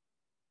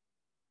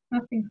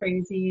 nothing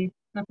crazy,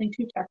 nothing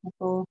too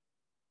technical.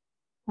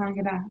 I'm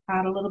going to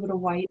add a little bit of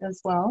white as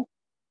well.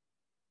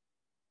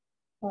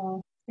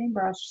 So same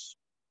brush,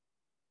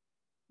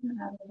 I'm going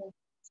to add a little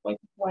swipe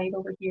of white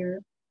over here.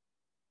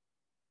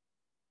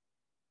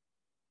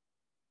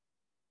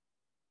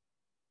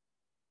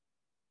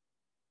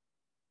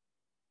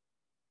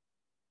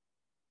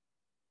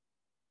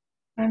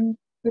 And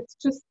it's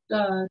just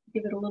to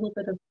give it a little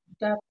bit of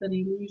depth and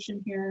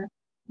illusion here.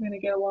 I'm going to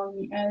get along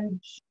the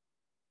edge.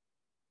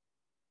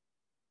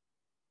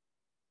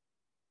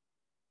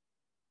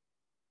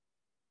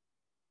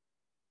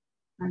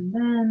 And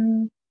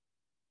then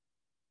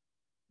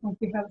once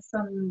we have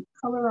some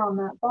color on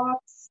that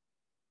box,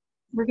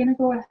 we're going to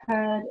go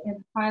ahead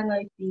and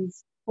highlight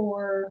these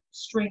 4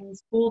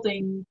 strings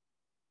holding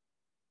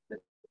the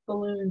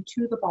balloon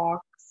to the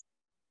box.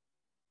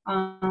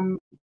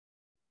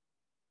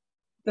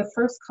 The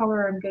first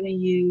color I'm going to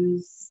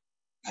use,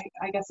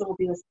 I guess it will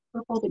be this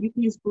purple, but you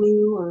can use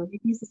blue, or you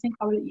can use the same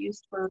color that you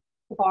used for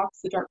the box,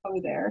 the dark color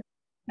there.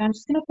 And I'm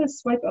just going to put a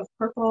swipe of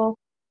purple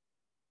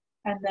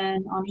and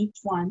then on each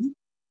one.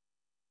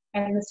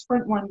 And this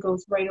front one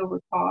goes right over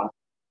top.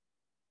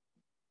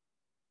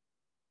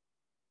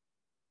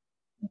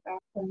 The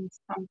back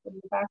ones come from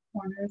the back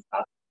corners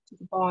up to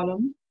the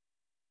bottom.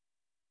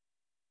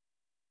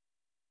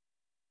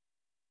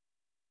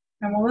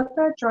 And we'll let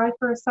that dry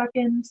for a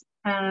second,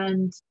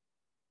 and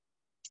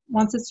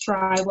once it's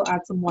dry, we'll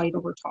add some white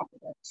over top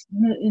of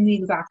it in the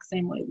exact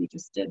same way we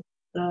just did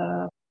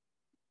the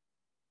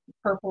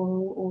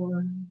purple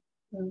or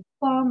the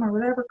plum or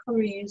whatever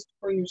color you used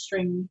for your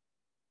string.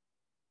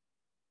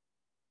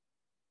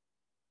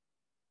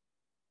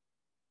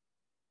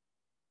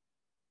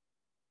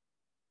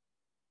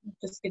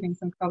 Just getting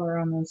some color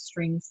on those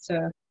strings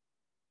to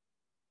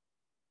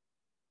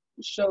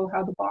show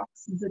how the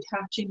box is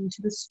attaching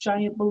to this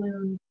giant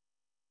balloon.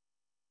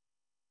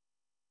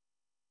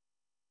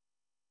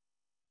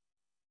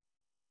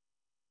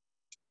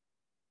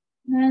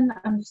 And then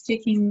I'm just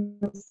taking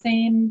the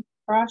same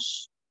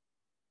brush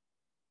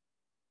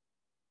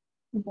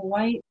with the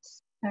white,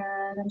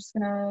 and I'm just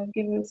gonna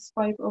give it a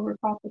swipe over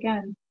top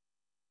again.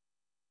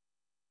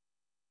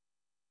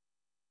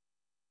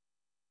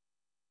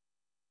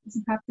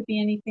 Doesn't have to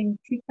be anything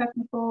too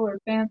technical or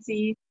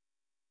fancy.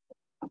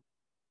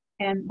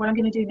 And what I'm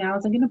going to do now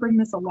is I'm going to bring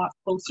this a lot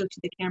closer to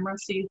the camera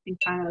so you can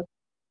kind of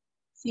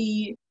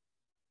see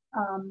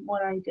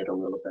what I did a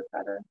little bit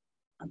better.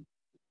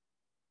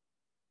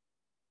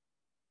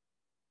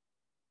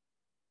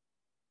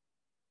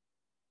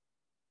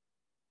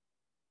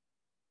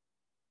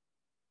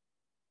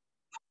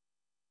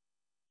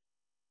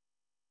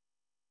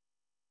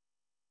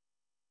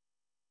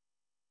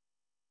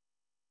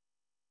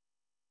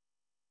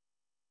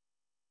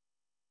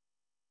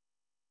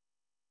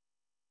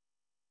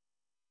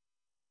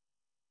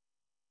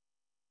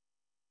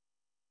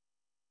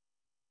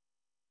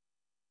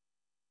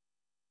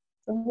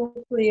 So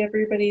hopefully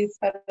everybody's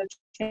had a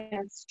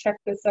chance to check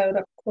this out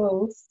up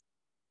close.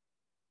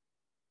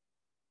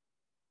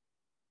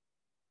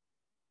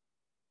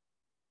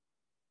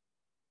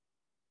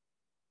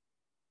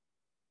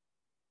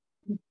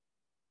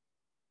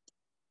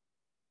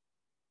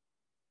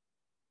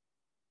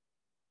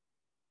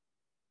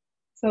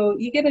 So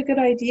you get a good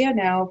idea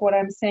now of what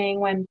I'm saying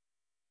when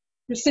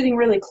you're sitting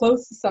really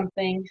close to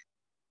something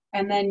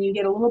and then you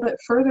get a little bit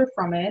further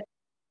from it,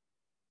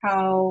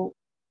 how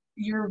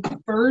your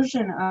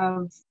version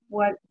of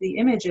what the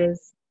image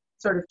is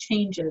sort of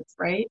changes,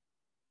 right?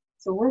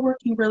 So we're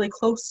working really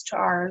close to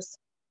ours.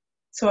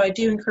 So I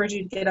do encourage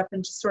you to get up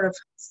and just sort of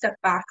step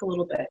back a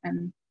little bit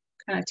and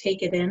kind of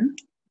take it in.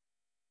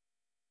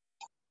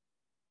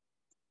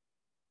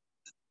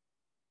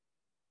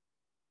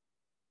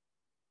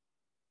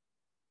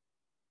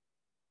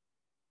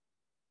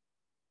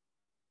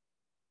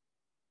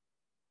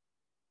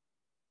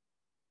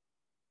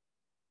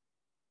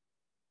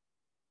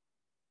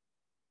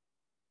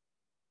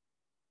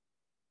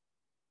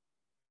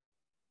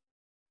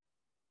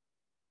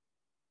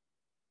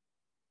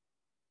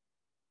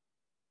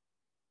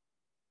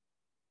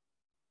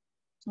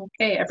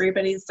 Okay,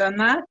 everybody's done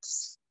that.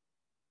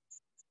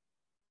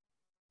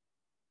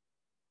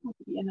 I'll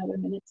give you another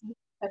minute to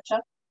catch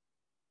up.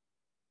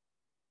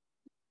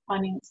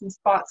 Finding some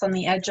spots on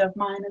the edge of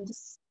mine and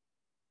just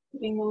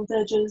getting those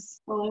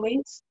edges while I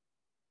wait.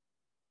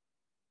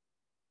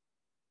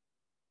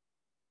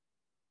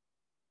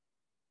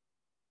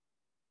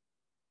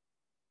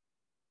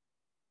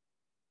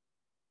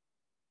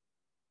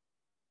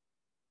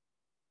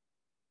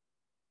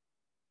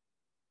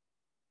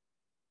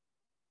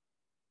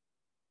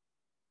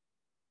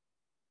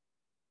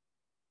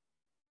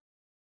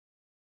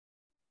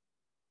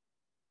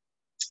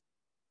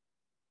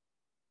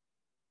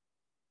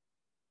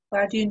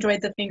 Glad you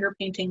enjoyed the finger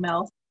painting,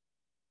 Mel.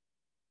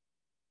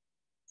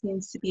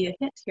 Seems to be a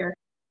hit here.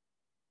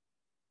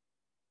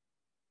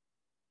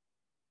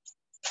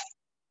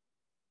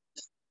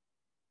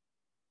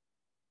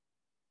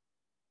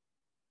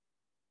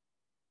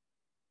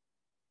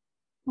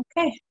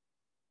 Okay,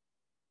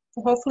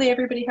 so hopefully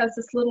everybody has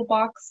this little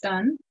box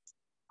done.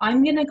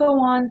 I'm gonna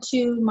go on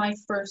to my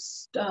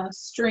first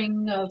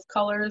string of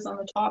colors on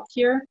the top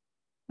here,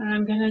 and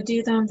I'm gonna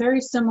do them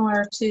very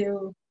similar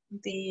to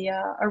the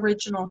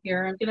original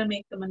here. I'm gonna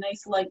make them a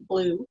nice light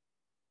blue.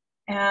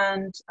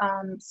 And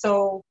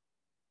so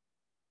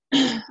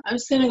I'm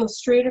just gonna go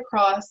straight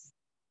across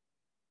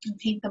and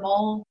paint them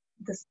all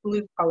this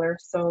blue color.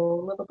 So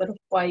a little bit of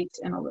white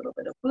and a little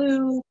bit of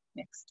blue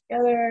mixed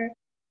together.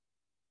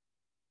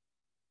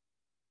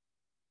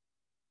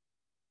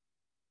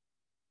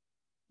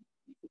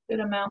 Good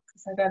amount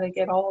because I gotta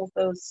get all of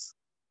those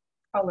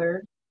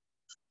colored.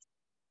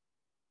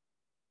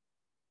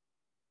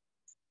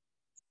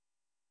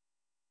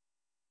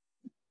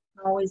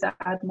 I'll always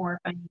add more if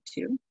I need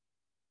to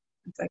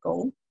as I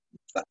go.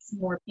 Got some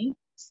more paint.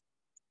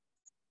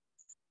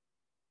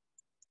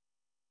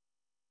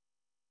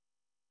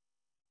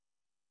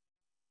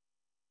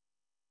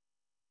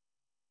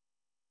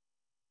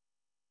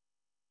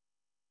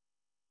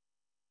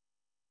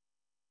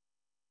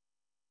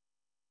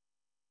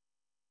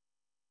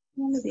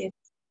 Maybe a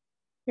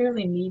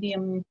fairly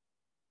medium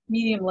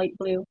light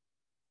blue,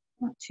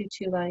 not too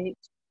light.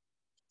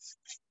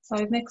 So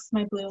I've mixed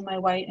my blue and my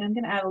white, and I'm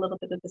gonna add a little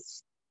bit of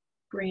this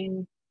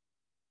green,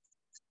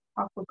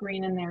 aqua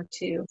green in there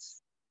too.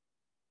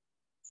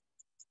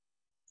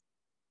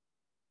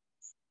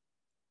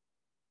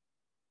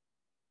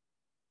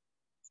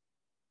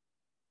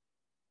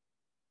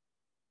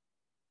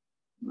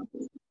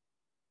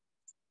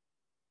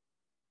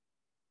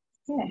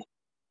 Okay,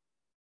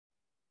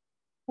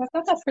 I've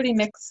got that pretty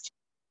mixed.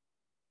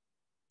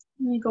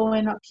 Let me go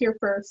in up here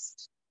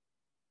first.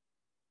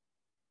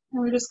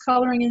 And we're just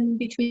coloring in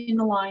between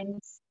the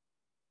lines.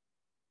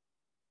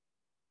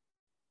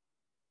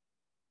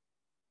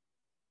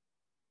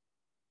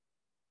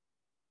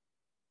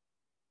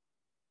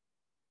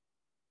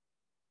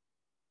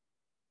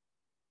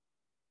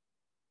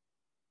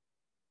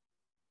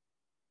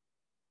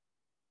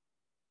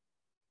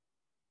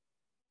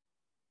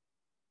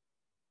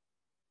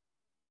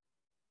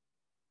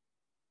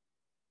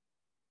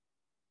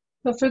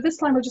 So for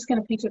this line, we're just going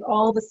to paint it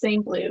all the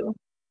same blue,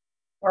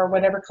 or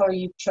whatever color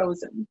you've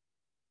chosen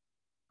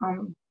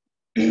for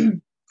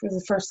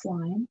the first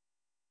line.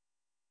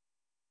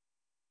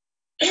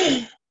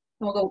 And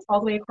we'll go all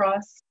the way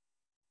across,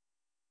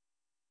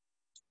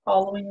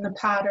 following the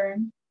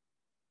pattern,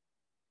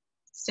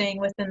 staying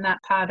within that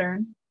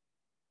pattern.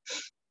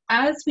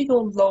 As we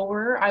go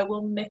lower, I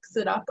will mix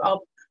it up.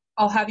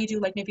 I'll have you do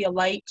like maybe a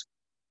light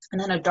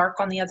and then a dark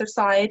on the other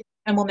side,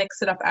 and we'll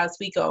mix it up as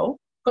we go.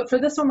 But for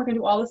this one, we're going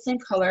to do all the same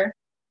color.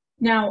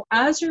 Now,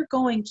 as you're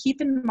going,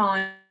 keep in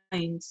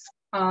mind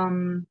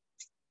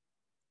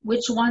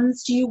which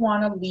ones do you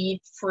want to leave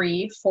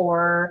free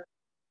for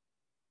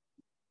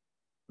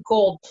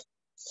gold.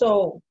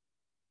 So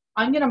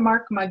I'm going to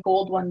mark my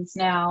gold ones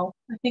now.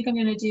 I think I'm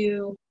going to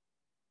do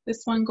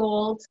this one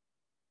gold,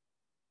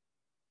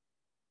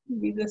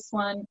 maybe this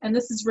one, and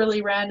this is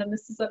really random.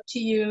 This is up to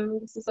you.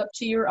 This is up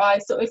to your eye.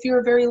 So if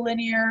you're a very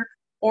linear,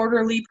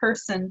 orderly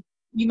person,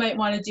 you might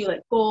want to do like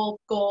gold,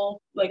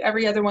 gold, like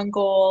every other one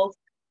gold.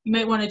 You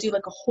might want to do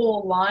like a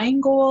whole line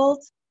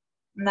gold,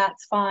 and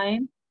that's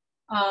fine.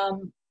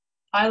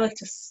 I like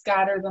to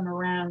scatter them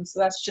around, so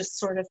that's just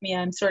sort of me.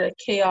 I'm sort of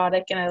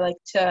chaotic, and I like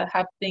to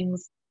have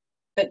things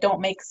that don't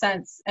make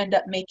sense end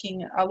up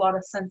making a lot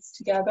of sense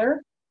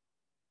together.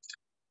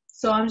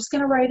 So I'm just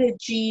going to write a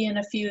G in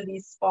a few of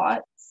these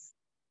spots,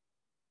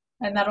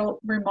 and that'll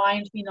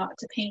remind me not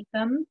to paint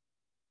them.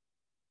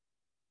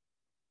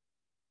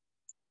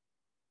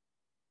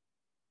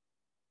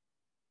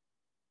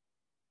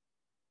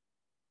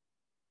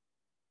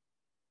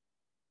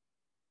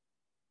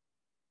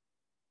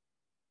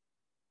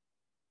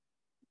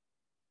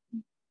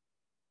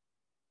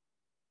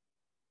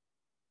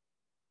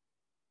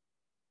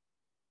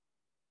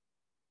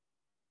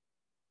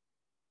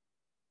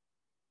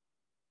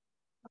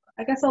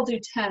 I guess I'll do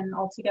 10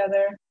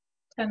 altogether,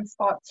 10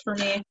 spots for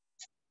me.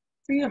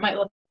 For you, it might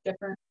look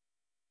different.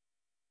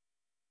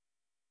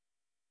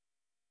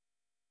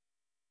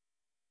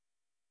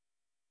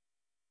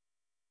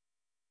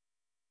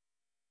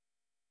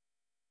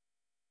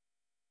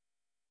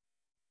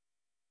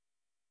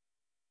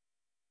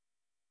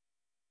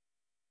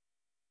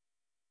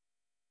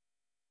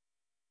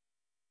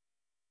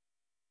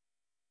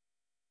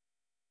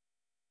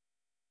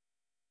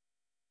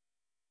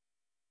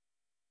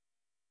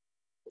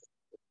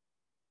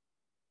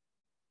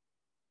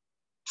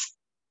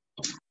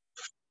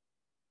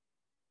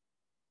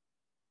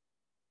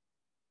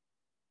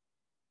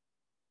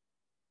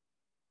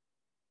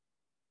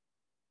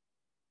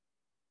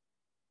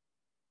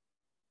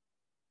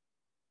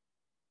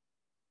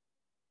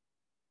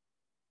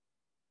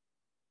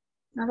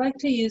 I like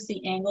to use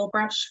the angle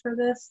brush for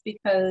this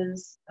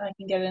because I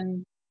can get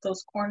in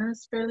those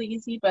corners fairly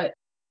easy, but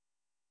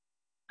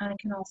I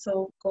can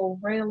also go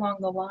right along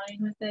the line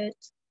with it.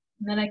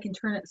 And then I can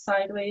turn it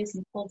sideways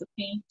and pull the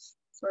paint,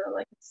 sort of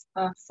like it's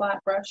a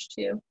flat brush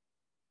too.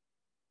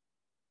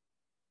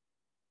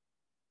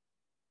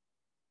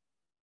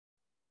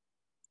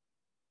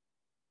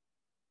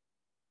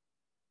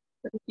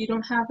 But if you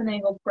don't have an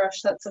angled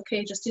brush, that's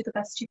okay. Just do the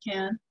best you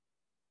can.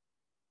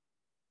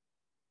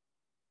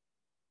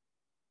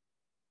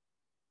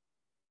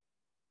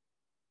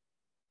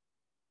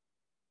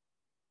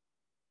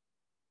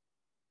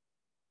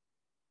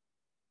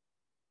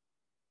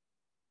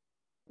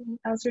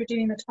 As you're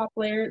doing the top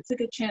layer, it's a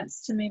good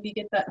chance to maybe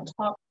get that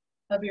top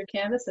of your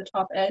canvas, the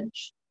top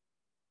edge.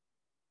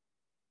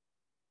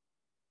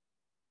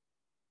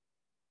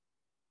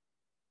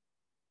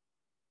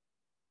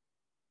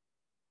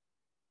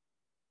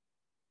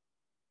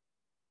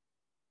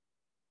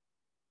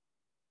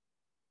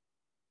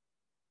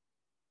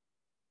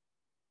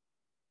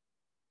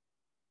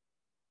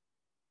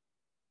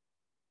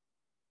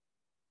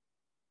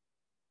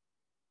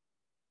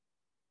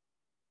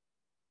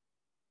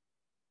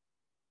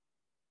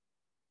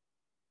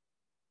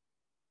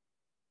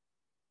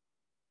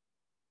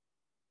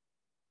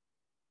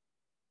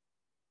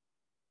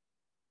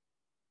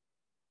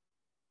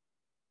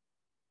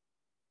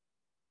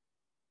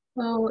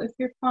 So if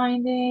you're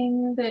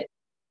finding that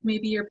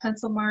maybe your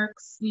pencil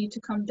marks need to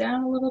come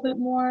down a little bit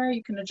more,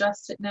 you can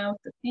adjust it now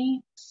with the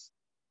paint.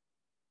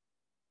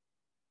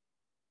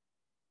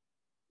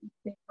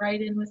 Stay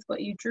right in with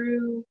what you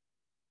drew.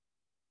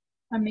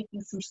 I'm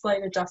making some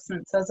slight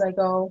adjustments as I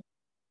go.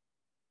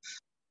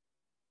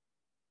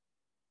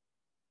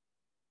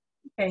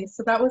 Okay,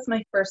 so that was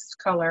my first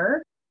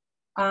color.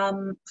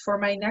 For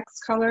my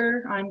next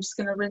color, I'm just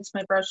going to rinse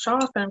my brush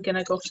off and I'm going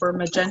to go for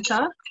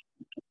magenta.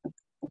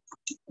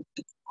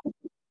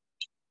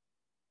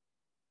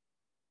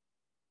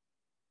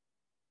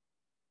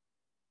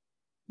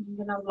 I'm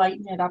going to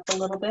lighten it up a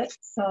little bit.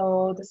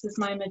 So this is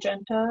my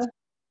magenta.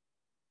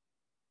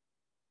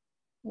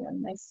 Yeah,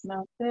 nice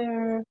amount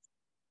there.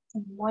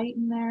 Some white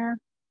in there.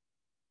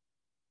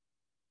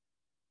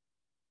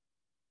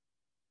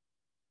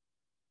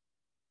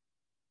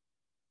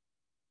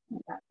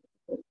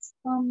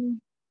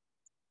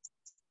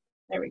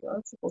 There we go,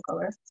 it's a cool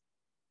color.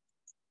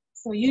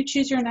 So you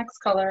choose your next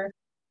color.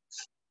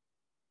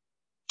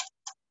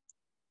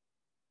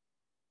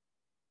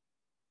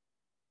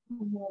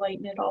 And we'll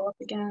lighten it all up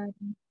again.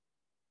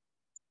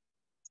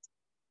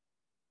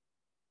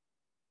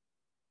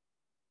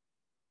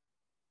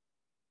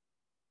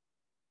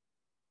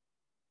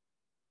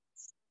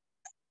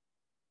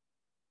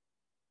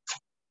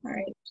 All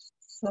right,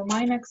 so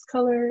my next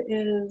color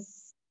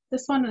is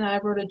this one, and I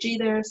wrote a G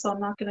there, so I'm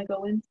not going to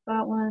go into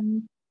that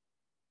one.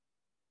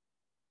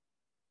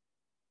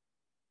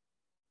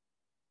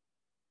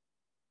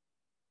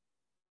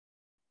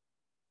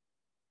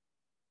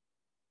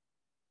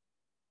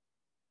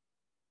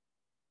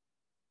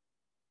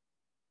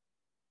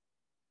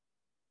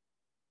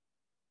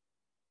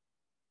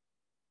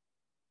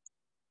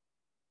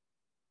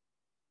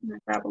 I'm going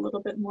to grab a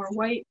little bit more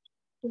white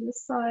to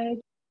this side.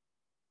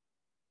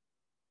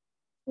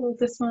 So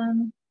this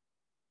one.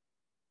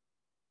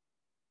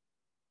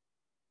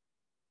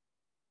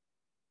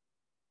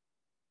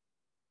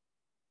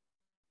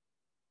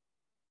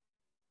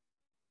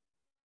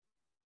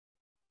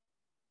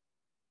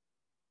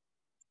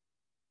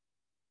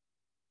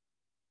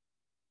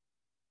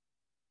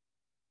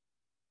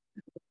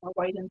 More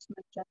white into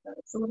magenta.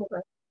 It's a little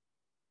bit.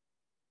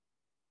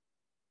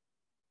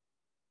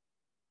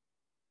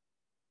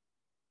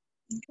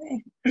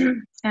 Okay,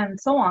 and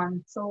so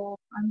on. So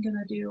I'm going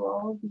to do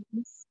all of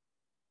these.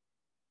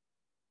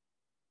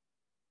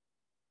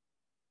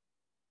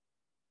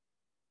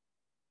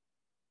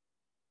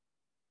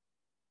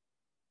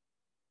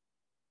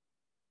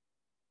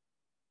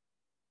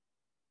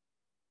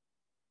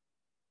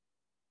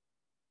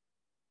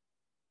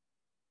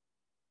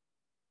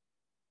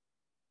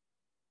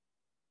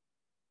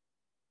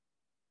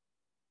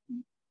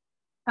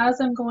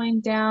 As I'm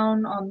going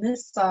down on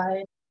this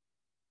side,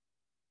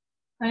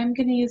 I'm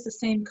going to use the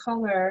same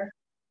color,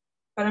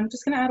 but I'm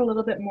just going to add a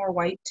little bit more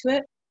white to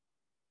it.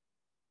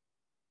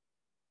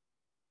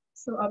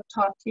 So up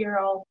top here,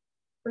 I'll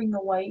bring the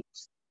white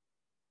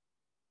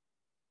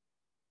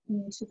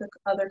into the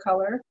other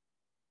color.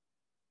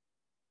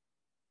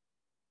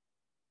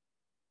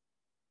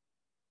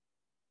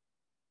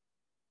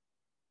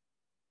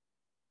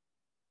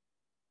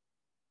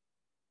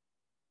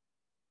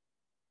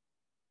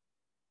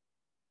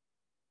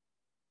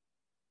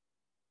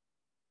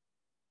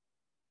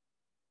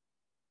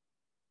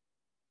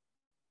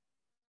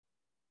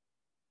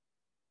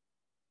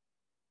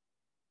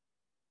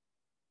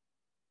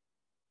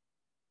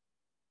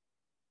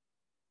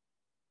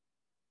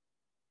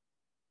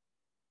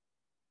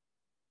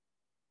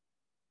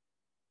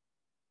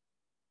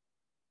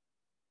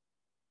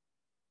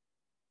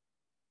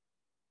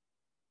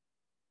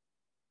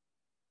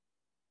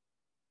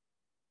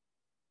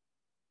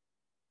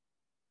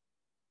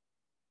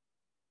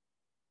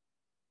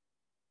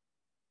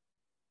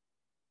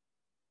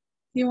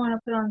 If you want to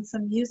put on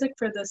some music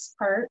for this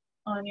part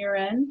on your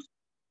end,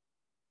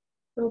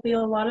 there'll be a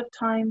lot of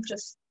time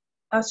just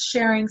us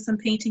sharing some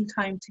painting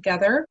time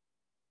together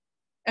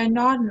and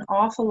not an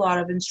awful lot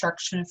of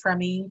instruction from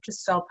me.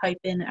 Just I'll pipe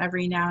in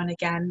every now and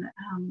again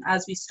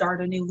as we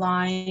start a new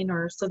line,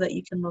 or so that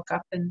you can look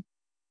up and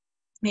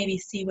maybe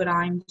see what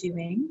I'm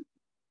doing.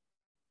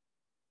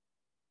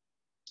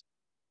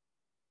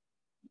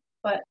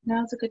 But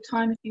now's a good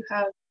time if you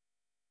have,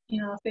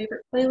 you know, a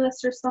favorite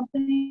playlist or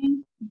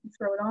something, you can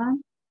throw it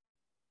on.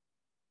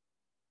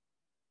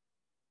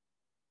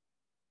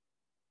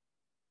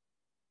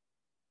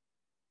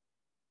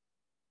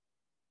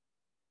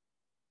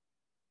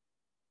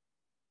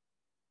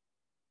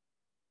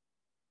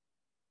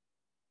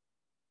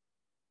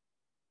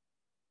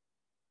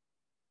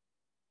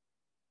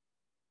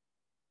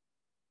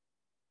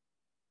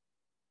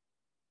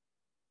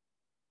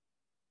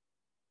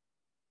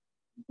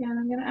 And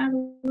I'm going to add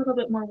a little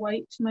bit more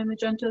white to my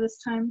magenta this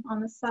time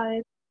on the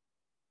side.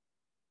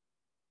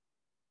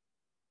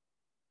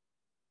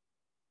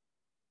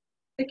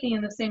 Sticking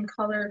in the same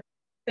color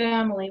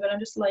family, but I'm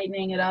just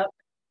lightening it up.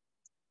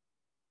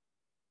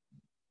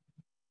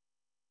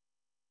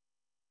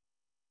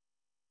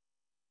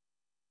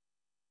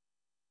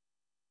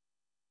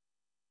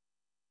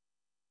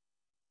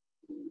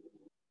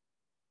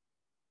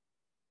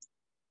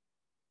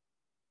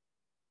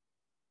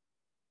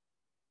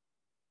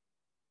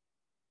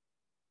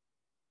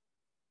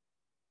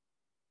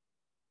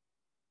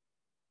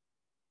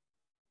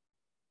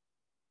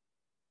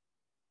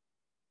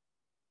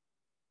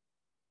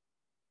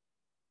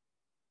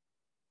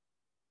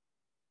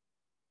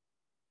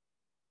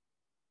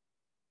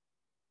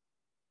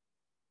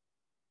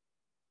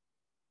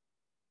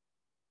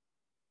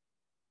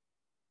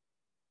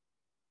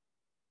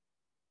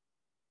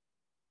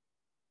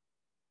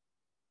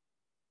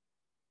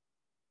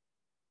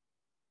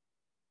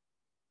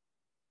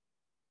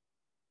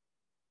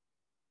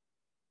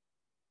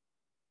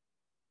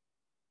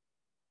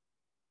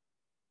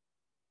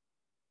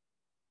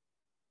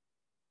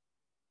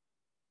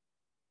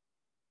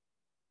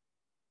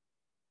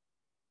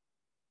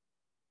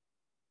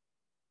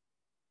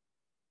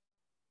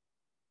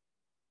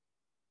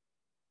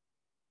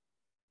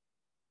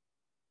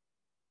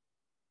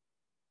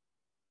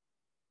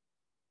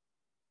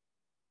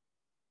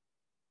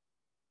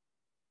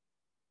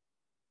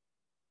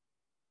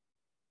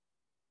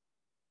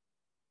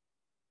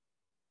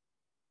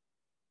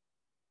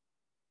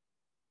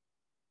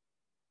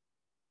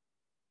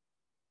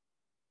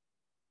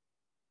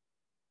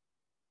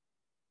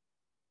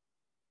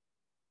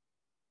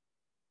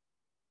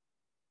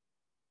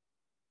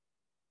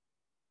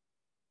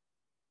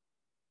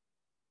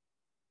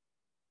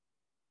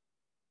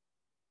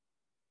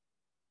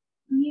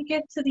 When you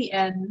get to the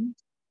end,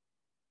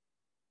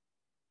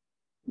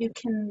 you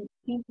can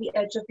paint the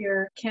edge of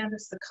your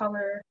canvas the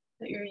color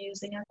that you're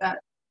using at that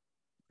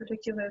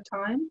particular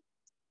time.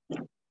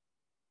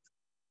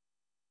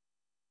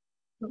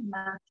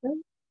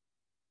 Matches.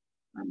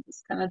 I'm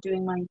just kind of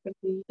doing mine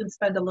quickly. You can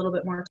spend a little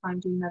bit more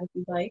time doing that if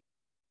you'd like.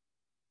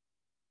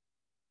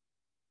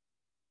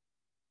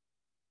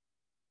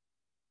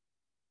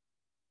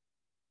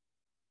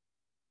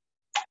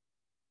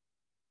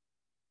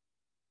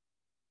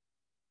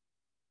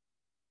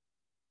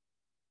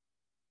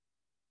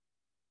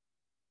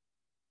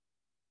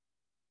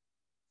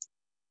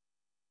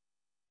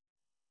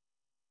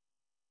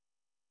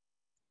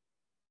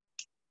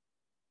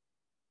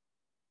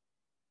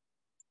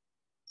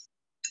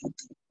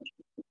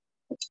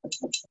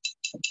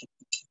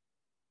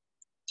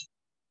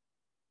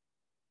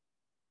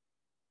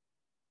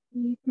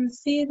 You can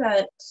see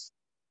that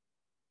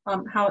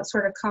how it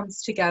sort of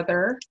comes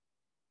together.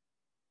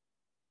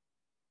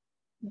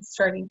 It's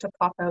starting to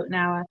pop out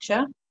now at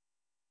you.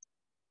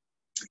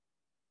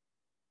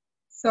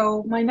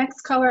 So my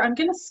next color, I'm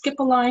going to skip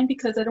a line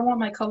because I don't want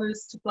my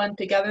colors to blend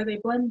together. They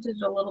blended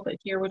a little bit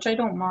here, which I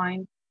don't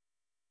mind,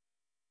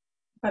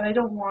 but I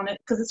don't want it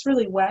because it's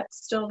really wet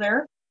still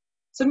there.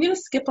 So I'm going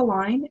to skip a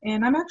line,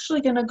 and I'm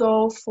actually going to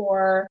go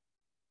for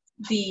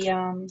the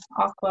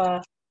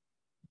aqua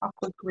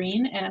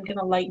green, and I'm going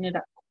to lighten it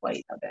up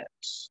quite a bit.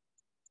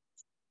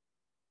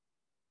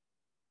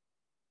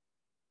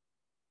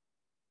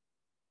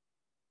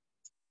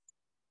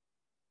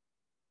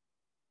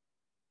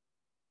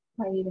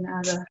 Might even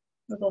add a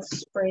little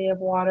spray of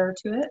water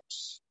to it.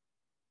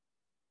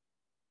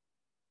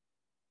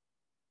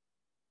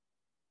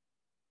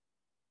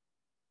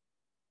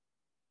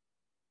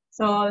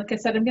 So like I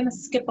said, I'm going to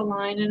skip a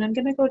line, and I'm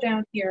going to go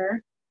down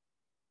here.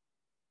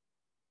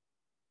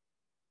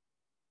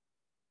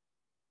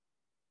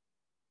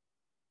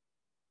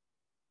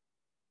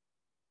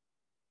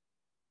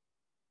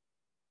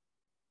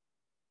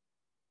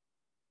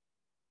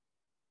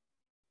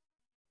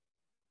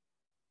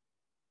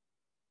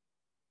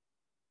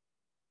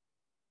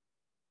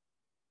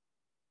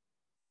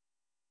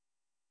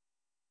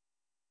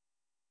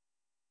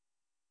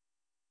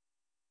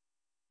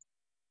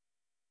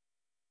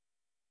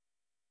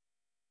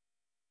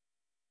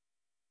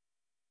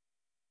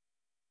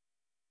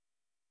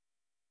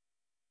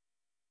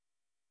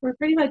 We're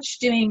pretty much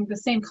doing the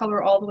same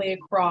color all the way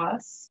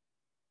across,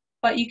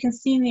 but you can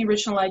see in the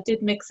original I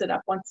did mix it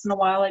up. Once in a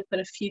while I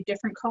put a few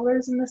different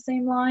colors in the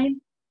same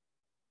line,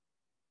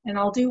 and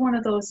I'll do one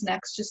of those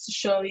next just to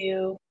show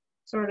you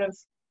sort of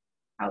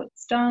how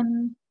it's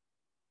done.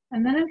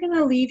 And then I'm going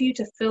to leave you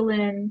to fill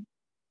in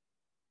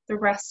the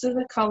rest of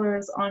the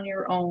colors on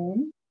your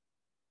own,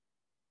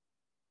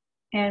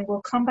 and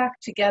we'll come back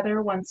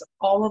together once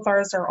all of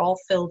ours are all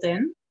filled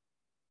in,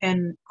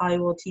 and I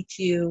will teach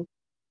you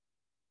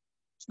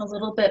a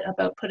little bit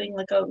about putting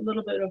like a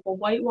little bit of a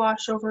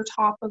whitewash over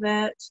top of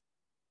it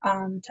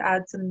to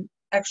add some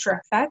extra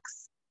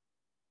effects.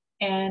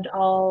 And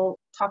I'll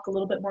talk a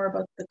little bit more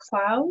about the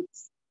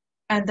clouds,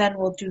 and then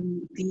we'll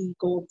do the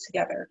gold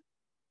together.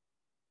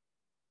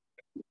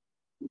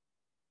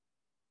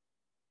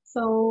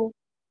 So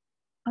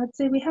I'd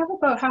say we have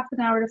about half an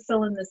hour to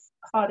fill in this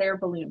hot air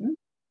balloon.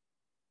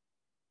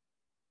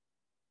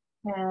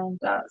 And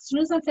as soon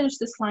as I finish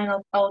this line,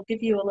 I'll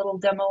give you a little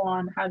demo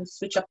on how to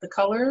switch up the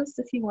colors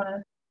if you want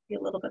to be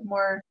a little bit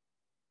more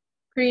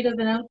creative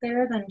and out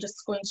there than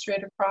just going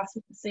straight across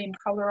with the same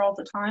color all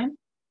the time.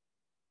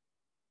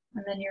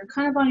 And then you're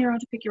kind of on your own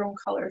to pick your own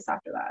colors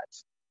after that.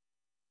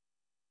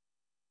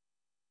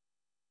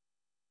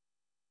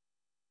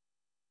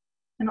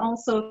 And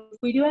also, if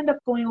we do end up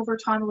going over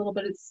time a little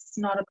bit, it's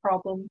not a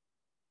problem.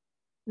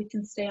 We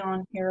can stay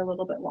on here a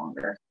little bit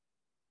longer.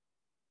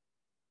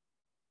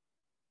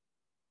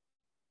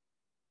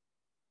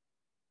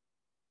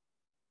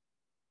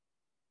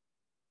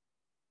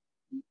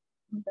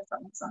 I guess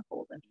that one's not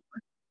gold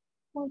anymore.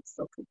 Well, it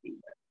still could be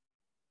there.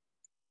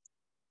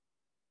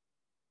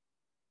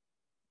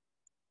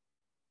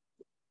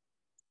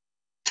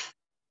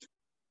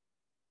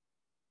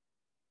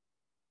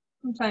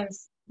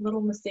 Sometimes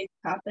little mistakes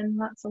happen,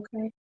 that's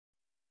okay.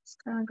 Just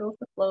kind of go with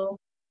the flow.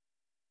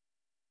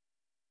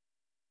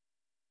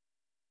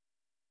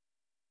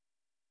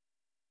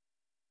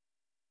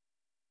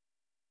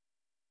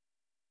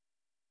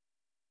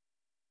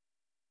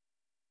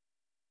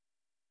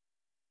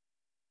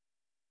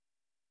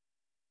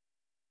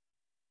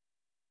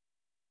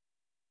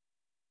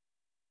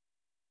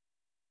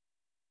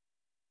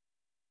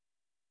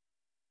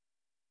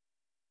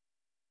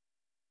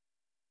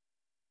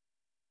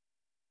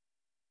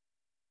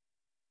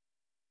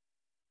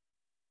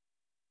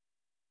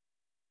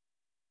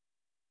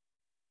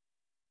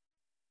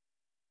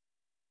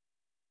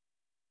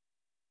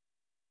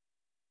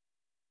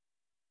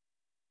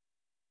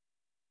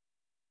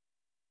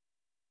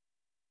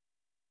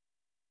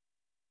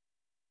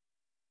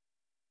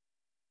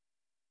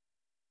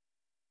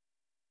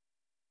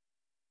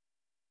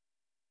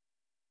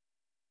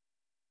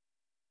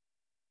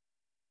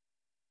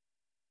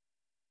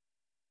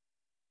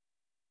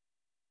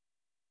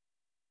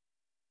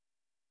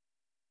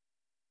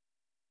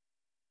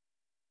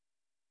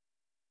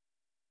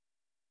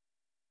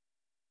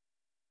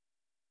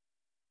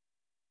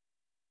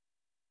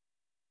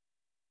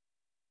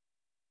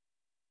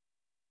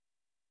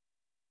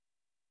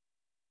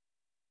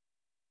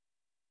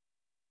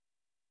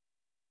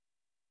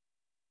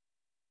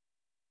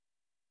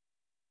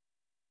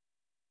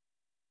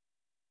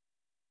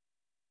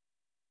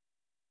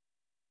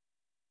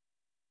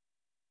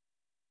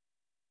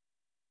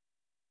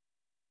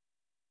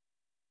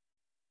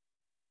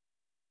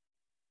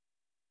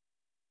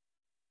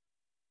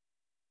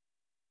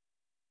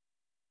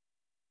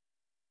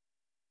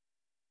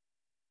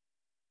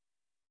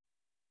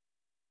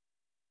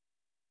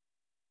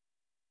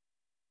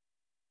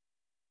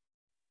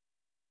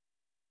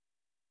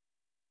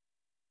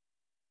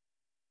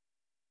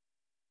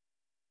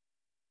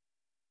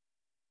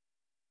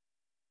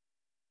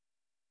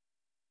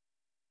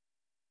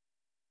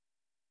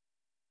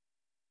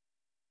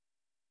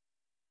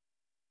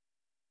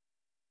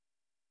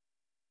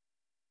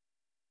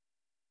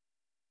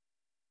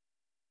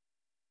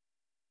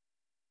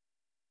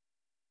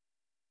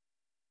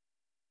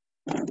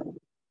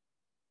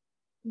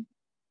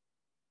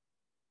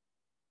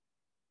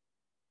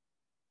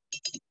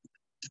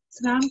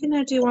 So now I'm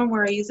gonna do one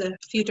where I use a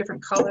few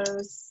different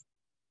colors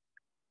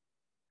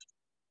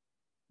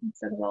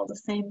instead of all the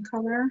same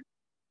color.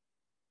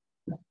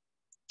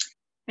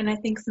 And I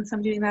think since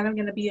I'm doing that, I'm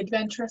gonna be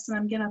adventurous and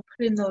I'm gonna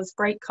put in those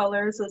bright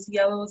colors, those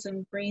yellows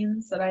and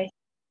greens that I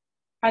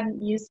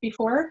hadn't used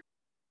before.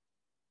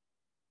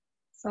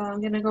 So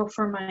I'm gonna go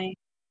for my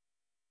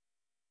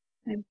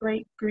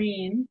bright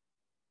green.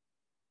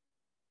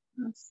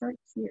 I'll start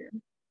here.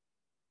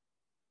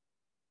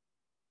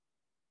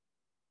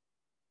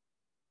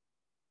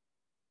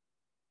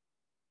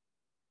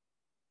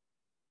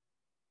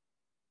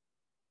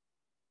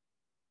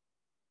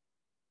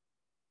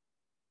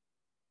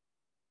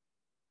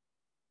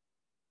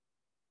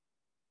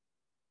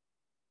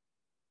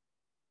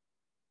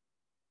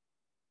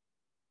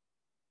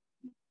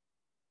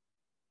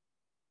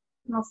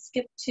 And I'll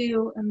skip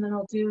two and then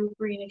I'll do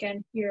green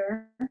again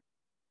here.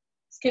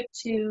 Skip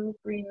two,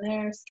 green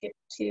there, skip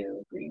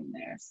two, green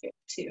there, skip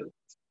two.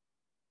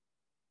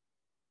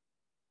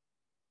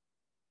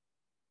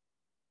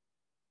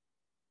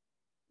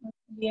 That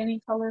can be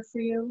any color for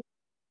you.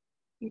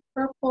 It can be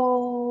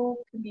purple,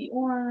 it can be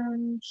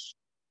orange,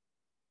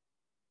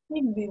 it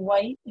can be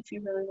white if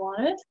you really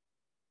want it.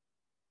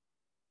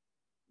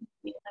 It can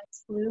be a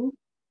nice blue.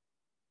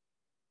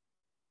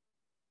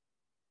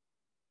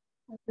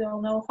 As we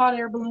all know, hot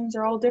air balloons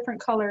are all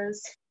different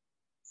colors.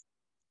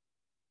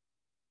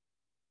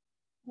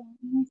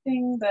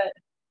 Anything that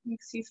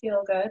makes you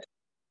feel good,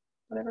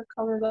 whatever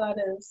color that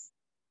is,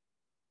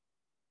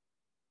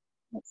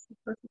 that's the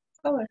perfect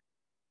color.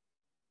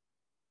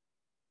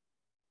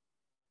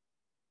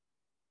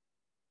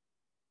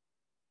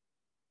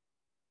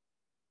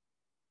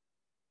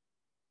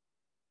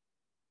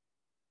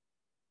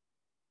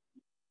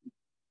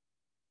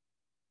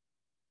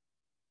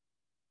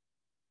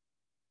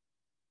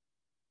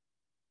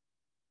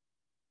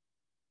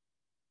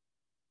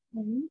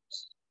 And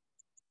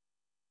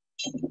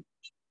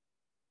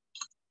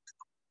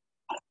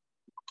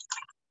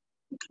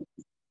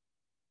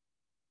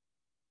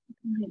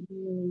I'm going to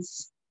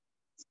use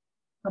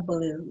a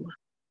blue.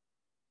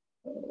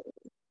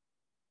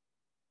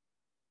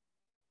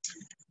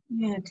 I'm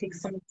going to take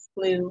some of this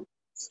blue,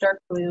 this dark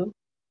blue,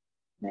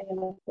 and I'm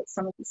going to put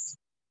some of this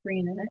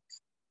green in it.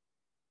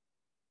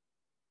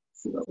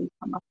 See what we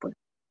come up with.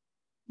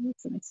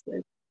 That's a nice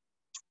blue.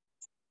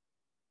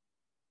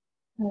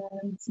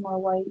 And some more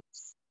white.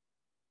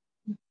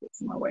 Get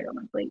some more white on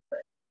my plate,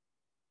 but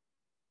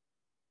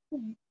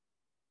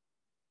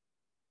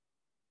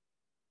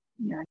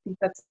yeah, I think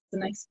that's a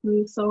nice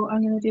blue. So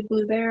I'm going to do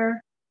blue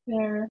there,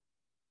 there,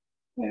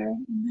 there,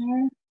 and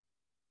there.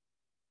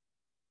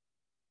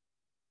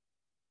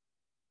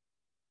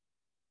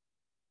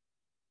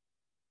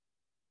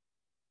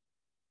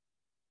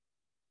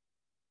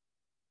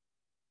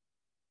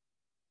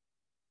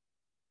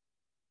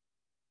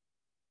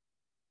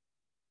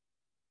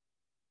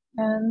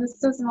 And this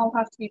doesn't all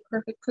have to be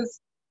perfect because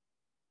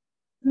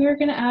we're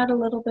going to add a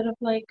little bit of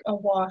like a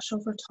wash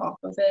over top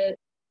of it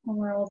when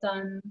we're all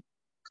done.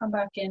 Come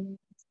back in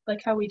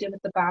like how we did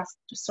with the basket,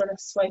 just sort of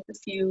swipe a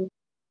few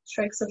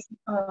strikes of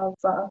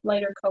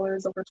lighter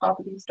colors over top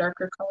of these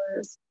darker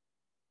colors.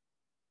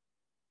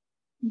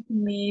 You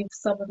can leave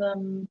some of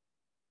them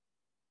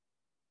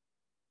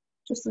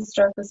just as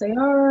dark as they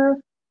are,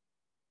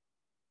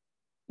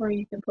 or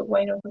you can put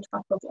white over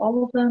top of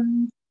all of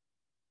them.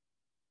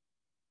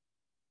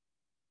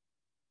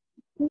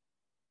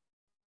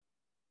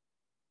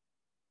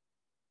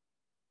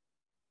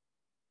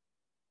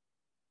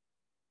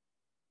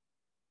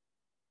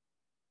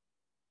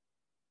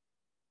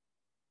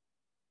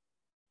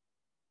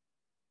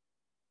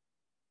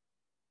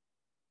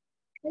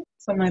 Okay,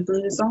 so my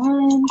blue is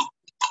on.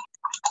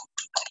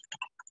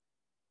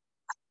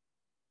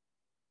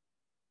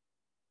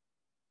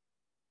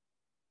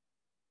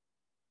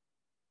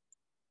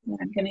 And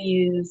I'm going to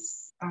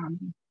use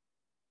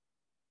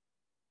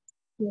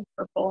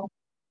purple.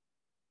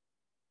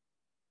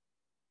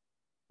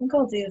 I think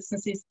I'll do,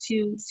 since these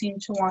two seem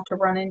to want to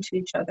run into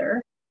each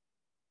other,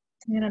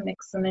 I'm going to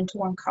mix them into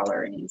one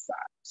color and use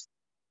that.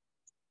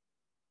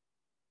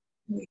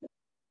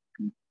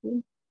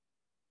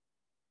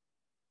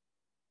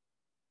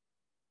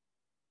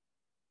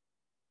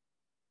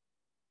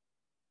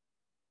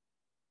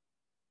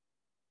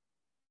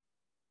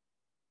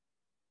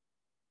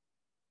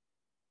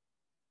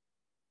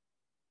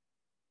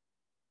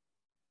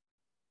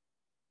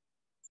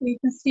 So you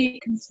can see you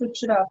can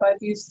switch it up. I've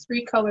used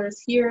 3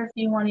 colors here. If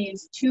you want to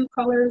use 2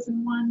 colors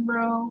in one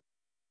row,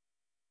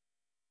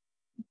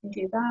 you can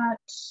do that.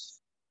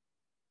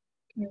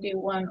 You can do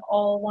one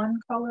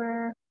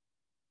color.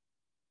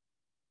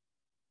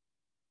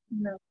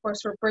 And then of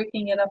course we're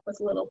breaking it up with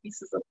little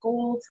pieces of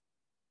gold.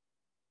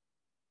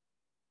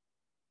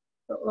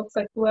 So it looks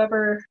like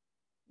whoever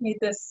made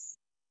this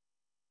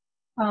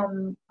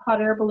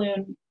hot air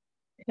balloon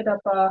hit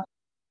up a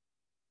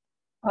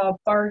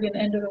bargain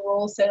end of the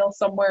roll sale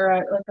somewhere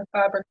at like a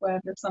fabric land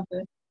or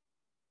something.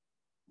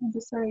 I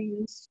just sort of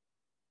used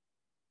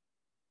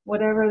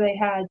whatever they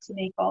had to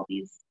make all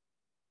these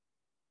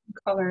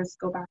colors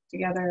go back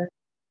together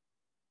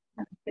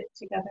and fit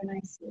together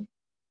nicely.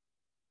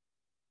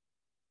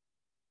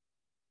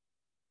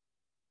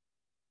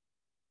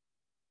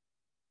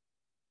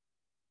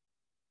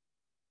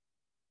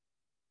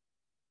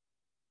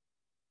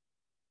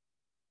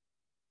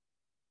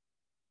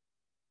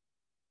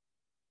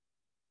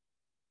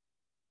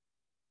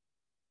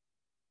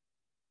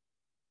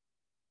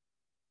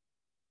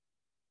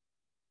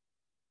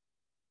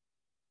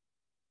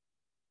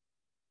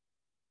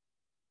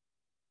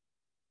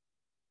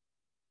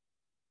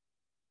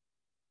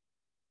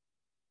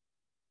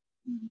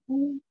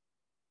 Mm-hmm.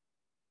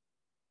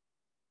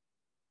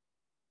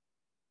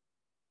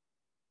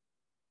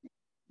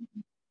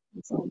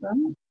 It's all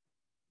done.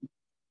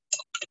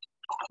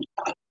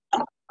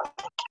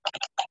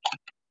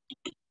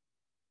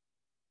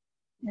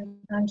 And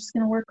I'm just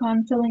going to work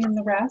on filling in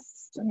the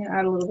rest. I'm going to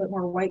add a little bit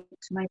more white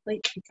to my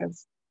plate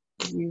because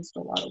I used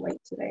a lot of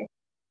white today.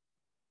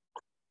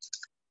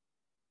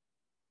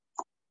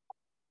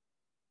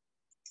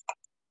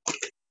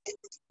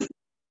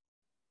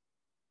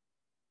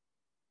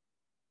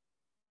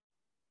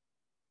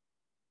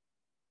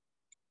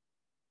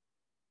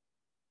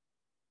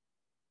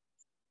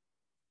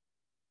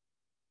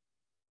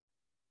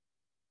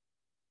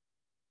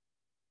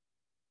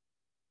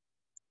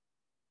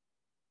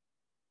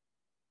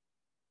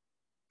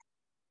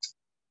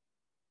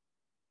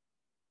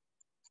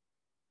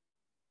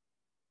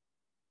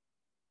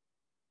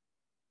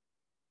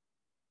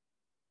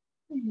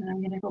 And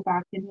I'm going to go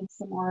back in with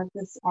some more of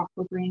this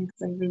aqua green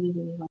because I really,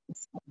 really love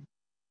this color.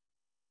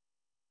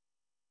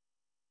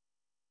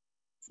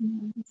 Some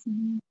more of this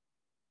in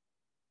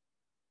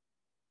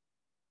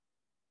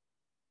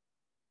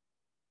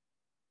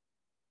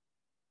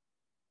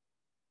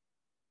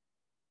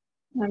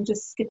here. I'm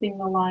just skipping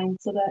the line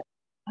so that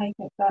I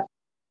get that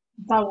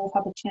will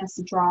have a chance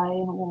to dry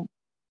and it won't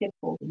get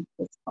pulled into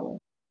this color.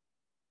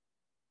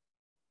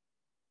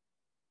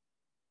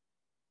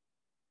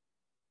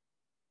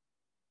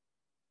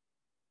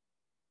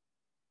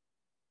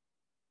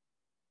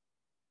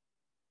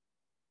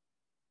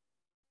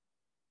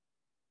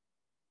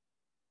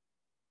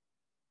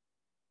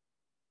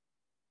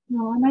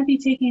 Now I might be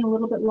taking a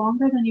little bit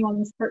longer than you on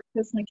this part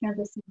because my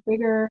canvas is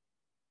bigger.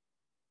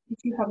 If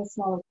you have a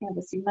smaller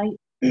canvas, you might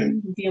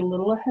be a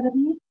little ahead of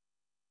me,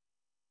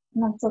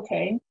 and that's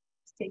okay.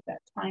 Just take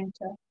that time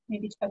to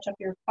maybe touch up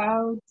your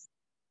clouds.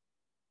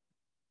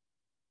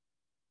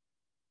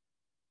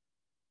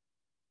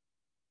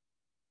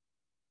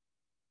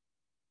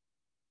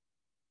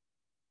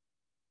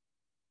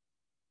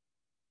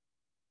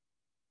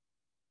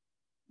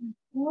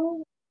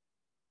 Well,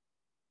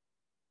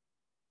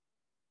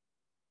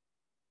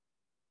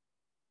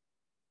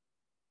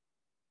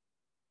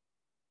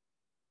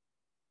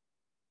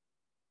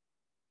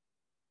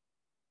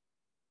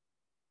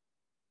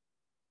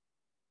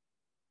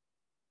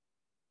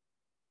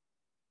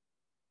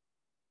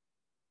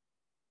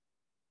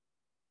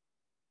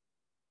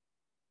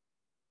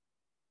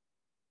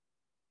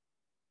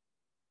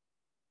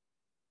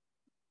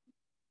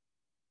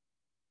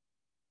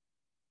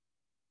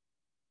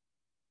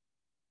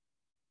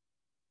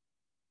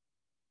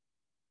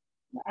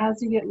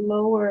 as you get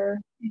lower,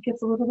 it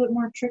gets a little bit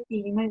more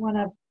tricky. You might want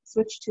to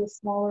switch to a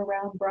smaller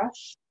round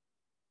brush.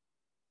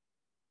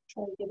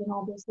 Try to get in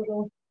all those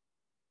little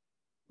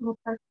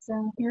parts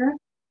down here.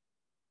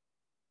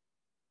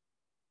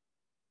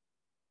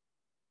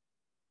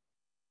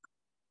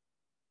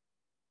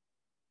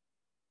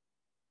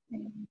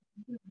 And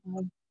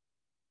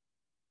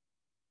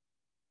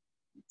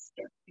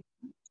start.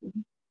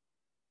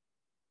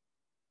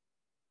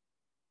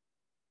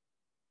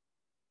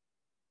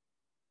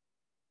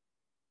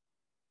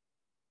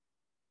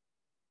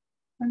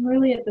 I'm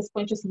really at this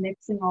point just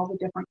mixing all the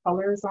different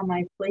colors on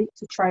my plate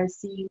to try to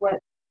see what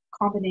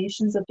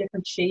combinations of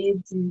different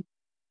shades and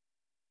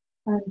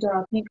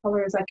paint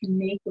colors I can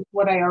make with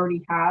what I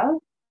already have.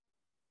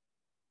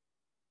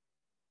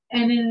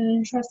 And in an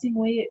interesting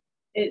way,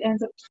 it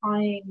ends up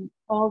tying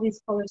all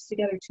these colors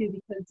together too,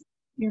 because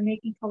you're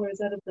making colors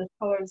out of the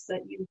colors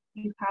that you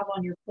have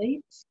on your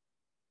plate.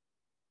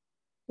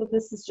 So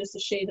this is just a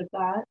shade of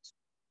that.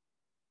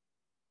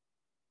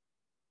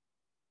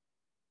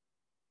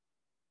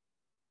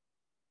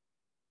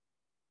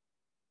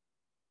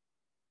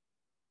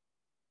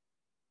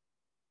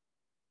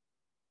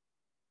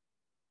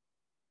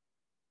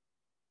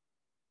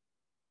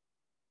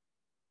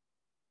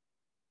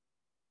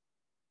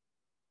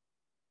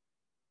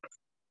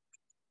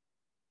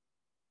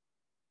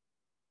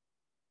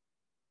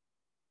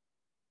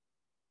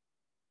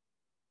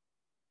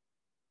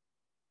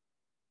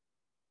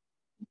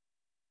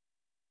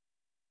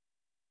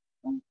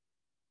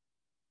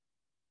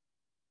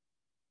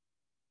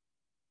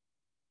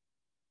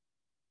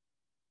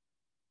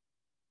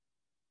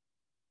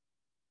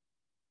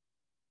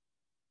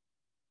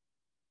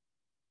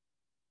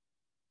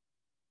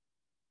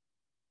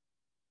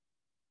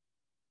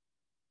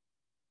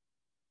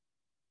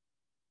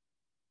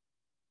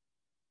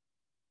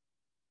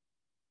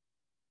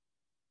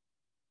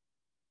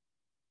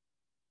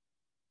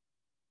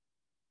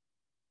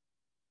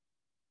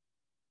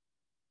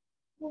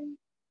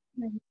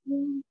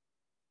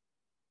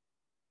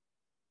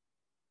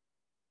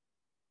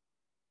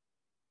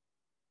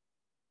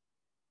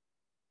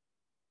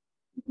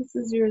 This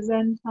is your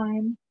Zen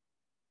time.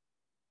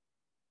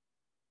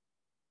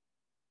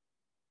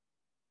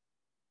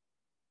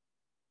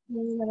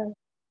 You gotta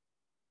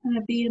kind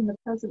of be in the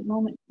present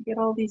moment to get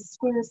all these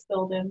squares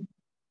filled in.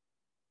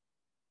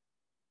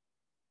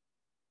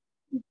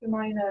 Give your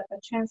mind a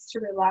chance to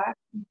relax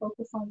and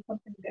focus on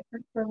something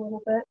different for a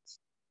little bit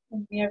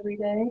in the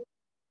everyday.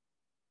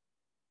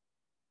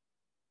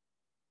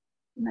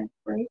 A nice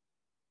break.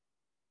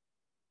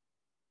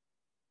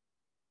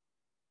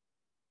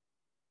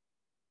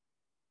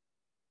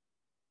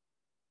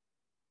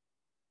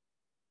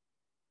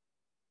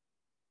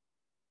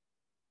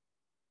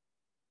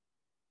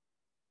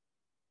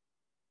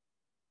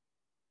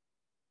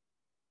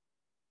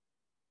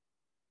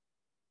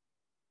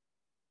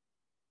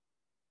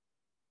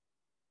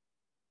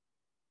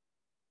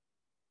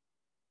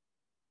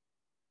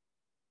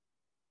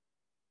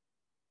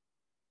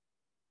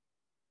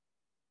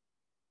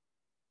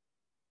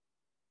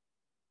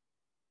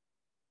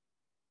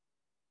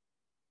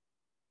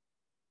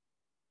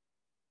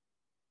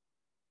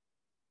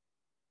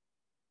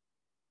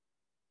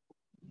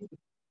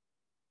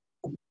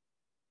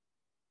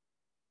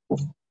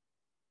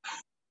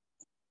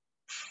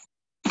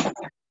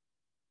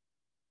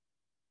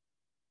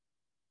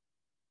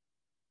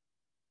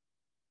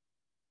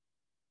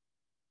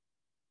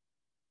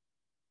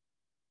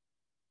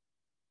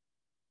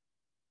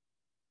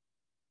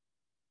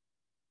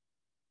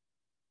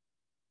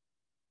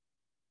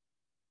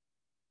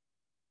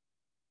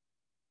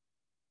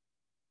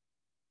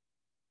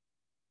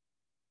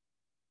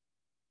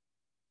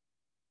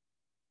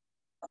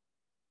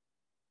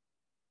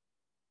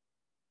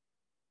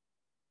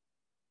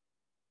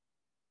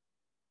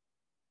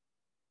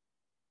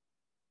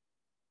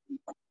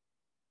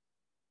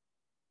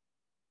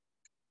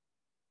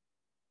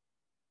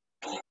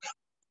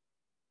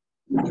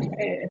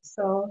 Okay,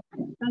 so I've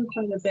done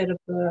quite a bit of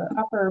the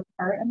upper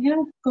part. I'm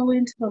gonna go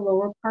into the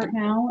lower part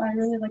now. I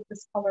really like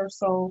this color,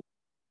 so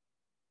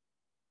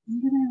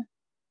I'm gonna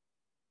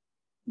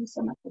do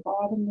some at the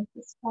bottom with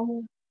this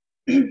color.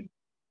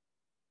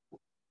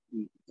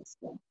 Just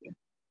go here.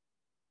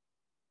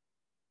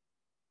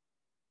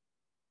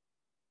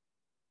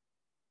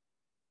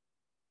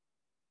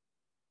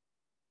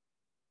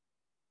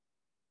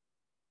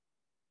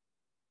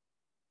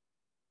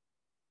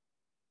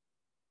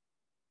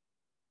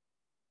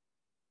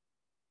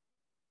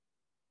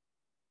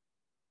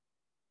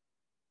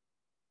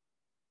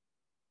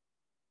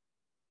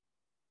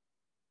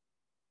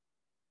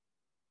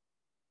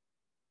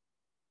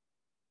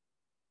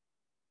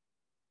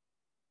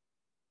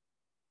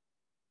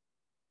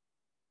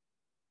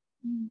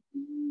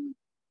 Mhm.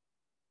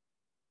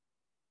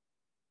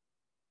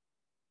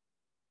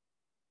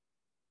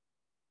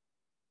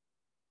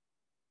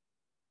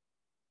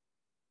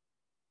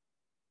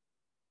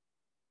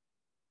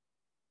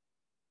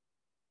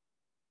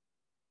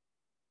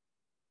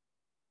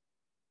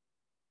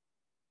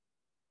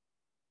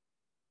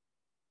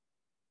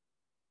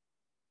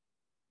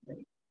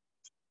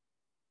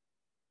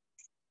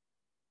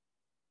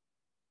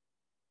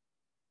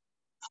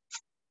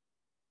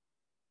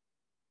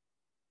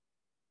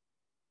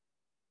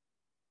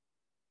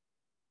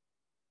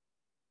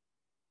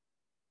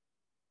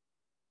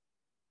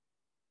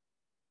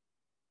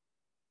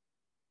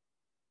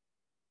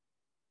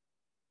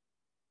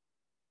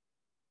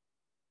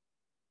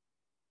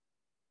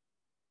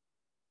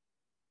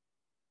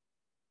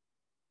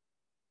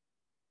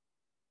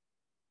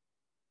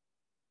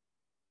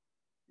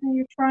 And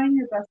you're trying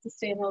your best to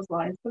stay in those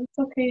lines, but it's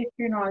okay if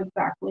you're not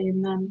exactly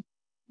in them.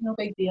 No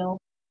big deal.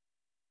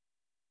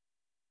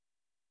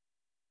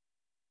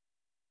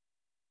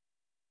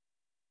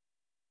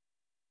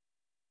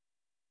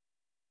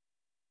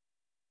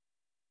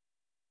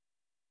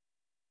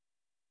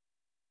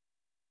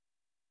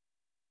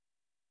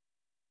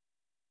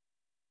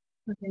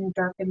 We're going to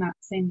darken that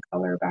same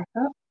color back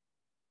up.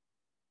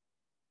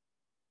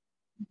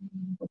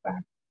 Go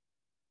back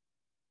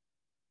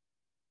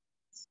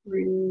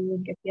through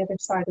and get the other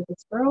side of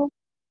this row.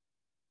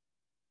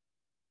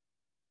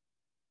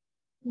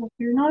 Well, if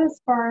you're not as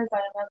far as I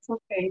am, that's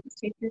okay. Just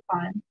take your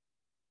time.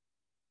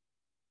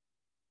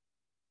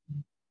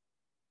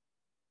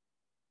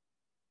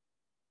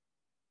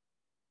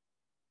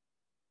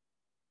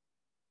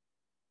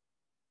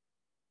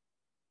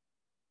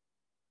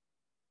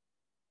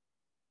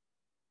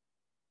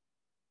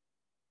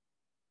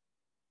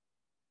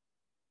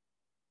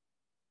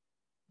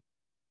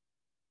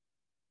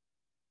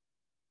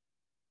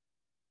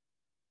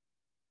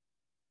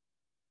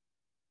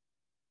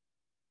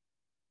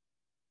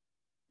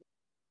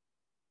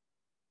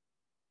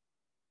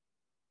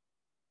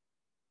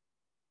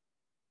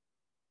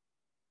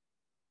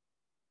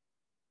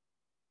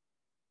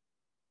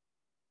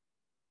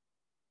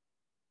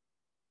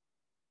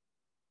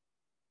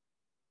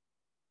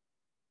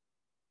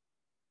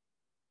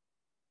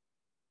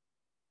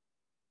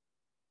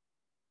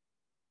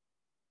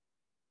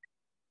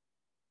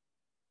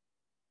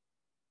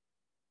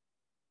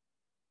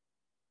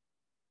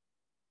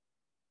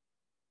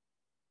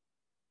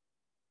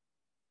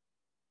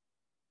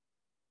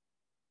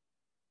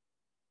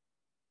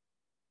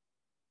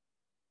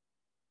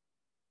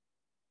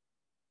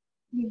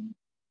 Yeah.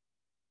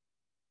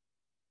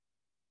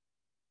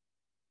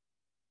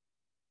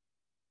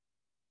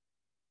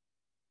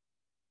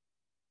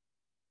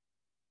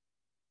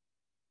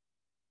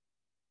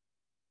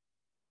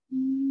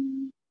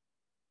 If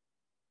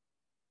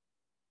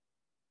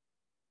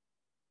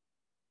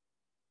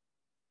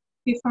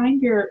you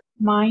find your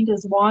mind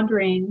is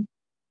wandering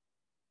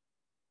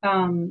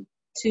to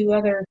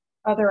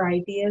other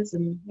ideas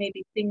and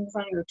maybe things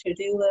on your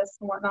to-do list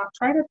and whatnot,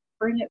 try to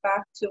bring it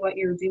back to what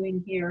you're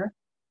doing here.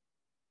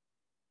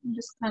 And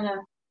just kind of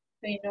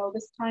say, no,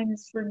 this time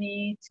is for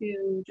me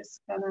to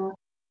just kind of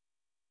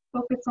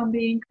focus on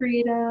being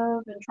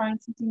creative and trying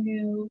something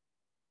new.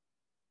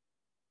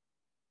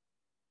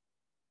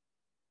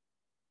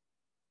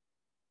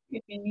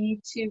 If you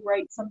need to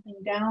write something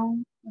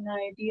down, an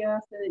idea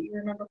so that you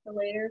remember for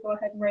later, go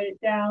ahead and write it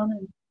down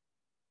and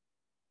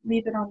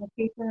leave it on the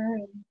paper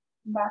and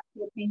come back to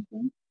the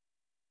painting.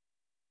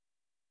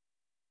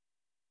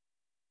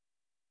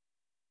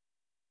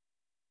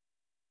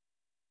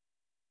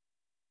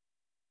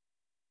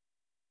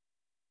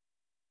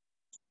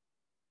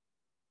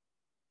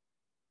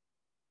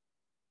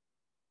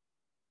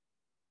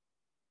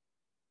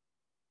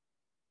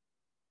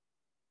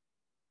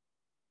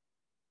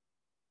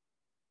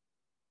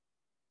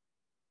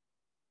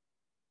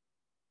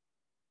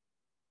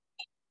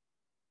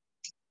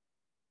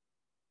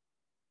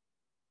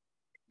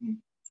 Let's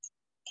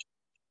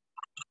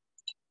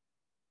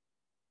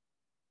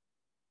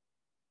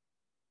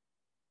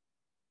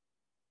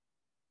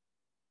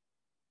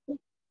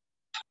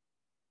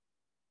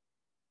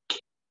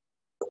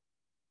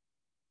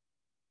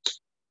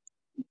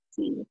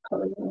see what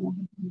color I want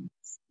to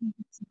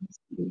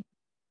use.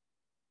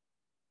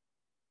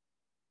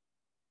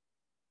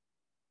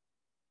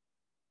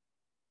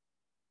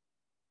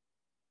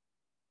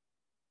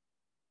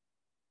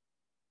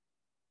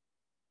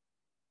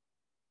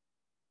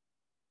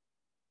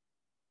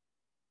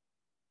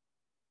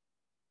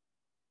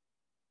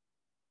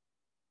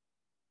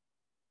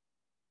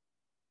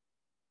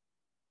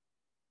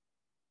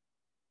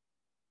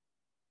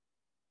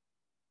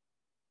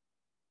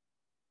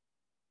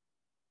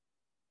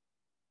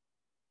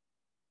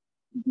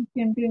 You can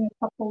see I'm doing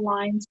a couple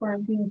lines where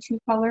I'm doing two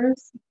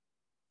colors.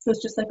 So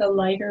it's just like a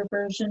lighter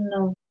version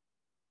of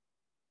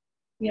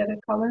the other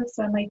color.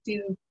 So I might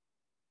do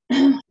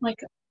like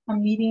a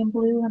medium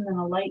blue and then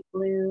a light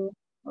blue,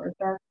 or a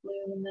dark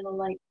blue and then a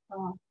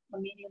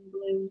medium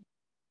blue.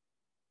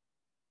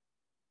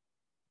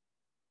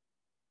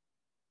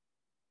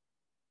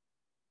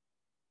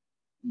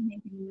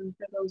 Maybe room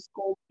for those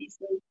gold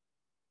pieces.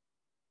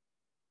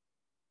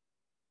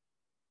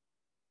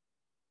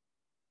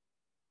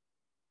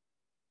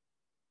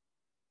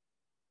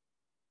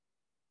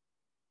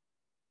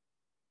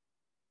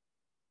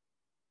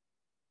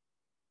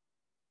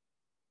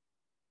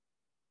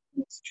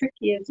 It's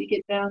tricky as you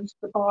get down to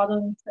the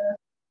bottom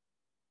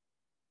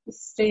to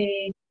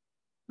stay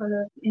sort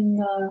of in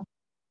the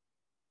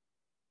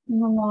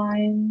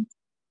line.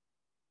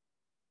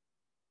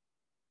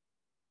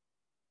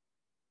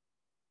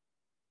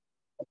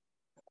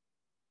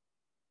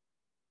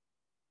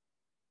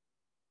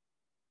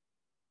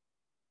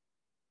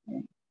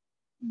 Okay.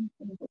 I'm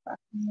gonna go back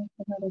and make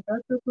another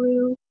darker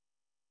blue.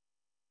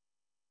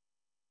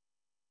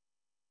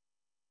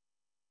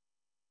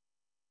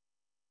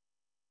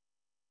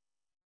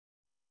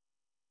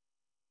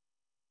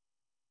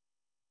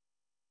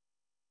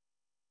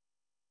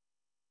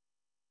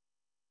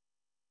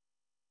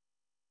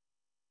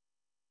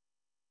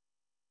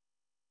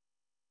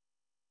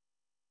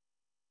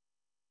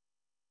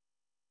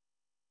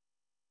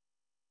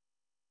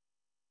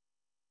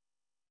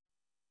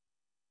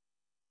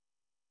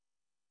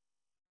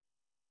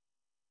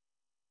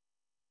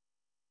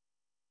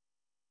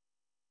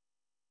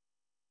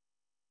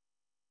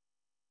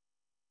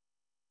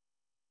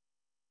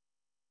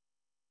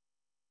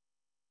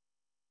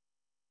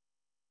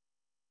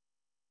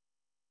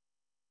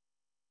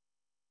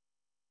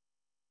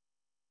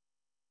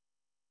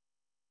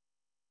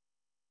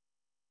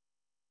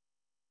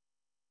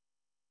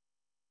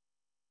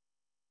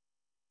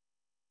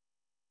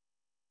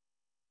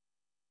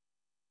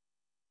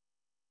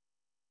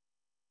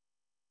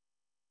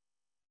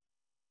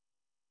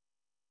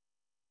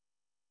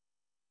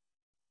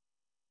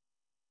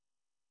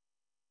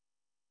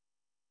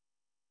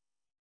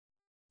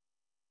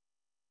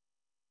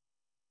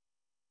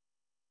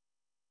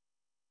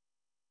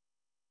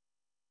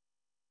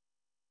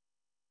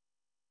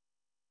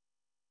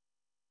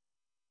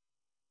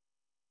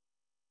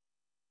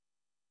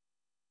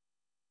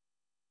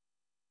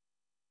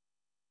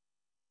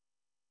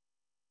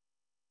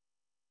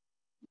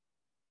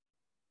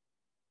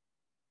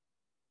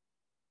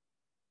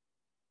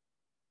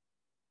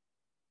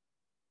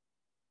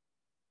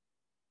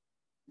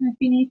 And if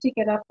you need to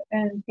get up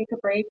and take a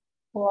break,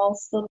 we'll all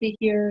still be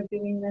here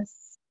doing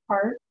this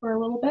part for a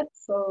little bit.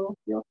 So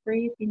feel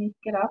free if you need to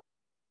get up.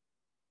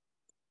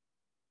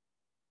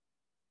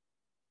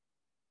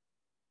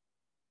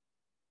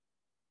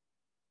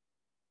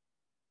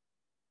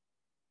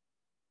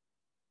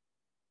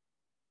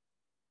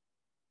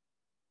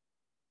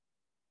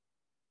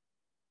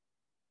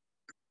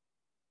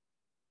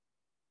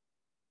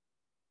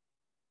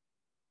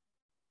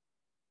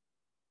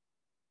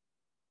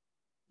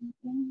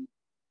 Okay.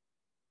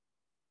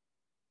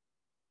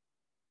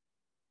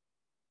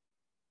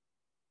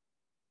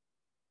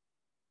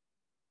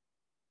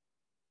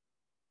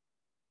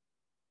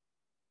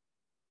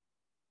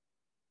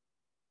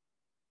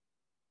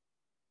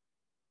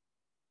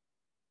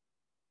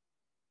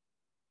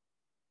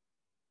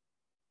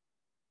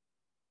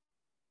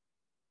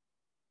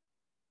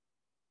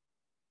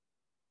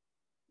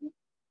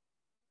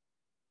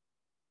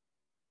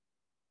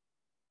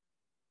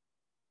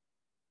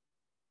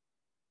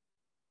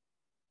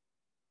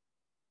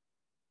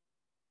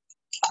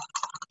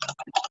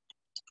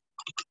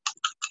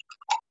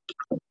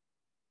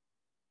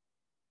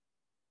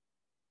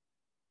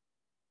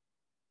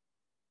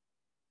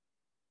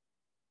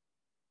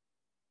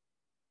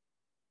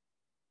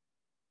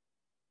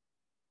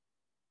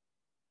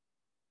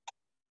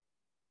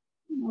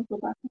 I'll go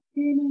back up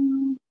here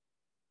now.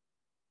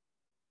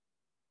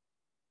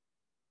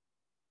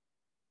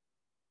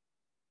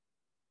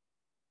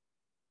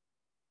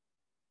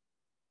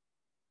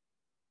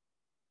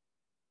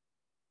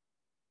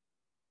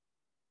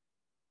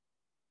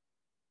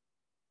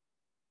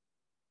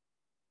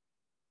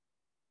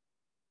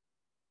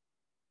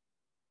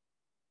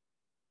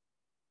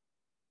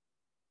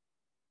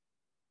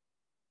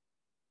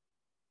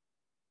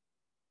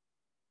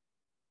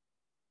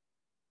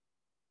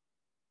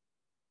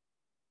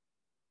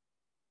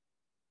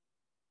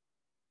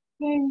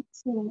 Okay,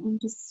 so I'm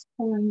just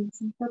pulling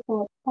some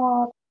purple up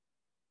top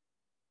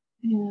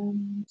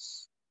and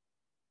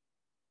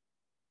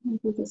I'll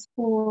do this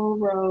whole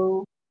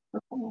row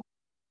purple.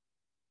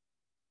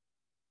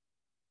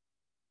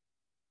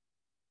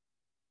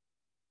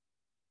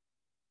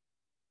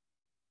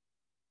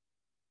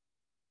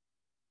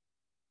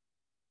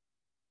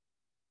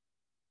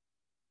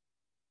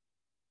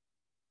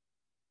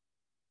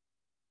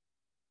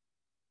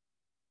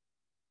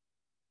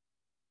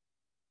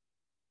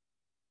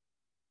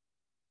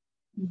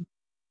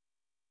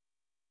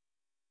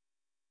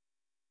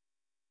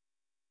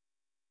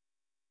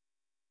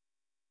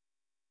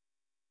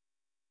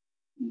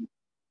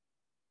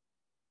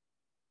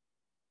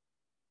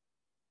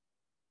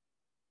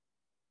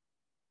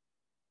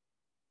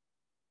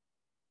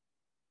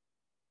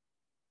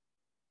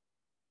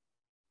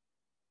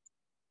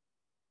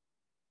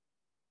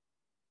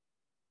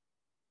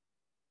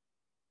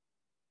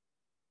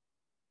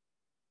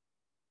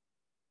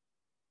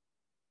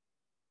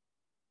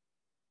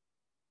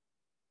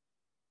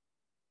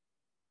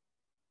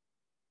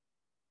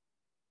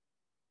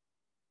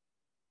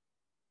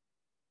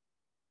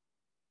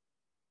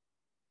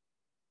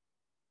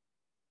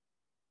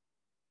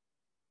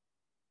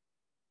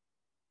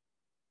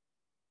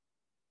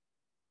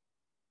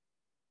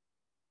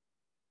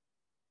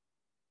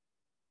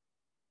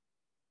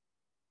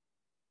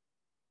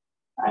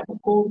 have a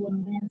gold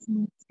one there, so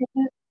let's skip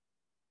it.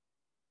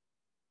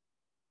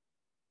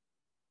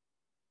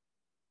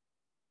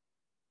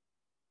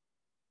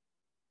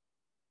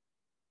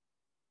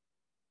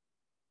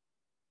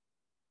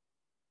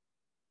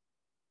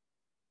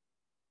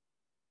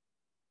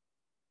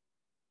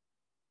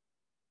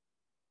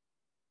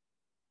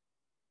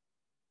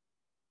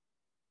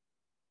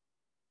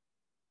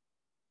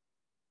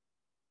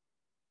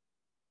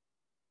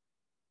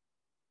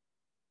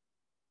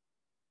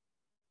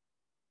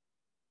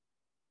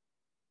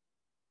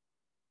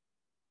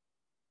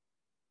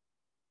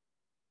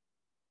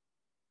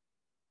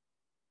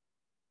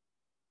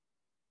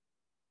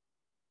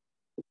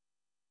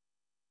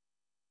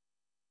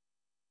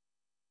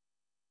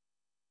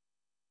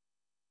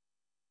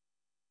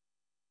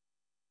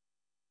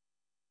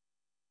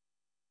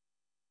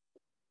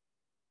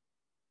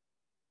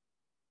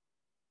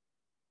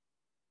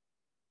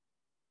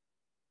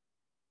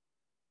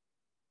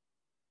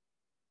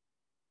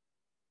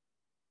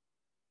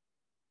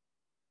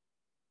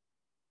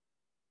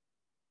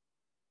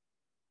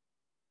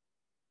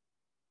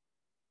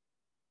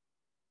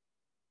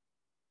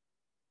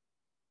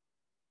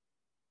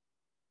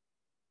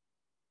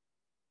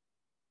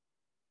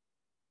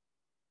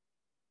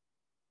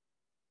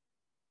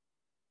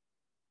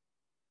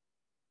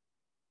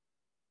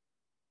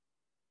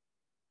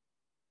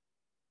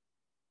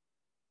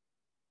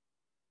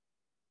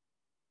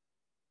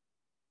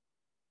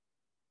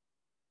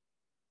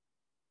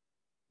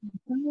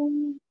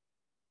 Um,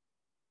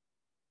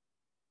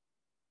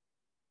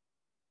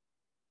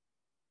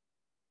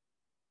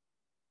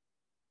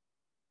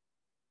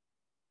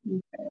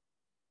 okay.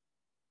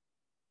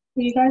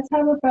 So you guys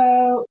have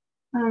about,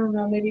 I don't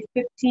know, maybe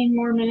 15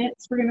 more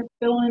minutes. We're going to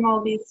fill in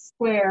all these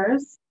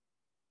squares.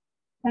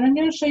 And I'm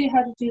going to show you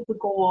how to do the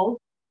gold.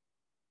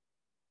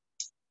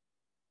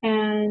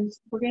 And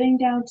we're getting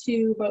down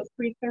to about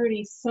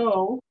 3:30.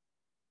 So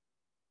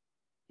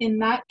in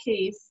that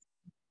case,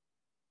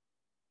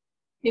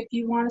 if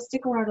you want to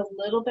stick around a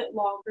little bit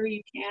longer,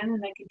 you can,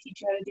 and I can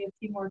teach you how to do a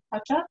few more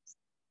touch-ups.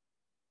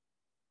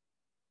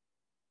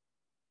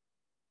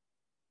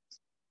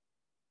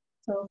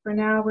 So for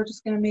now, we're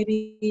just going to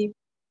maybe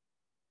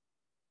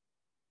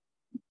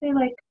say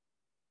like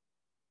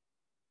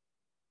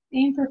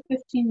aim for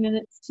 15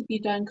 minutes to be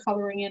done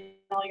coloring in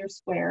all your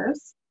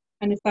squares.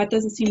 And if that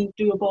doesn't seem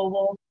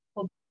doable,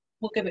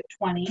 we'll give it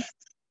 20.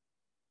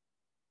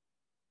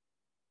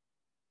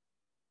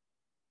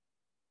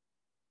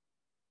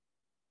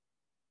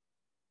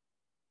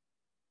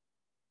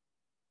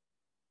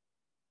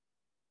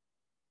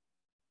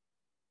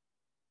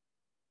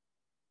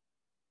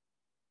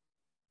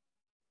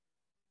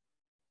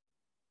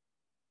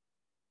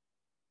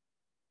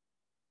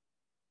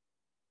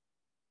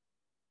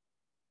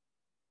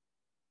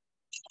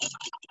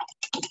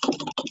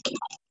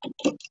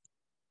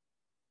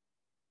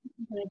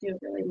 I'm going to do a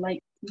really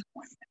light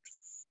one.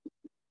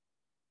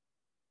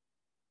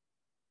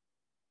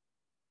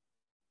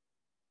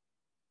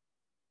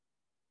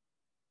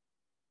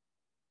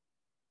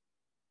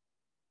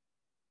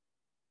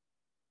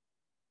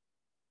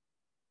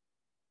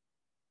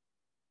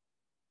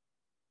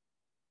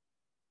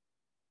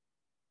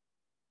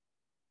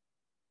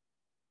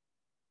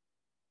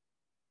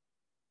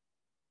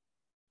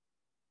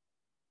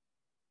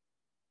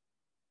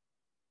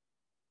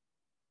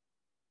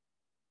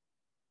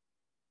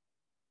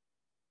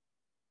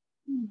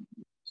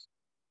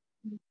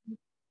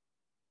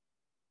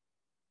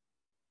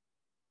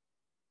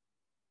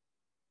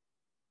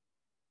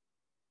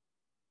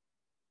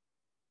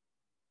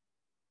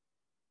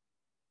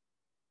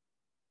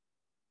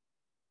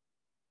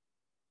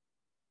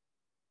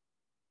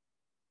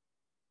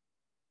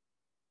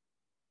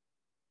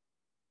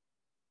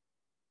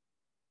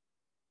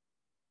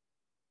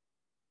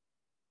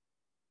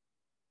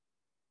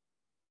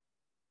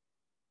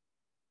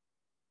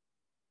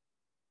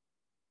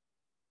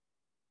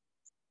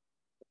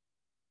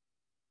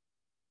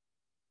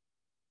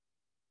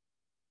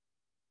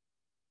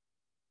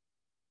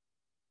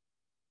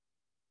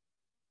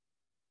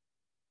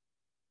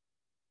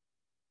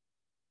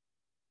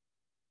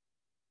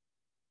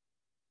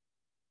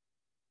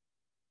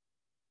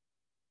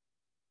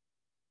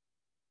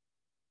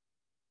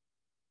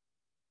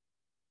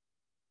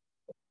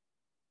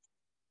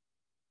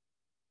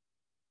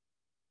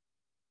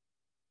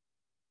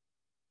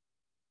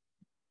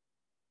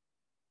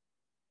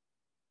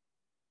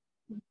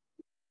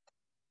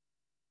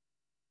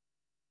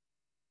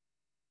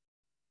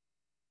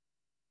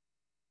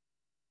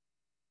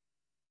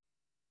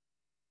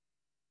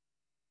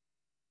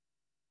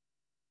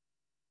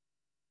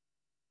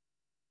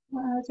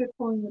 Well, as you're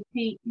pulling the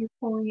paint, you're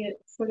pulling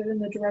it sort of in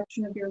the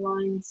direction of your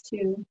lines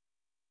too.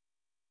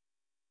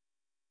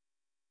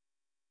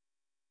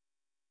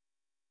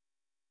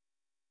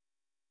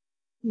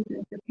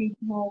 Even if you're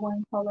painting all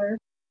one color.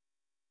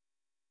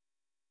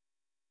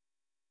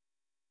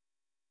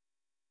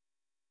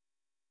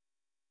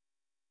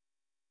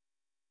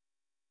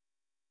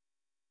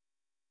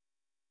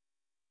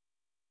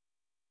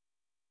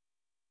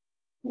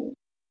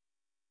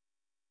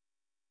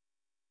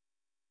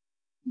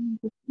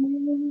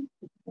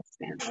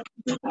 Stand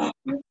up.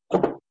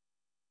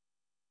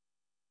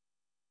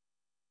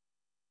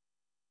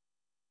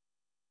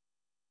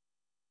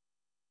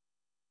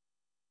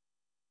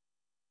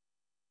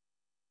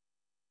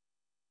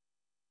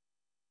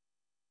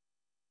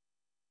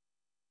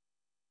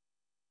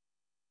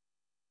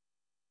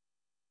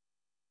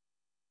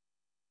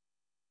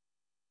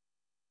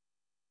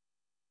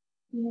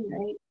 All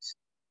right.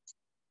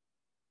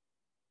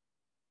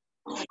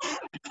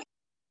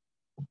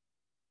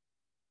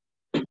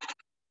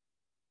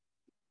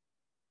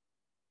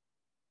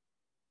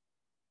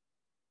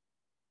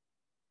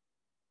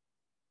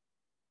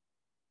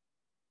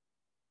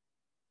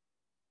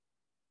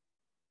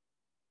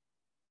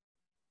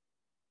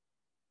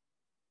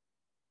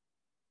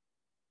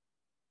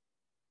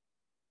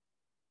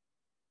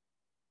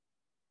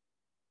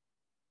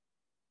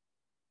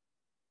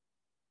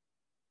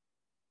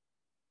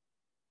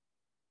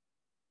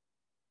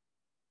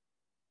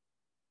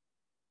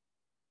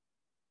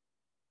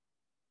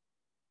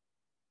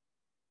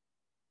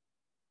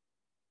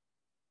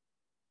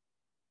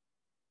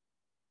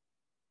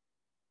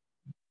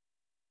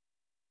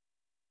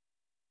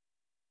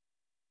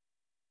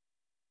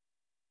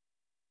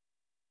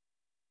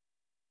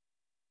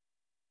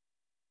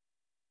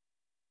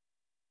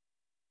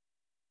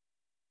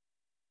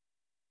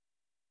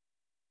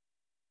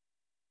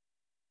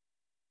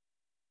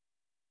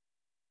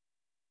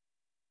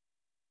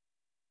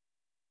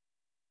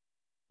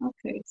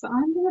 Okay, so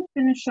I'm going to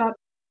finish up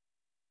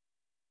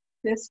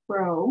this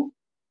row.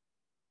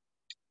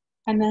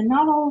 And then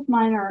not all of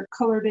mine are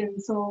colored in,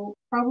 so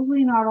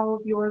probably not all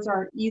of yours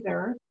are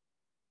either.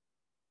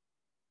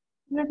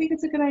 And I think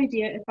it's a good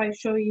idea if I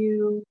show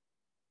you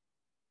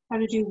how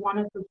to do one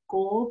of the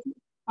gold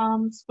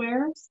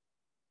squares,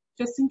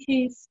 just in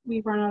case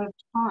we run out of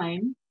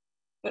time,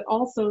 but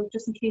also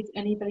just in case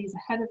anybody's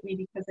ahead of me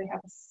because they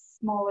have a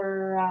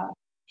smaller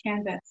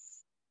canvas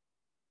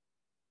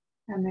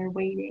and they're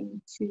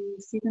waiting to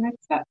see the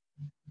next step.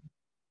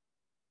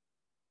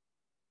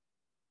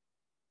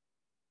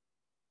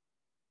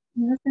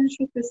 I'm going to finish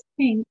with this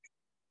pink.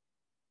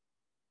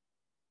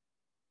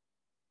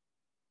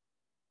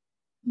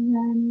 And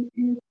then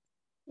if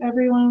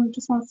everyone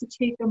just wants to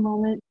take a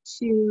moment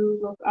to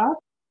look up,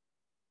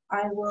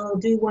 I will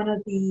do one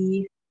of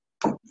the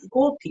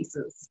gold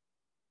pieces.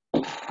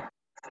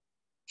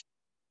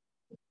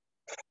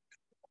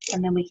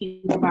 And then we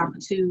can go back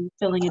to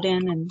filling it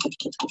in and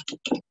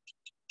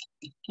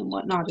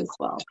whatnot as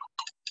well.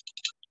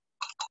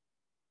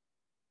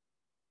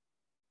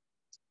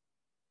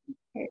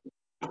 Okay,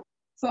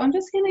 so I'm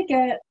just gonna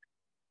get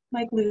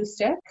my glue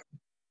stick.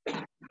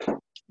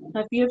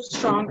 Now, if you have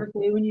stronger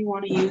glue and you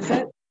want to use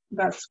it,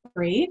 that's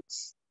great.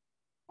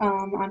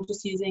 I'm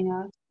just using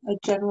a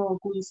general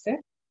glue stick.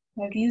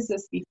 I've used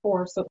this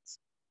before, so it's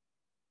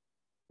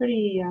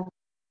pretty,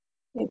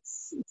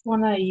 it's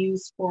one I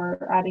use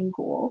for adding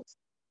gold.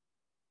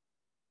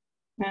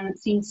 And it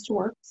seems to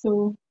work,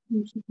 so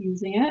I'm keep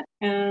using it.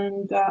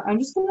 And I'm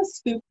just gonna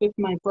scoop with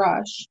my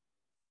brush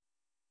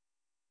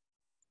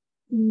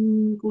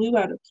glue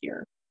out of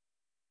here.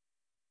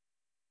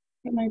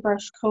 Get my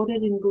brush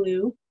coated in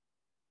glue.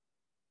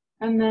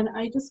 And then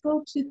I just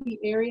go to the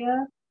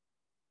area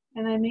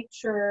and I make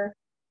sure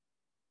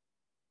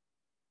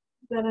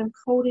that I'm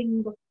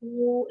coating the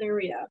whole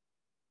area.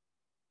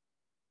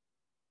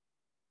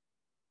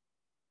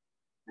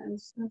 I'm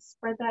just gonna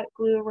spread that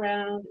glue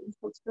around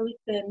until it's really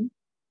thin.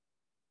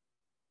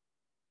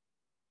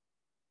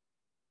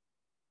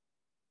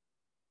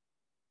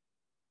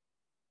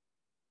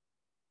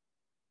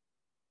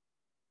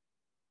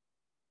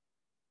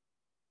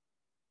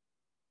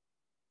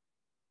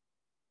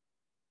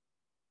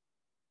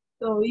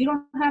 So you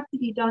don't have to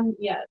be done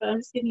yet, but I'm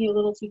just giving you a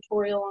little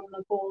tutorial on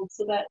the gold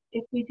so that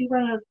if we do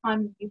run out of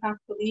time, you have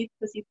to leave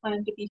because you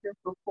plan to be here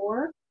for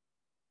 4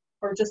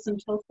 or just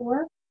until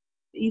 4,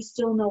 but you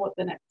still know what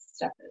the next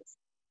step is.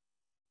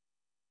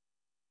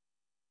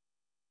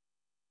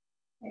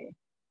 Okay,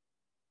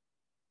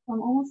 so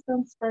I'm almost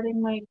done spreading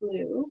my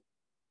glue.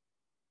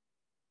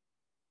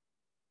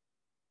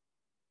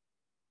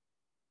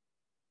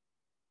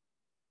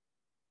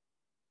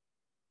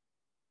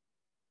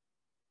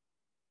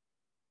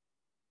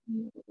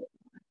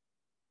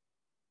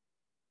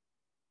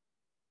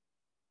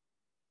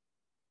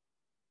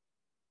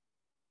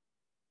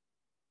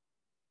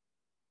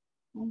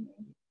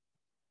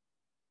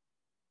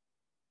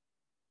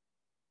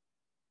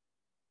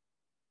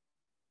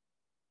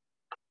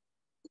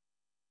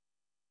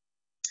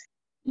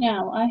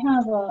 Now I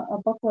have a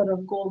booklet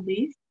of gold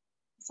leaf.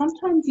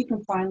 Sometimes you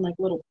can find like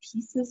little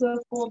pieces of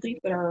gold leaf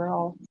that are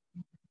all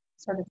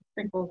sort of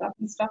sprinkled up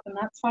and stuff, and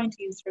that's fine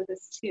to use for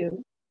this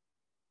too.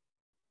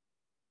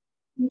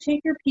 You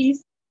take your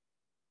piece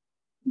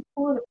and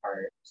pull it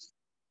apart.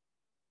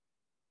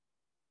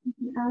 You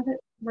can add it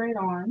right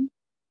on.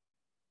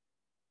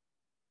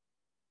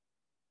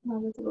 Now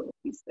there's a little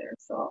piece there,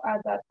 so I'll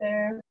add that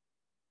there.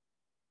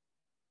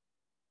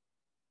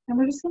 And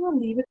we're just gonna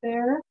leave it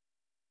there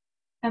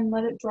and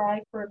let it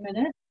dry for a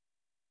minute.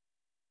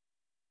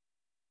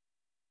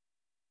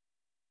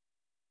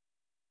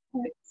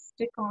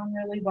 stick on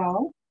really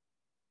well.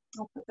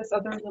 I'll put this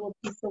other little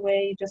piece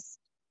away just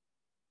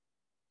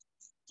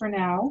for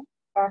now,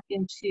 back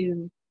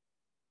into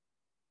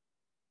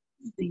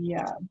the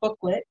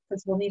booklet,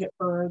 because we'll need it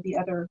for the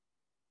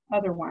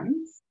other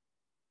ones.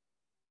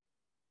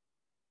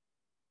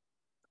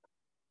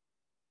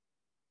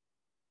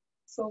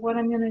 So what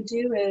I'm going to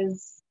do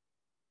is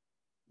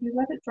you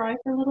let it dry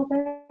for a little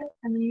bit,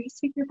 and then you just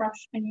take your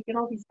brush and you get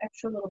all these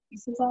extra little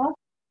pieces off.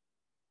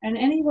 And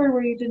anywhere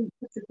where you didn't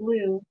put the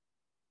glue,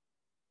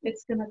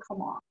 it's going to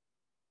come off.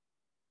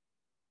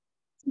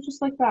 So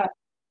just like that.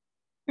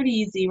 Pretty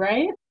easy,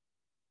 right?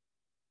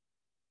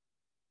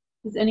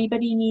 Does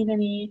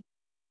anybody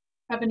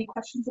have any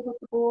questions about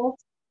the gold?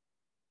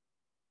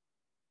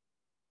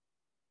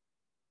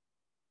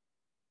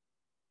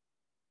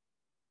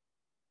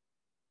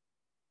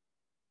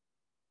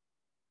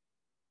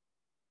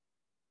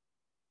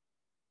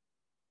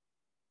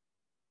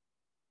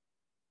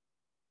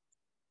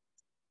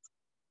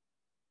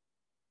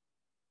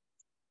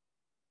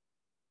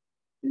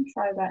 You can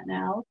try that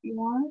now if you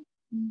want.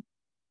 If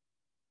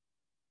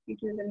you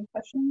do have any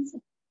questions,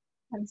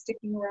 I'm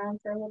sticking around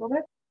for a little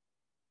bit.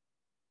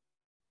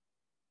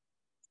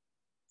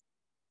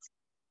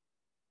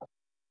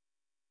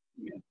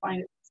 I'm going to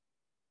find it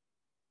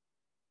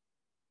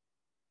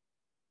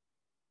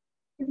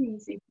pretty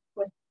easy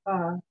to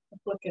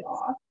flick it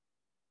off.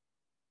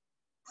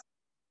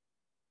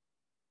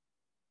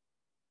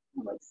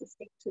 I like to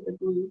stick to the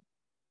glue.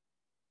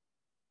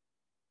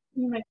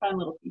 You might find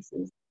little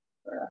pieces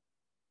for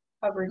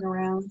hovering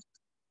around.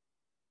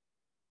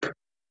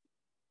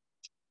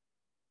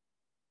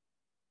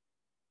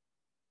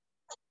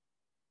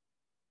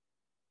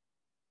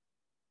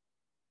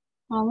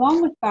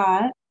 Along with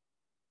that,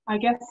 I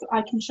guess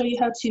I can show you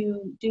how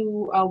to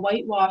do a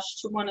whitewash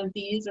to one of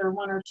these or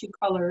one or two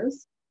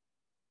colors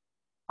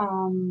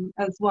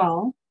as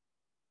well.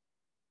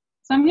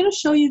 So I'm going to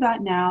show you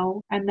that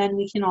now, and then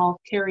we can all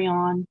carry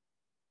on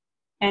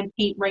and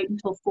paint right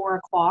until 4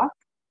 o'clock,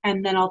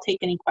 and then I'll take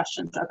any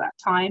questions at that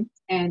time.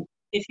 And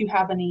if you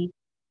have any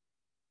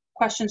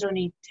questions or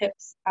any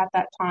tips at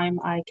that time,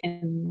 I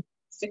can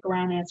stick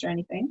around and answer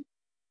anything.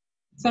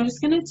 So I'm just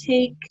going to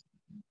take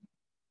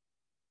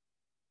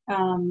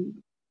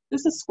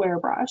just a square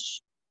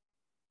brush.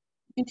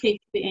 You can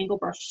take the angle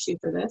brush too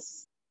for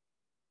this.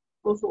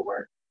 Both will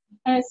work.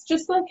 And it's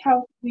just like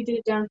how we did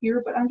it down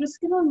here, but I'm just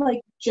going to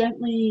like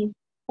gently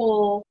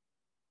pull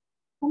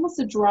almost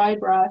a dry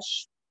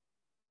brush,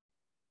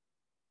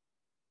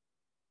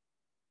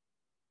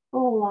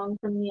 pull along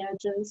from the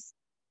edges.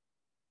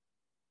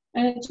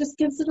 And it just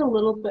gives it a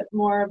little bit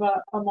more of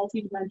a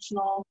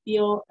multi-dimensional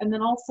feel. And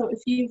then also if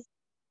you've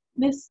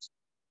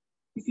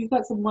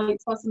got some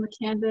white spots on the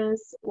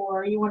canvas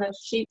or you want to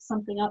shape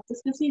something up,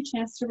 this gives you a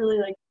chance to really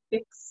like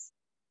fix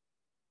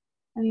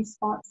any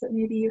spots that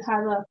maybe you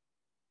had a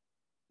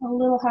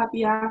little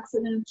happy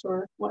accident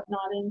or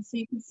whatnot in. So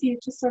you can see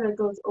it just sort of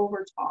goes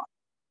over top.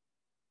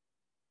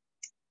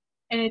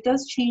 And it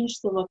does change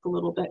the look a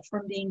little bit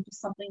from being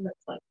just something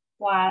that's like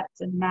flat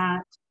and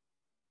matte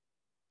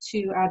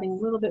to adding a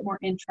little bit more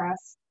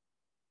interest.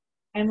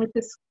 And with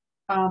this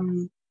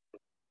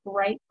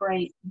bright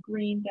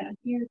green down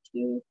here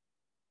too,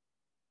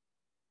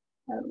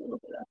 add a little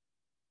bit of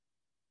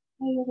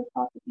light over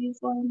top of these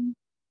ones.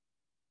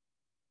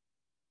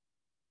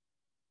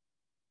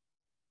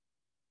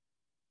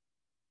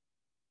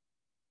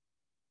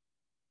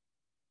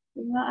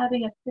 You're not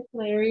adding a thick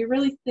layer, you're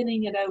really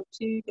thinning it out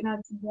too. You can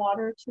add some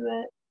water to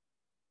it.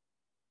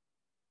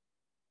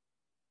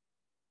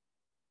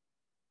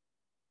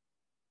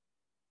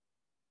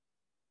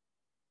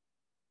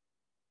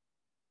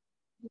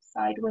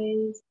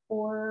 Sideways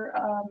or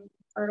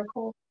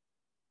vertical.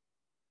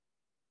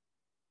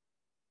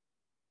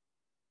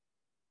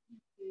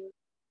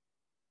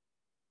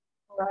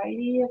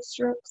 Variety of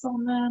strokes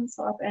on them,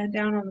 so up and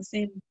down on the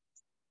same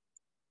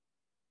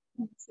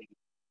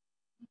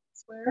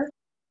square.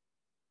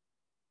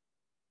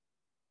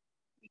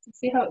 You can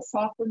see how it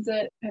softens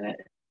it and it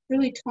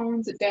really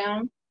tones it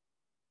down.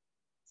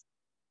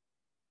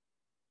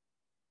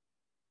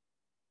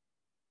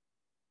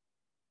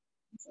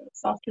 So the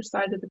softer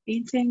side of the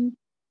painting.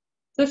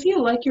 So if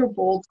you like your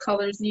bold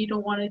colors and you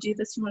don't want to do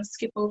this, you want to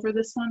skip over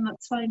this one,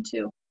 that's fine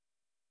too.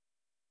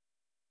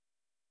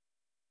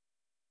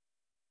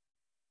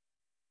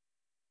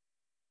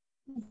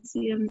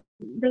 See, I'm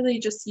really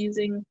just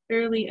using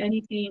barely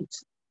any paint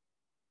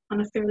on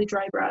a fairly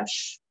dry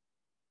brush.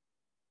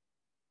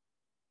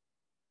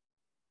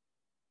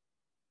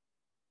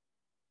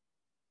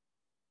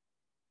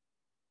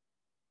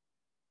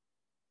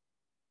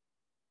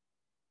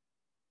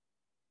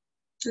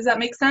 Does that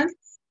make sense?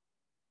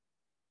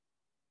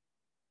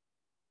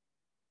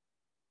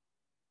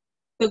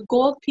 The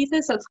gold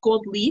pieces, that's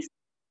gold leaf,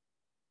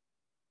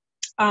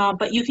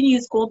 but you can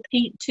use gold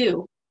paint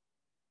too.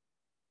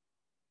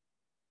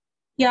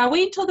 Yeah,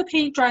 wait until the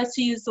paint dries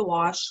to use the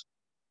wash.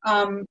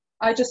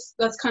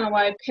 That's kind of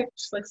why I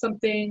picked like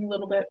something a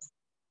little bit,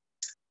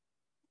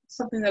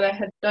 something that I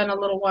had done a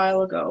little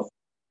while ago.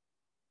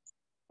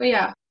 But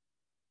yeah,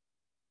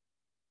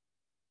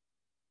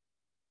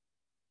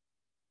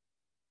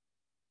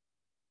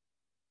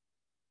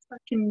 I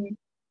can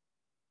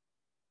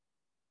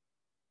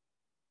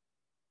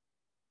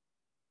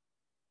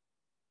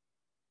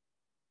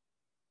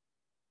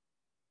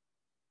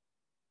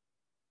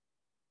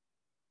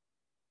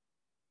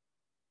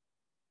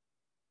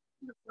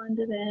blend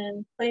it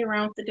in, play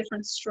around with the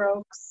different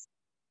strokes,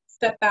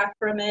 step back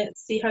from it,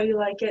 see how you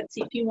like it,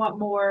 see if you want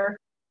more.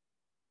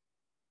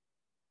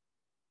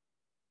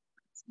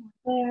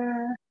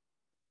 There,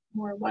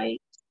 more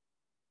white.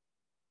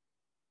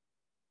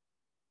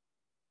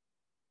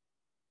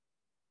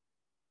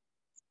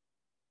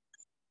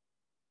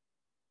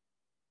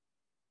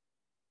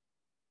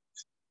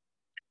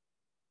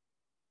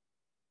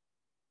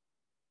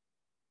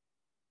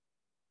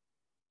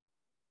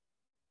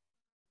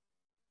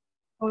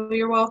 Oh,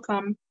 you're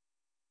welcome.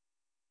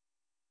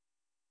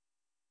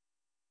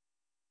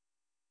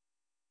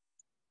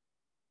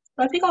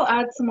 I think I'll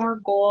add some more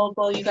gold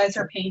while you guys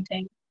are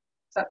painting.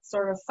 That's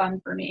sort of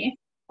fun for me.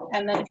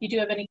 And then if you do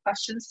have any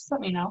questions, just let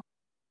me know.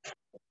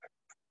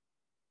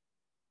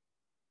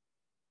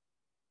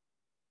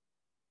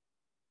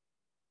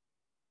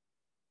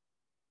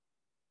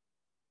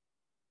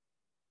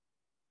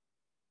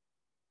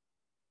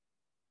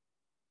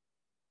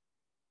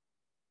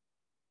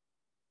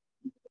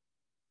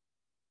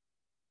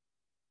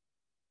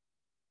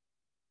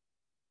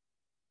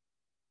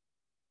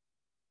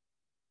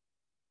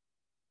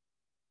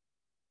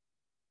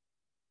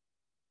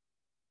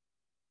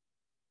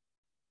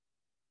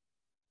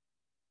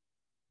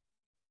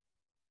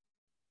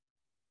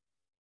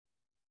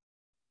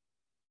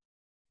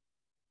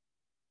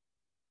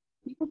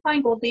 You can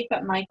find gold leaf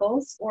at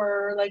Michael's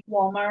or like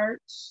Walmart,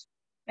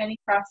 any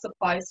craft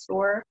supply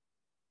store.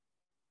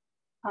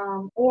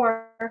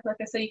 Or like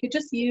I said, you could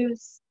just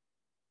use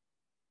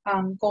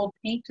gold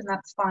paint and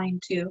that's fine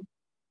too.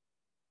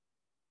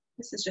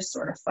 This is just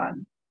sort of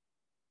fun.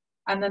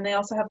 And then they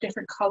also have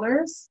different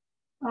colors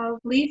of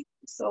leaf.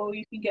 So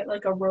you can get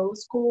like a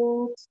rose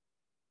gold.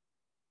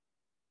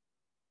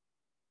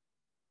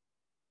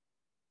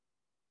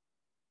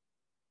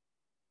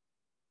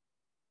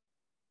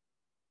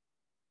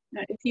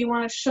 Now, if you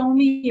want to show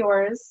me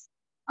yours,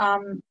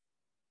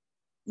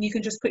 you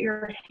can just put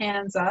your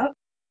hands up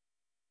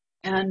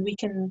and you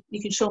can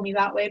show me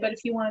that way. But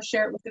if you want to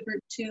share it with the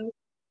group too,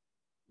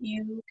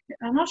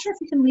 I'm not sure if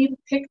you can leave a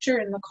picture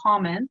in the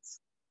comments,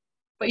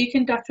 but you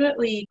can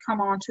definitely come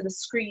onto the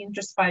screen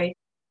just by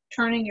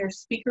turning your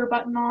speaker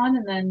button on,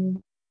 and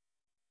then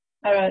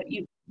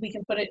we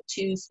can put it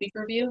to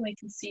speaker view and we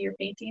can see your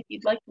painting if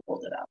you'd like to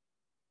hold it up.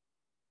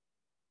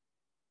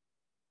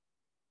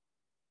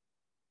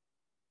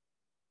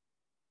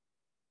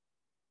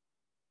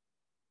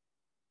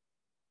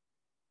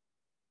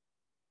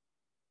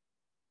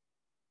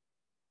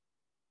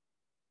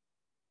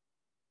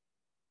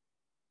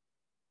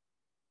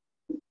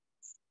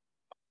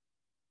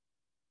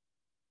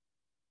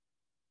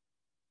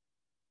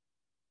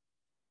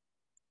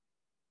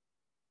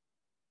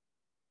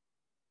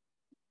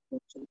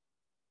 Okay.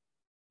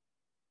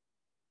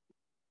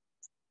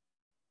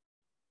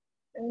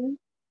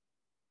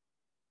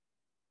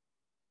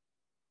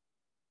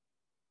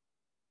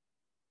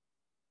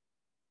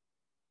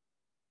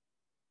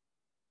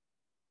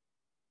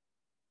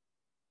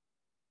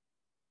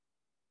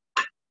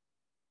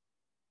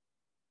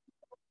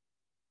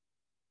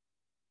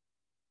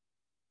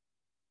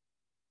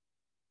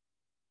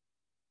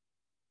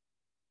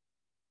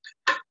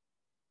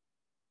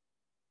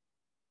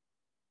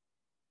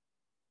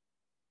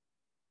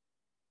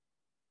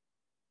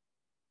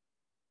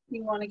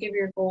 You want to give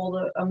your gold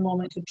a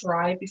moment to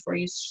dry before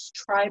you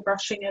try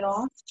brushing it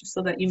off, just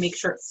so that you make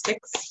sure it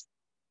sticks.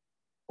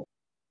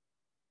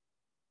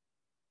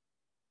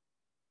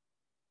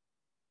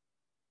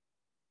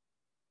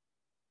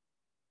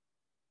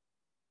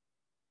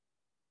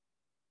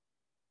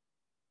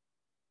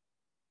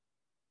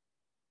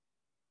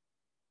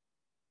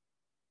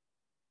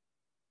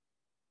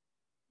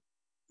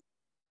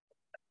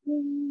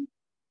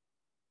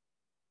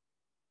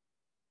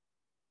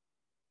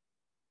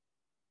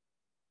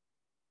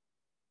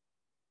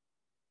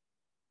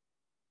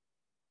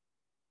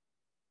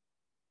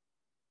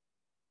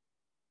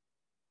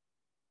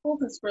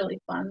 Gold is really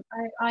fun.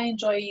 I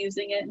enjoy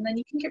using it, and then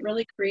you can get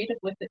really creative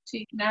with it too.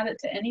 You can add it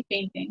to any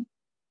painting.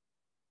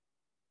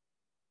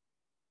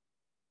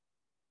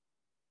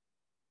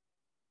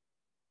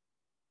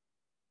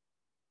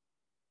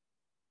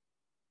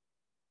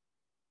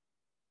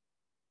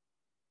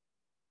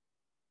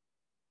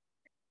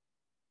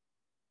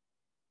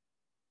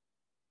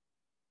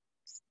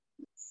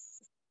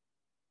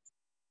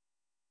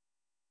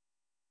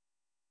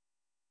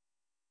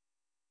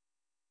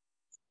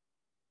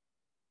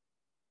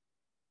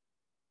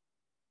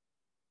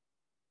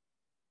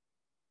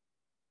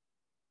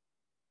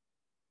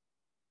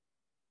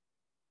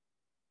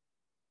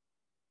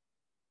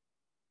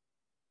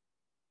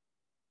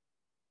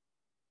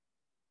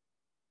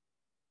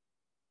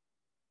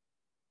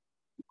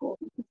 Gold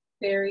is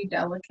very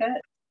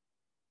delicate.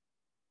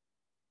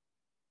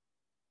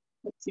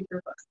 It's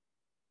super fun.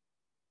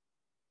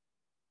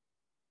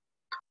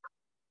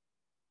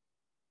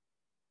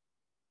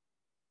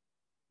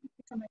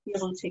 I might be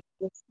able to take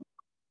this.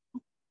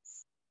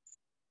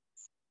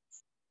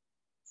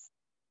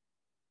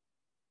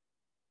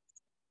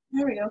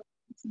 There we go.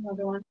 That's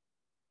another one.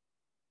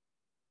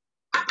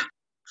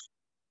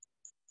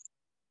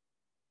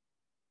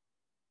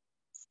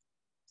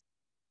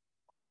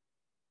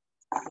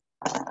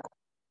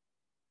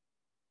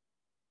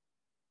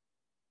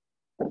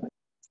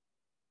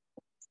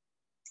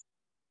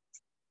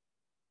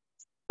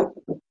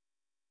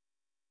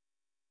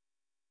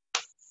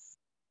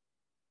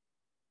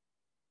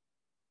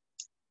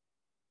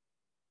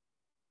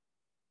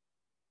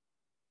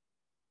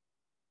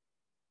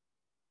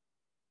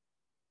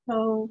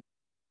 So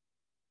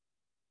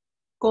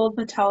gold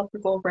metallic or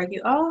gold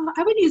regular. Oh,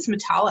 I would use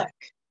metallic.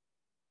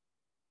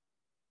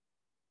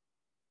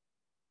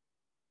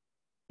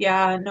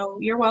 Yeah, no,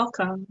 you're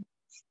welcome.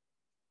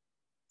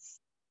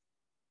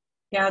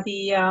 Yeah,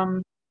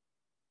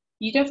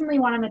 you definitely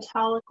want a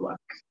metallic look.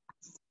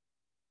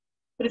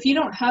 But if you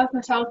don't have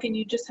metallic and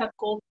you just have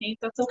gold paint,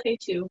 that's okay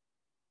too.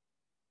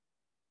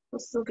 It'll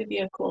still give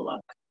you a cool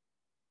look.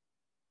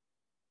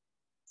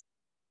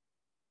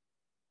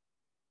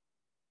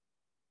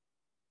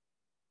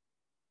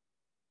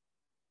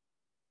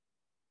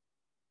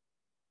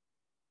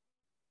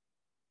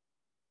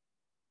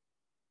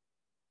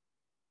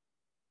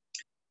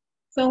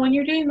 So when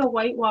you're doing the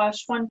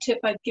whitewash, one tip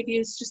I'd give you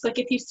is just like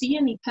if you see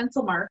any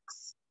pencil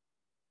marks,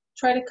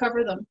 try to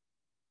cover them.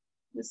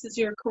 This is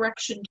your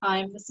correction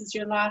time. This is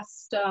your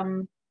last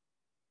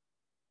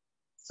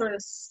sort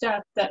of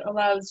step that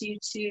allows you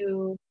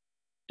to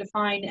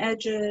define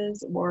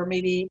edges or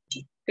maybe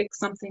fix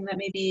something that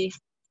may be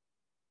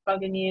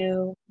bugging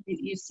you.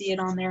 You see it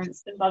on there and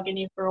it's been bugging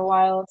you for a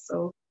while.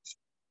 So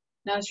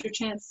now's your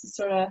chance to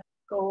sort of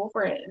go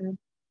over it and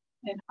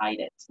hide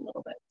it a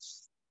little bit.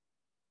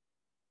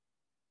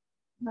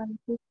 And then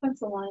with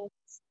pencil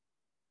lines.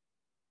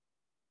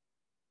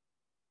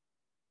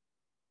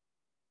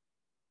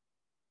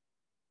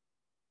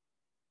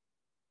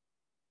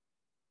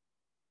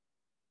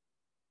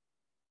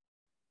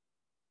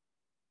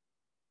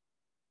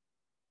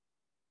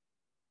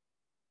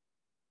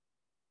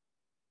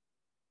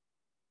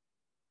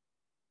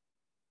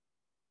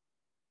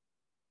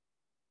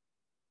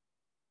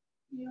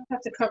 You don't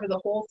have to cover the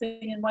whole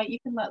thing in white. You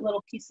can let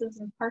little pieces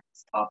and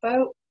parts pop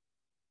out.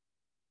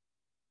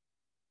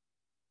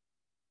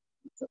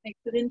 That's what makes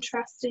it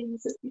interesting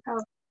is that you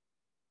have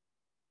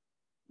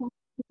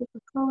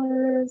different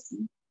colors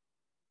and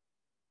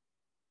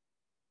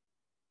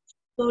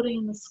floating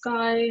in the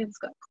sky. It's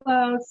got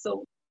clouds,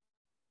 so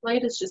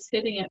light is just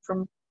hitting it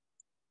from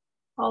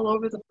all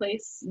over the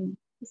place, and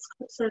this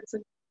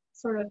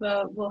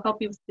will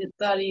help you with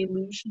that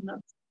illusion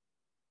of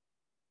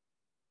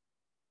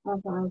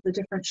the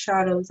different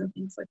shadows and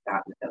things like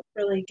that without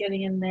really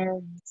getting in there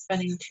and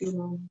spending too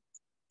long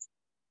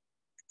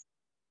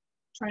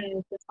trying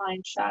to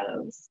define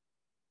shadows.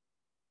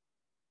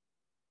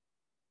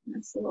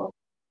 That's a little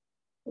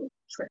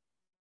trick.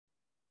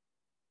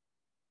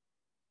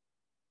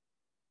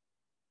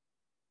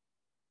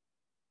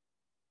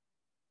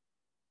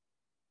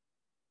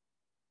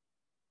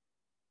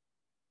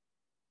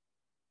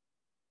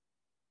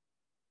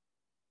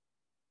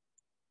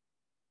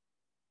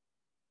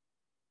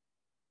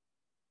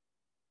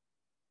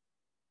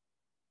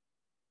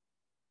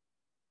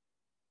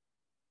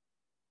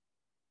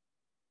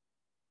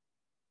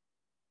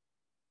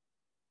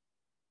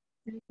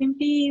 And it can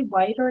be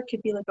white or it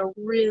could be like a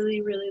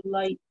really, really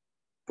light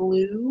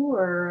blue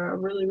or a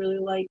really, really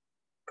light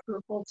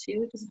purple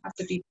too. It doesn't have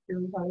to be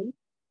pure white.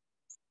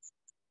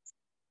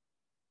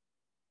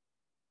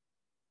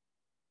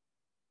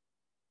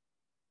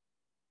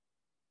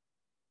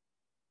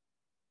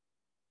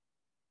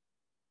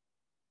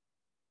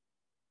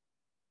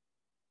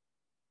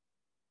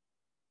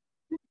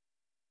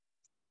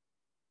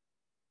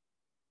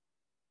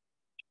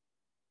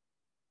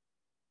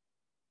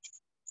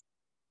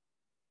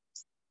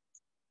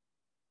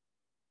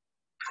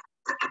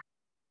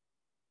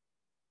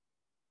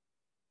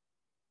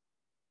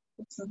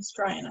 This one's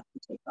dry enough to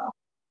take off.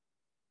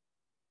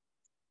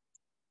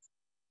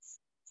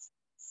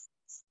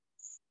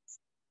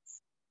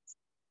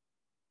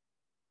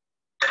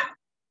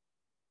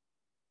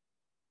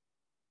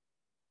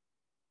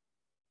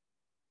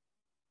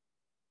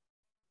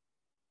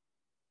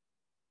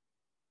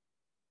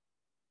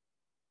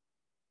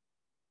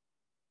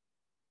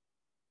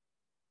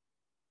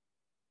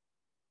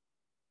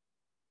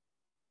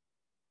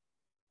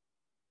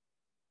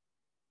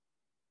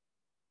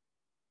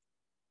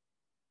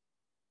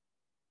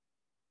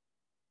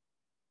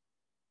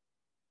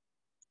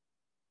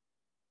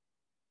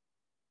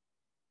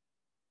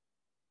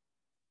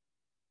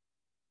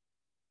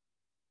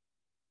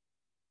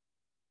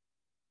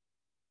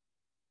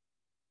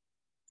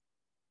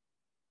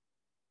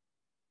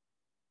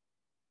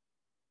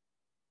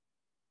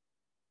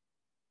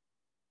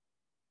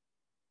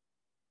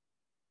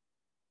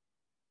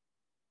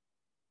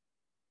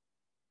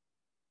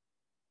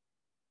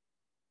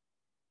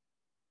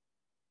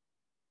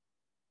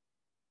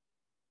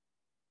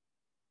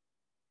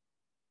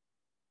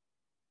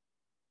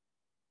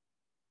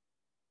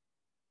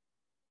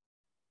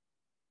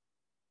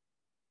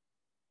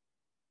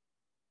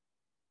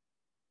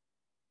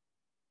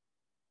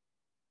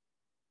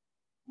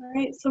 All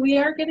right, so we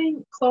are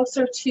getting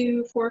closer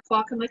to 4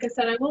 o'clock, and like I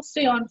said, I will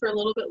stay on for a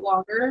little bit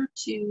longer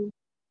to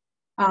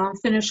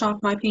finish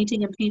off my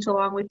painting and paint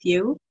along with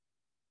you.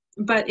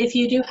 But if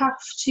you do have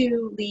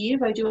to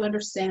leave, I do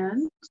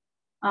understand.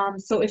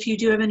 So if you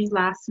do have any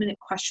last minute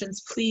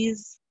questions,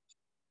 please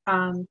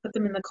put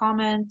them in the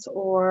comments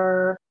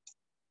or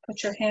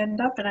put your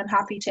hand up, and I'm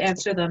happy to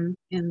answer them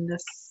in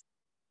this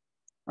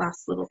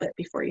last little bit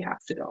before you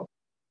have to go.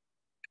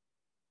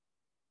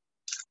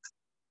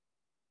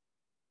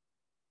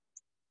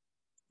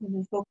 And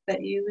I hope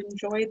that you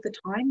enjoyed the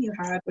time you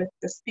had with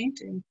this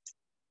painting.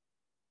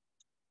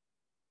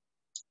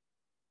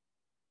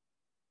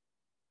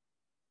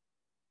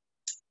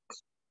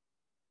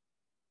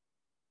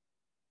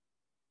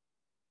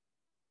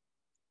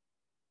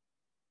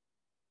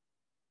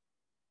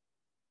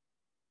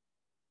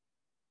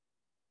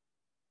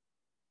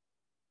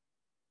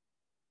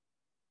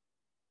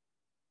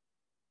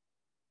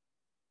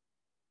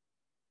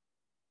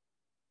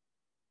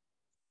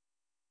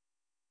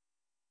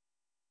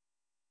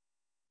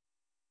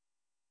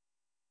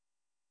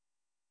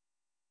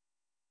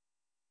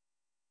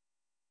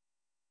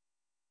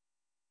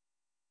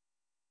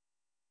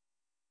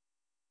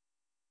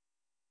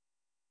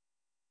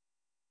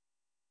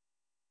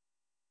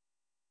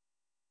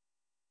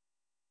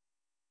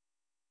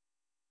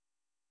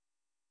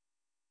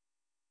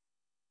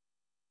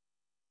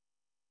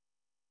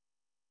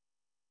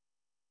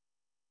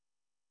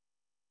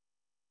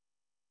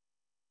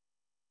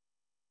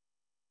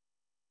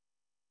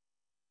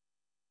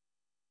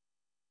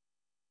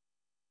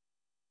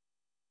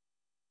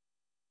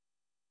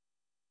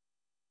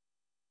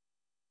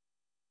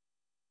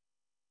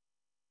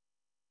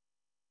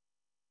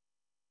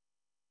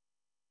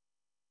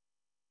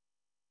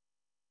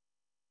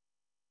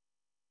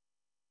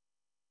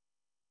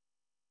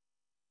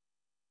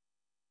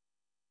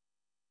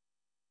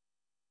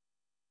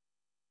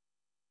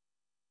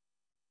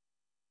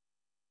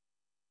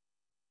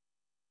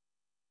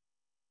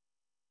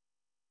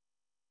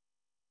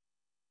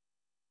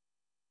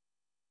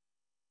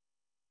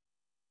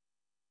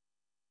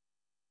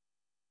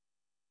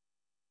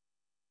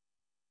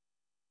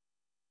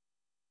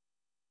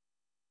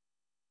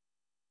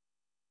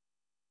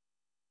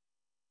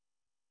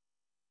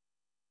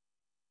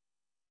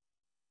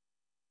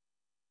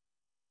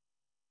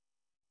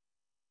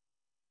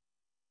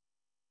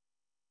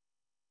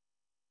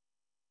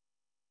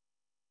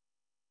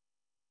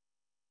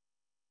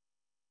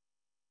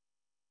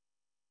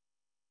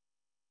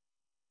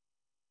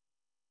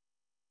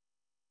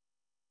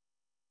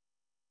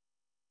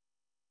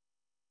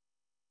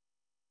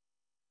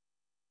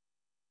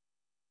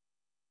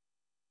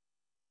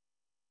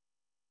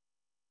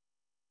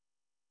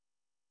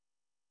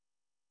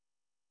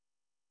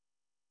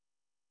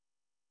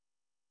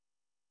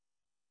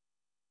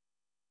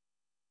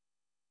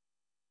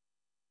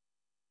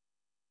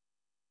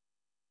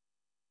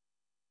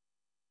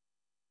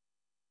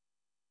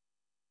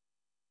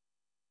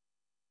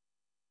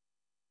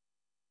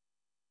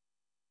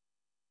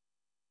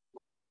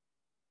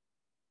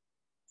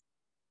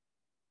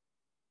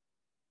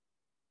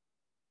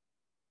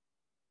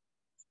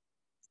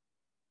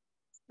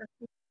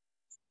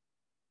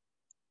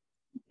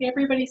 Okay,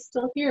 everybody's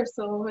still here,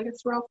 so I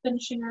guess we're all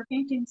finishing our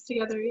paintings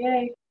together.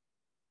 Yay.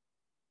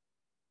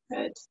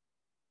 Good.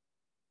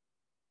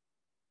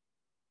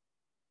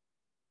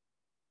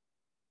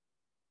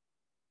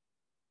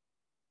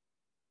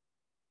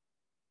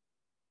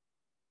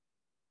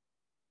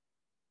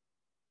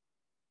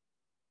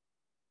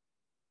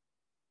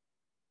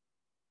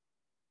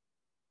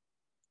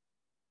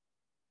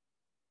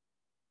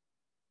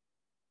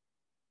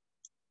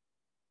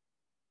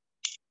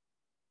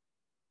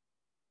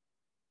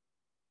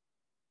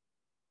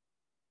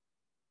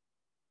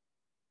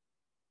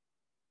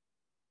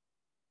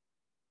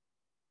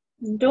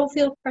 And don't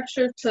feel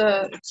pressure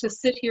to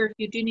sit here if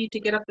you do need to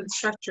get up and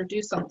stretch or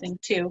do something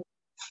too.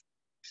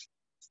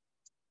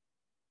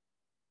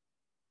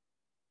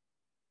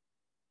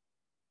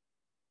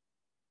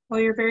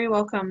 Well, you're very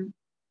welcome.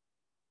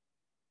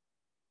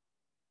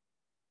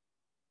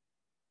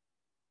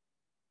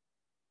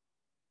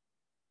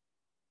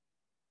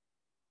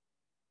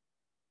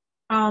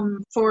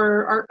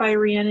 For art by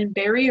Rhiannon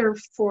Berry or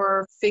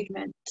for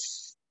Figment?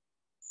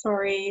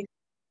 Sorry,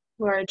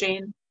 Laura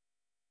Jane.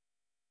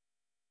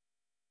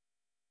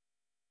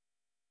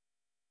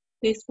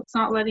 Facebook's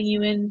not letting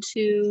you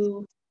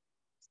into.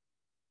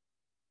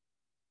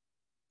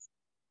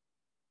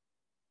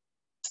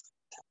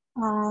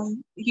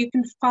 You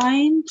can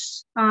find.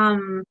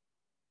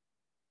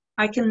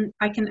 I can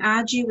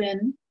add you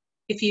in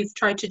if you've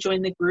tried to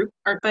join the group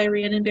Art by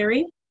Rhiannon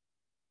Berry,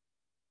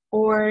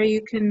 or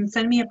you can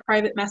send me a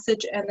private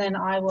message and then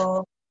I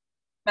will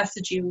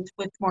message you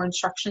with more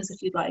instructions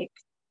if you'd like.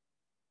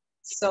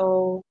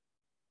 So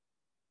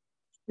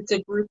it's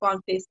a group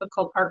on Facebook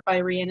called Art by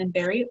Rhiannon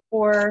Berry,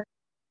 or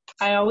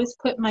I always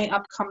put my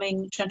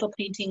upcoming gentle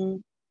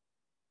painting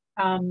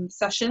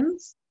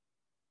sessions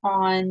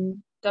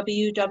on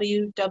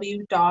www.bwhimsy,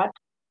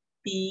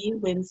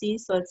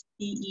 so it's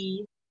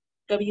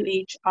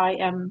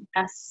WHIMSI,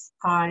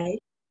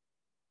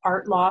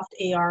 Artloft,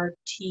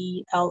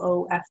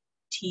 ARTLOFT.ca.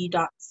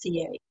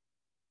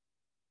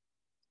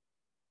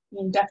 You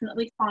can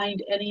definitely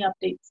find any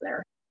updates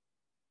there.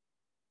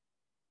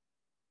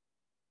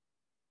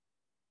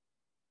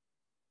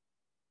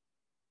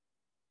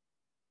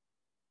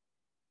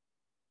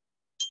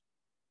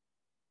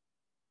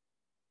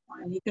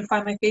 And you can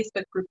find my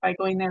Facebook group by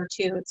going there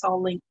too. It's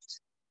all linked.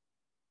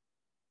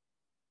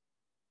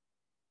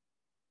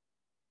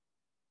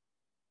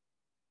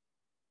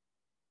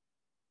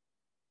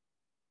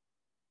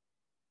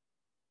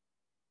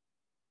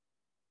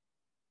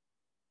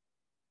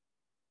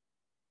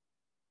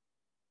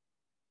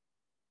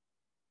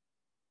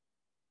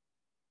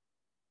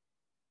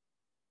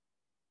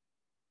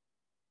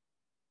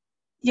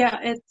 Yeah,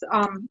 it's, do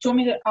you want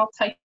me to, I'll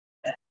type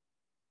it.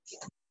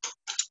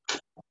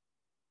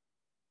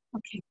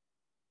 Okay.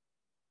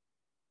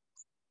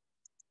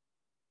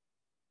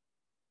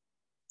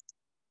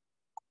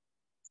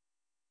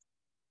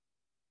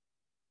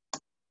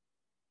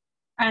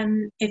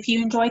 And if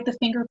you enjoyed the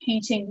finger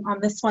painting on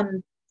this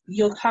one,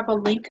 you'll have a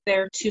link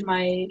there to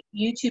my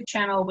YouTube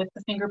channel with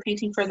the finger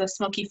painting for the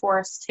Smoky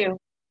Forest too.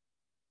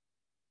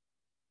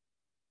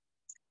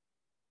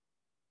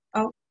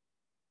 Oh,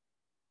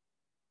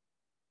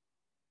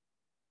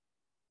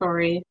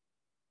 sorry.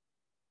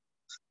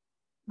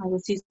 I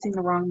was using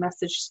the wrong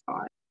message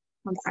spot.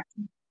 1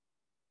 second.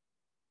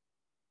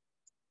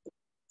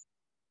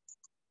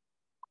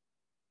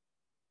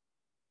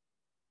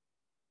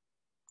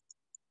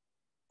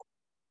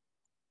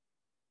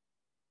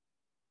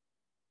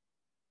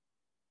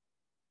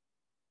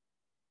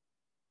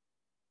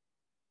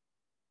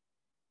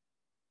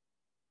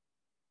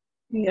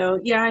 You know,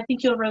 yeah, I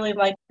think you'll really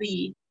like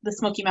the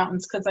Smoky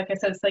Mountains because, like I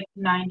said, it's like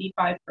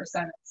 95%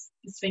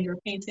 is finger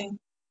painting.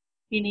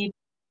 You need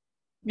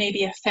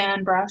maybe a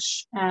fan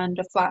brush and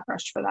a flat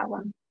brush for that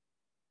one.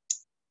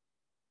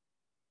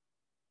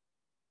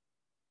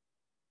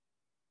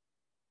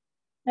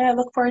 Yeah, I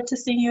look forward to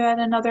seeing you at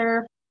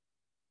another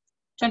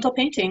gentle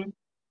painting.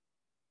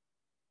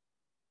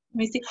 Let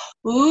me see.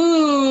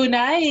 Ooh,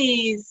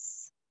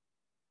 nice.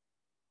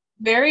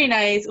 Very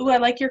nice. Ooh, I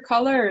like your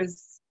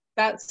colors.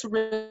 That's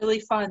really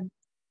fun.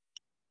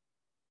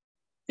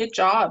 Good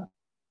job.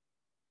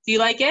 Do you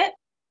like it?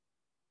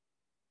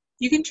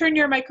 You can turn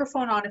your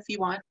microphone on if you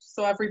want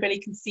so everybody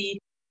can see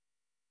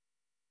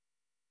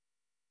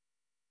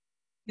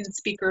in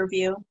speaker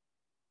view.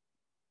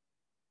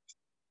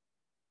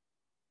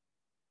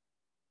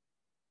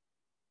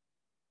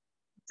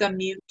 It's a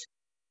mute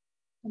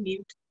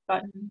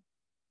button.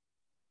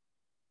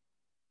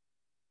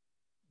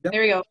 Yep.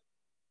 There we go.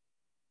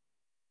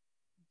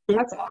 Cool.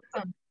 That's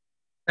awesome.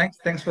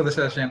 Thanks for the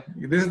session.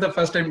 This is the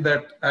first time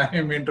that I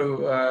am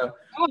into Oh,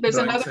 there's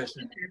drawing another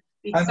session.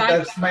 one And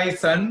that's my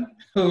son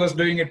who was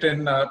doing it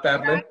in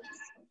tablet.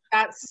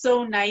 That's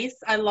so nice.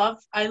 I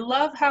love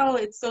how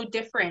it's so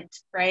different,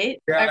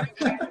 right? Yeah.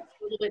 Everybody's a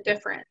little bit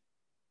different.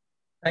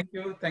 Thank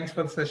you. Thanks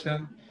for the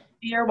session.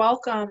 You're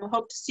welcome.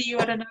 Hope to see you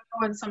at another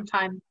one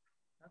sometime.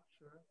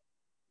 Sure.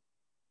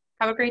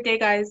 Have a great day,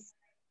 guys.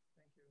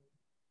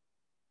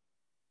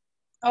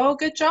 Thank you. Oh,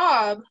 good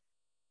job.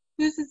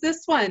 Whose is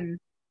this one?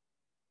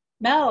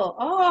 Mel.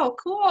 Oh,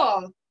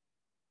 cool.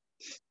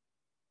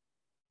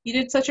 You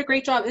did such a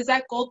great job. Is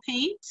that gold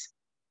paint?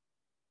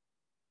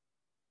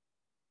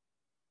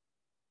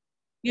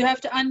 You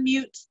have to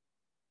unmute.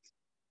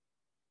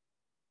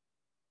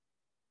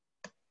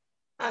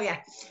 Oh yeah.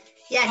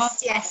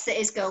 Yes, yes, it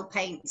is gold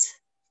paint.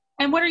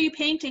 And what are you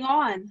painting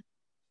on?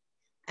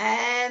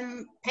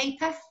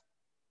 Paper.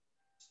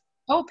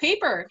 Oh,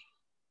 paper.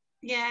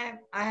 Yeah,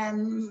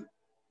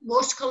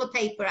 watercolor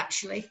paper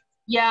actually.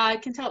 Yeah, I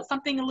can tell it's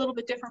something a little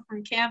bit different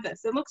from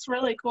canvas. It looks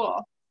really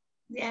cool.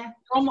 Yeah.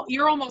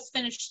 You're almost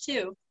finished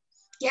too.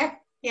 Yeah,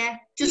 yeah.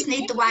 Just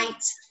need the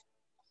white.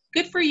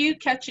 Good for you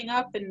catching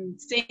up and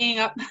staying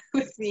up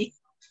with me.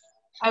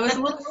 I was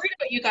a little worried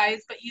about you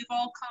guys, but you've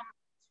all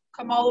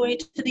come all the way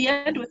to the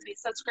end with me,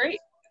 so that's great.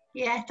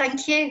 Yeah,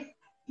 thank you.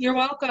 You're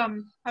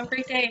welcome. Have a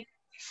great day.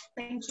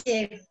 Thank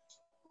you.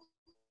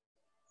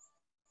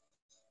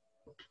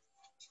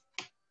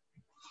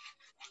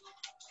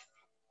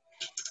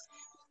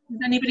 Does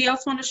anybody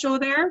else want to show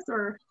theirs?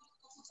 Or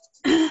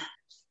I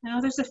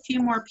know there's a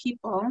few more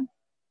people.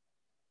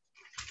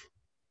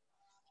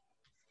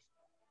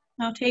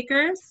 No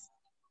takers?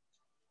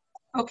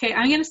 Okay,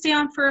 I'm going to stay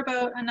on for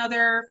about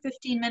another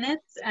 15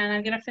 minutes and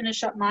I'm going to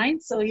finish up mine.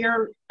 So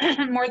you're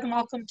more than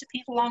welcome to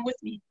paint along with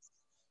me.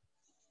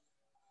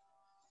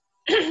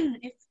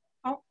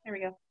 Oh, there we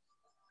go.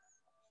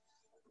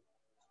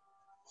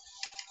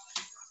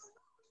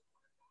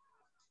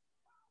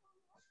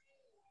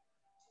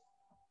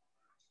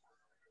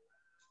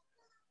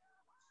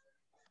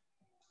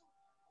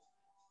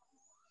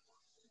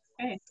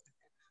 Okay.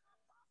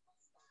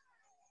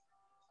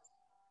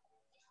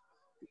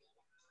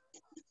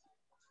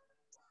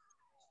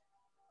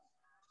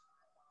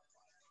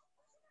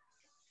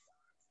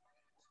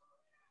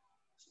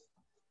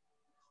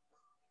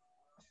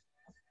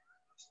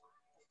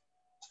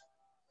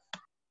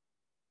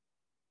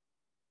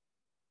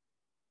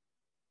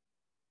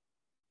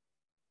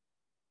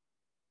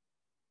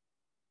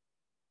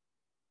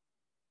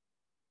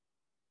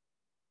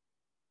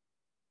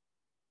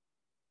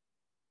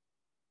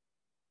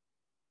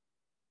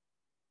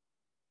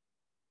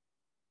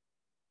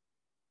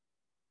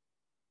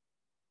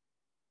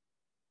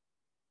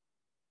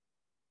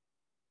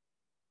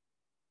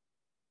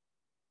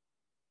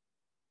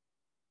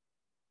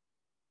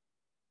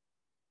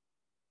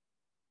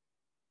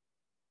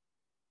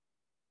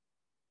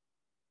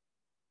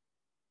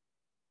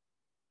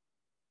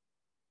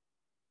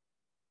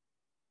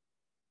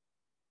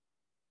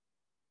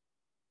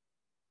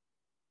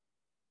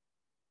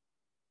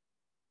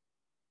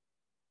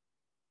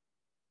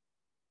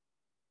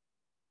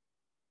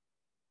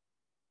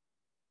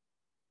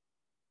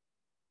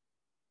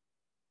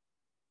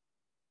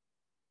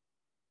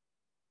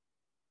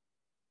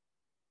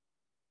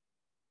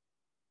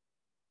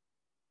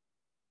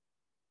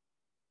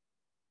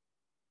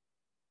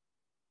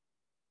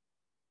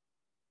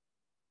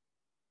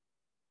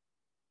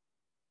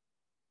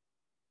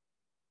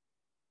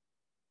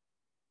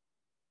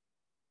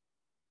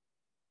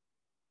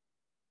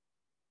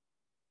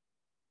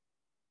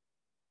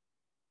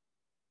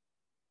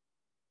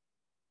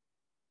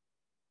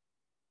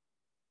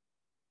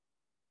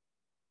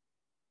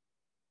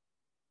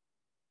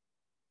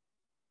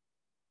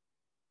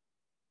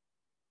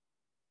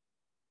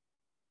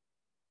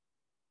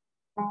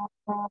 At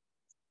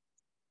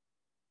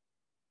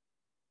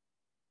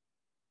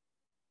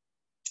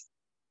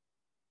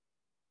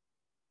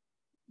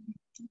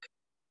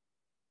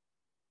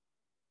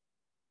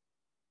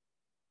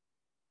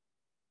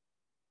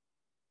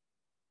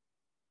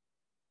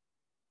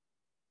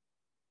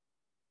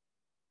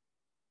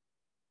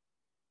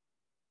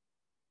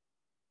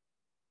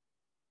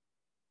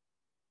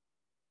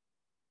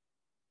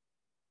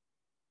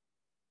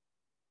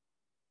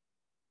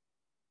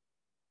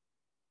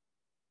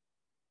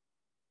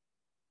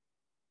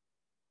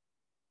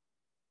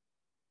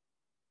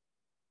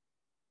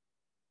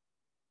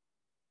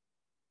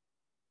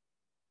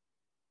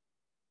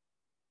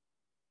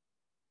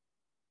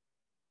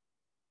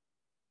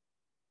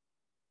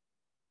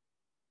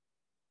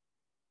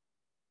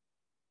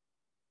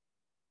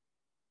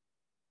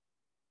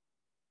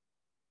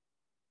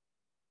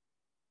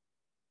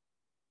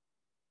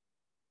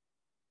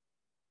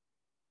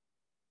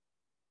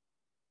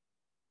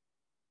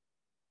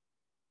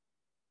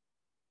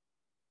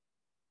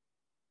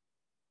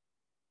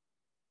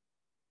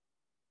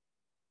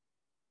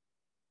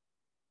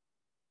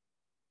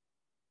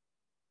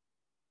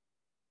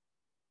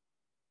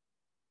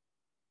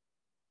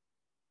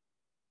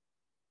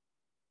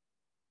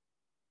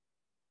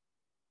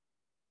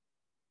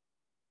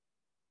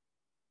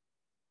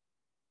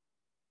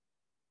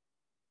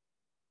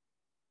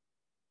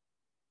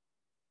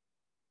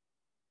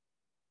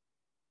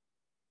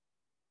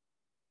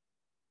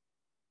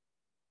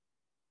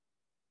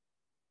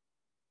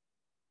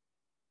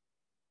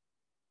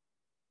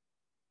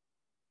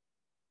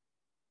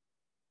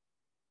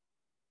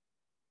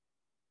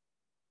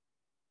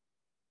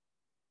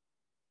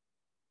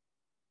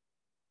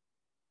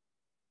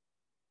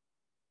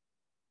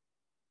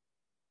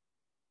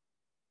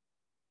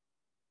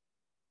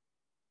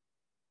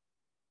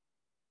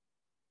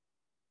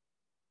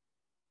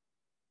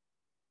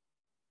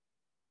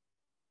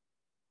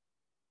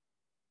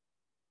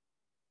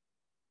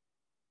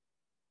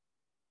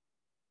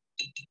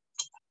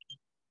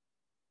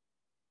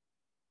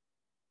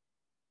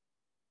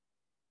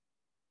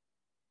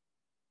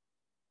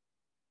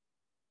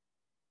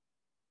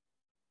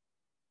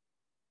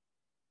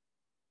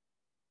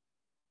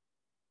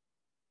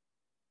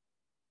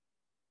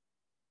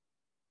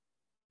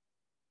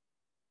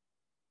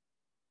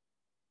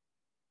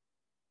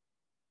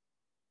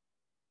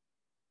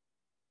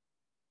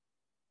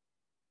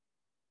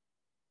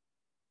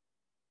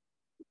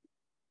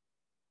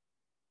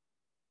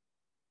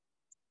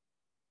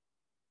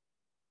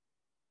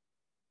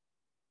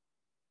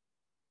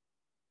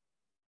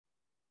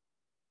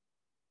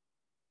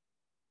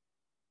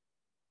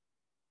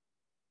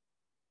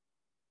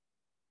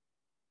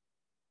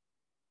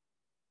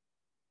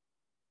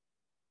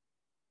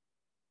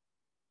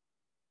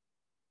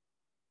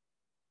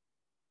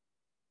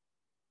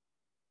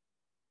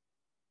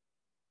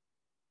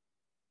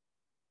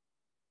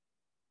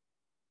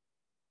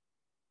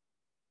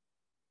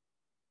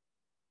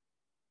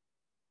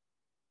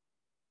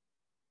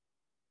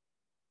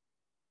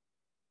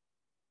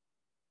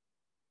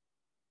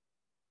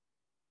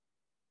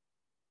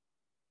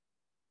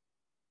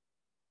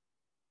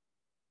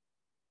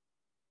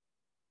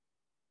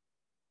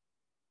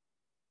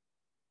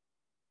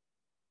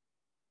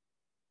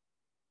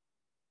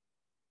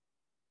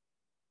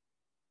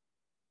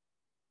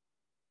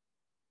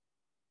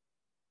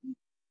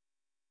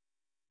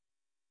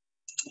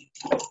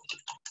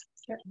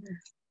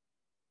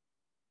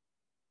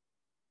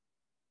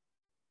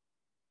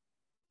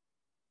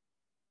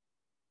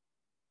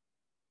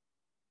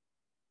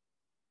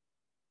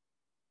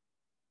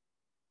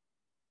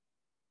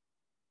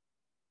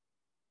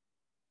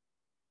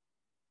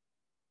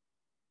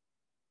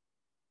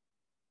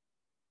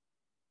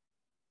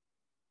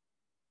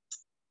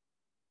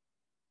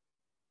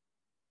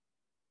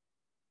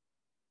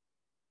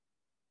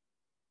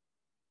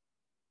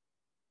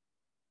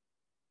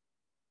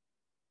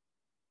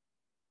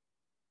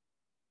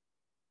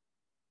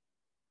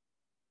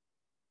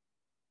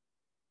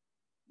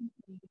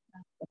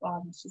the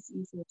bottom, it's just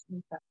easier to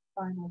make that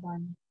final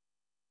one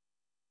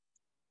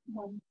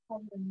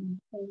color and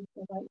then place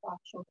the white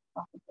box over the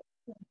top of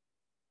it to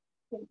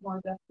get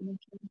more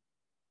definition.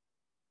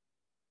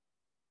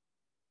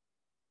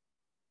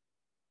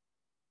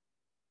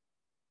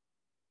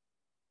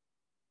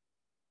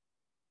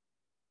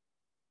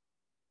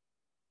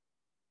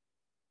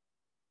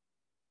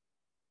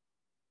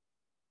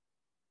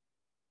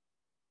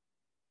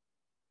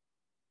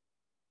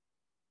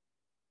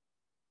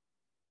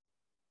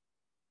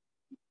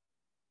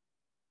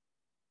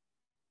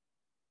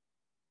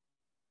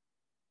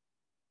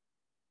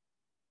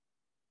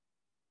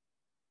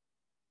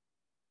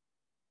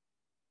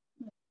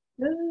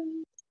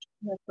 Good.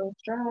 Let those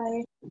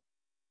dry.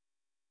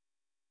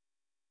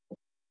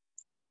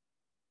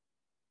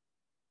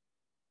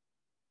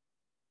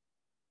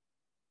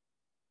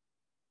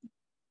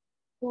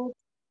 Cool.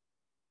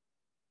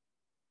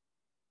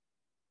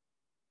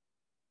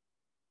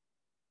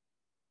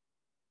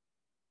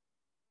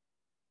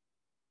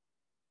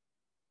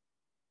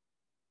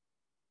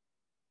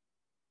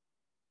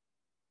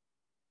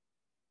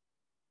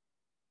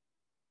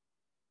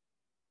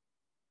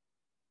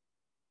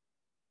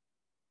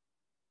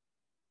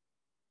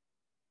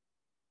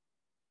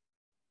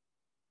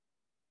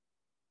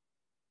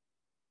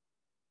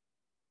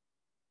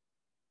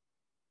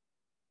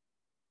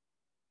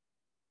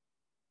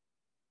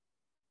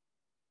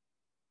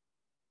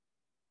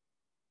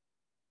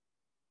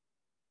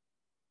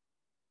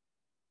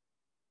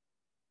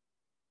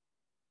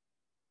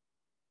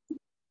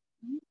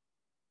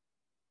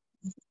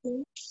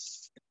 Yeah,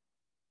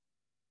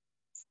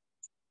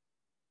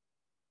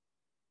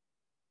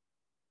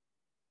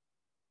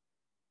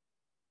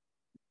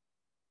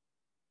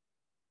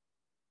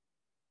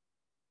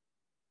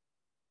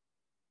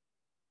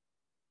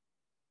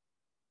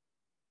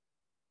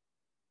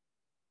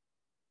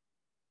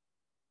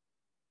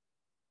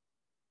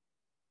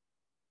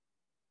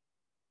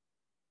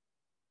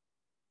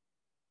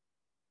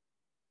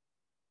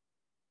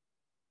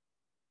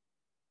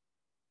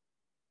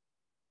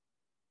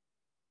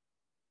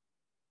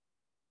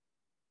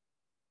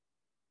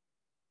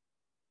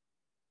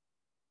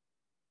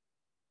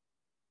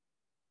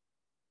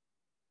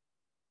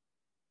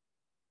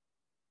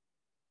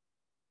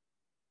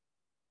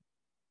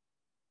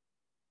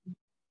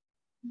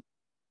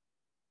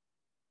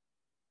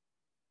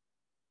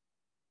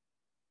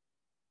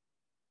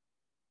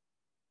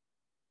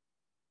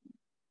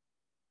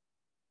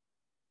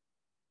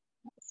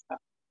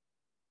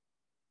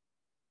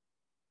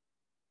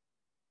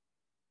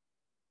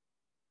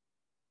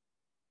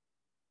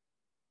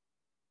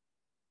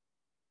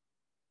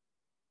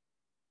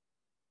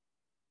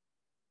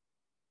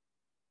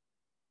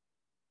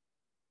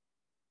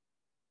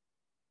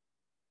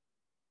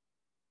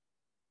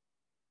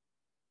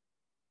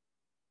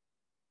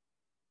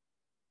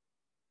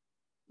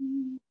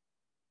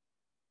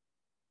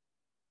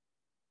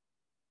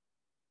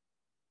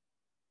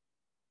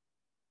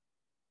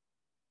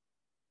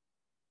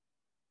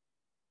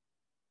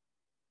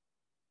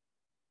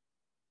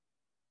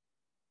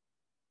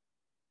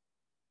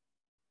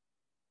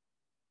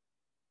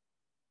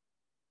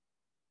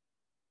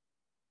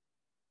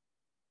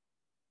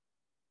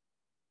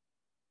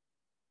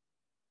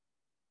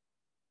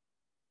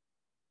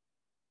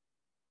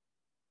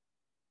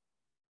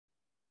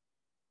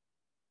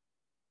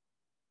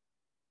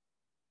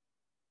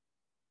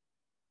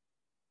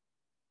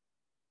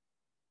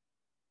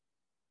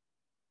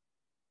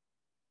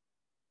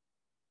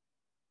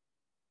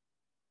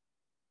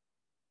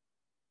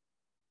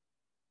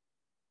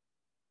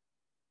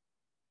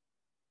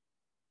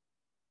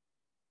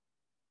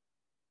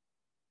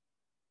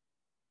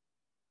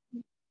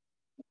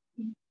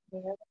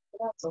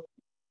 that's okay.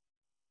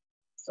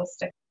 Still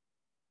stick.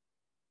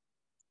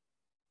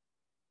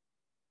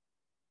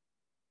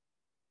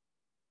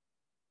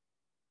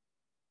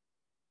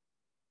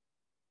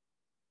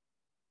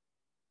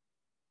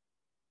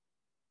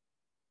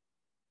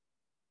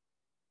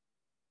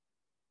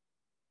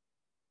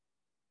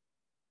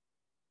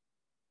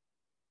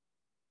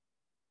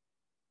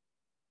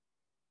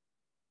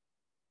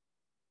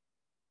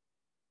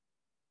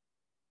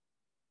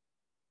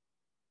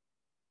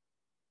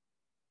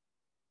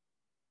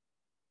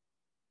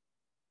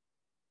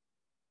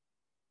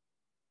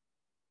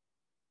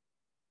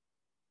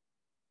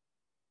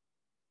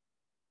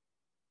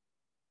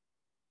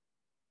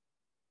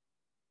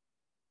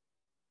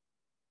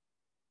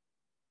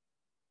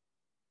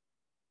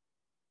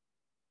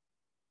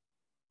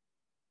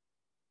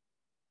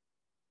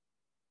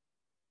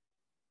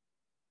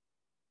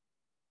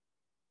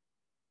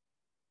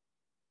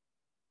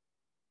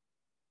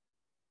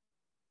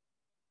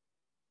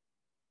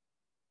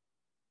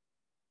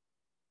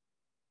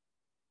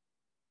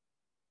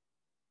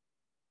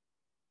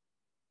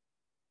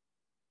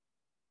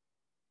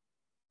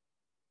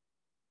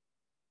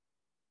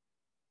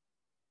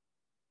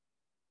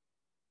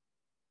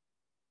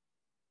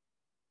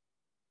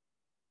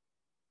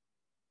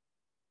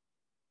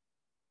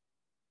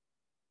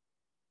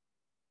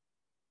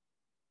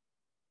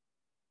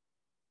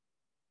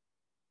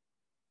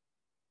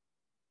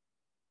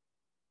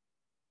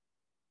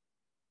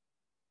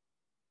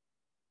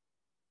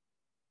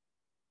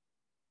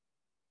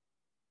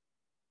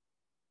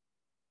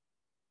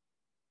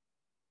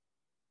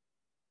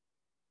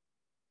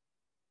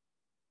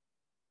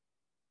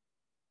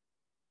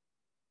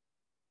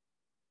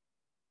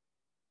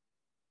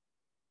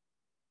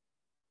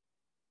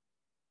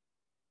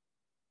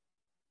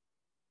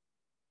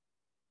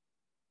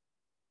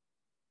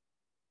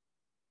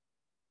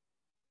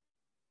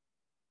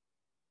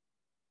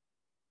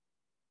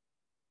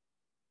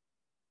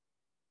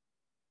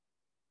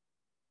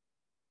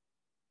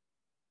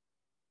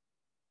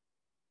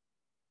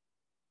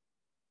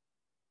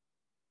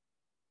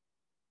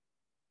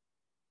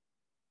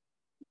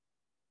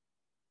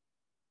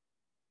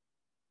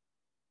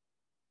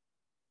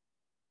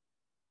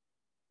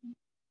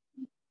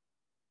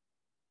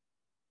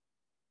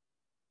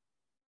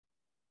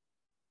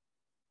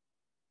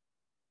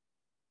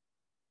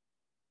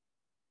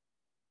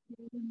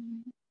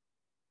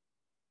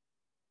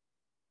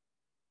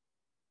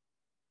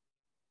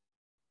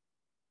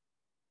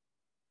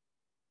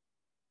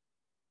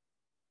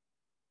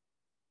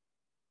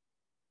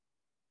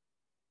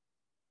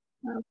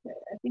 Okay,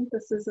 I think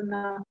this is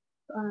enough.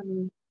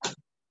 I'm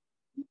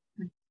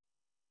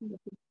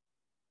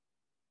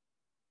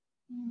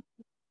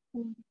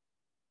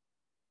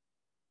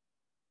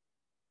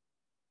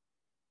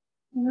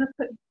gonna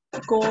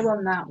put gold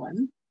on that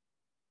one,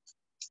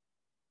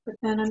 but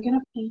then I'm gonna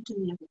paint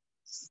in the other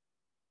ones.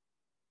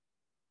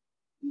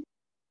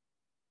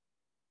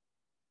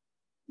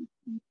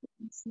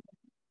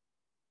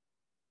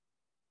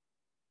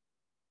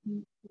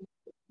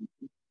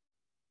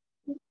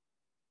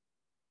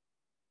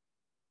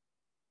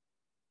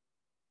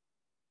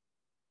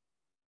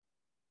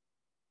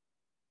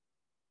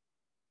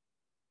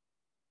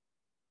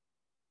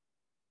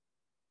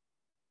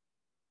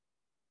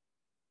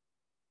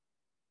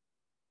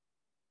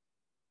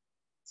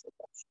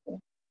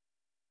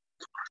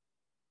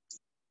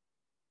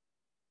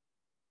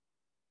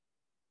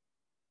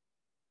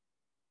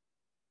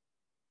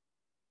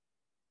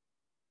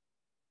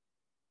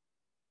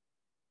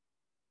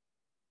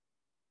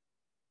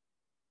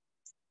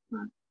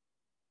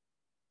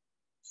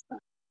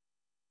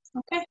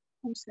 Okay,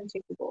 I'm just going to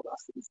take the gold off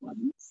these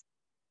ones.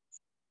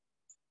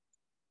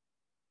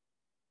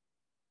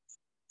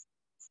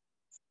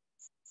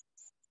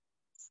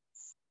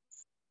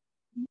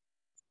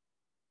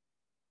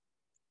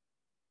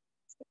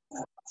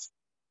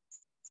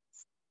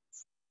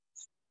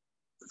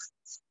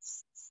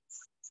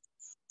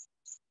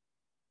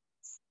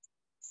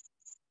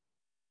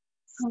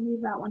 I'll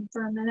leave that one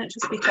for a minute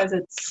just because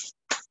it's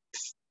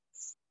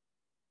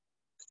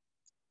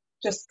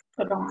just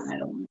put on. I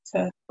don't want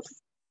to.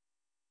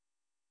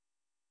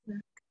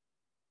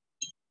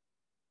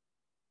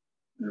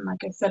 And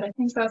like I said, I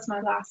think that's my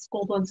last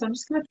gold one. So I'm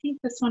just going to paint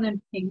this one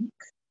in pink.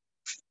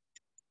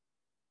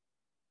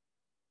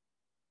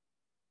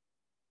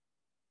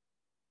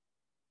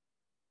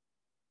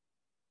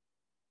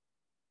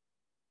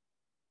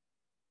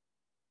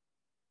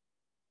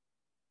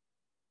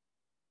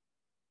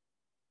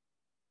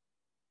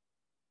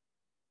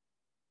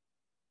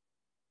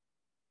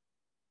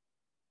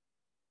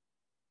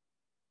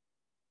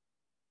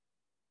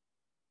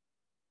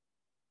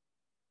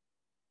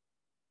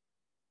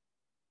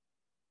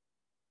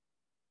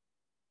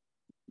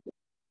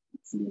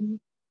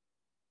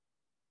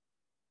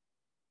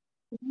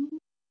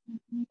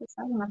 This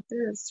one up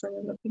there is sort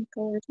of a pink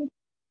color too.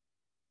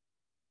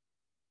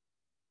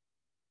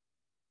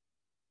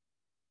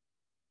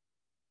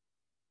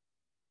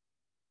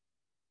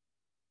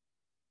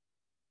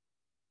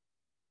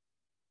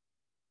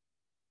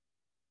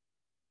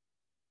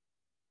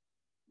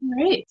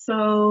 All right,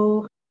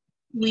 so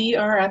we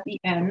are at the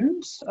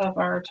end of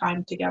our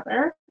time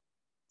together.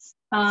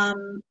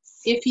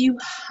 If you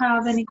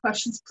have any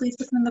questions, please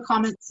put them in the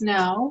comments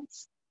now.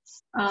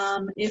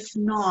 If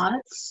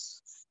not,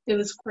 it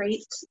was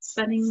great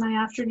spending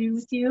my afternoon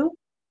with you.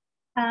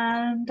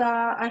 And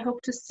I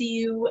hope to see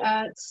you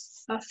at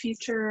a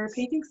future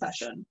painting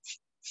session.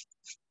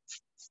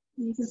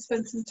 You can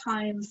spend some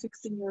time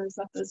fixing yours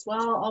up as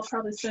well. I'll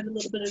probably spend a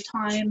little bit of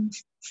time,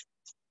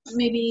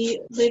 maybe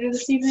later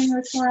this evening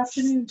or tomorrow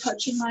afternoon,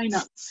 touching mine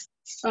up.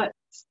 But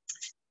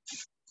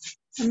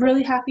I'm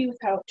really happy with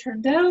how it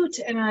turned out,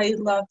 and I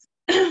love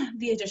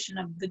the addition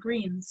of the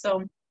green.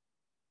 So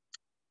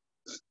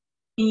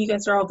you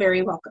guys are all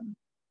very welcome.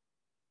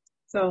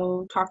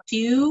 So talk to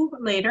you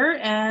later,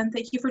 and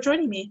thank you for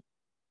joining me.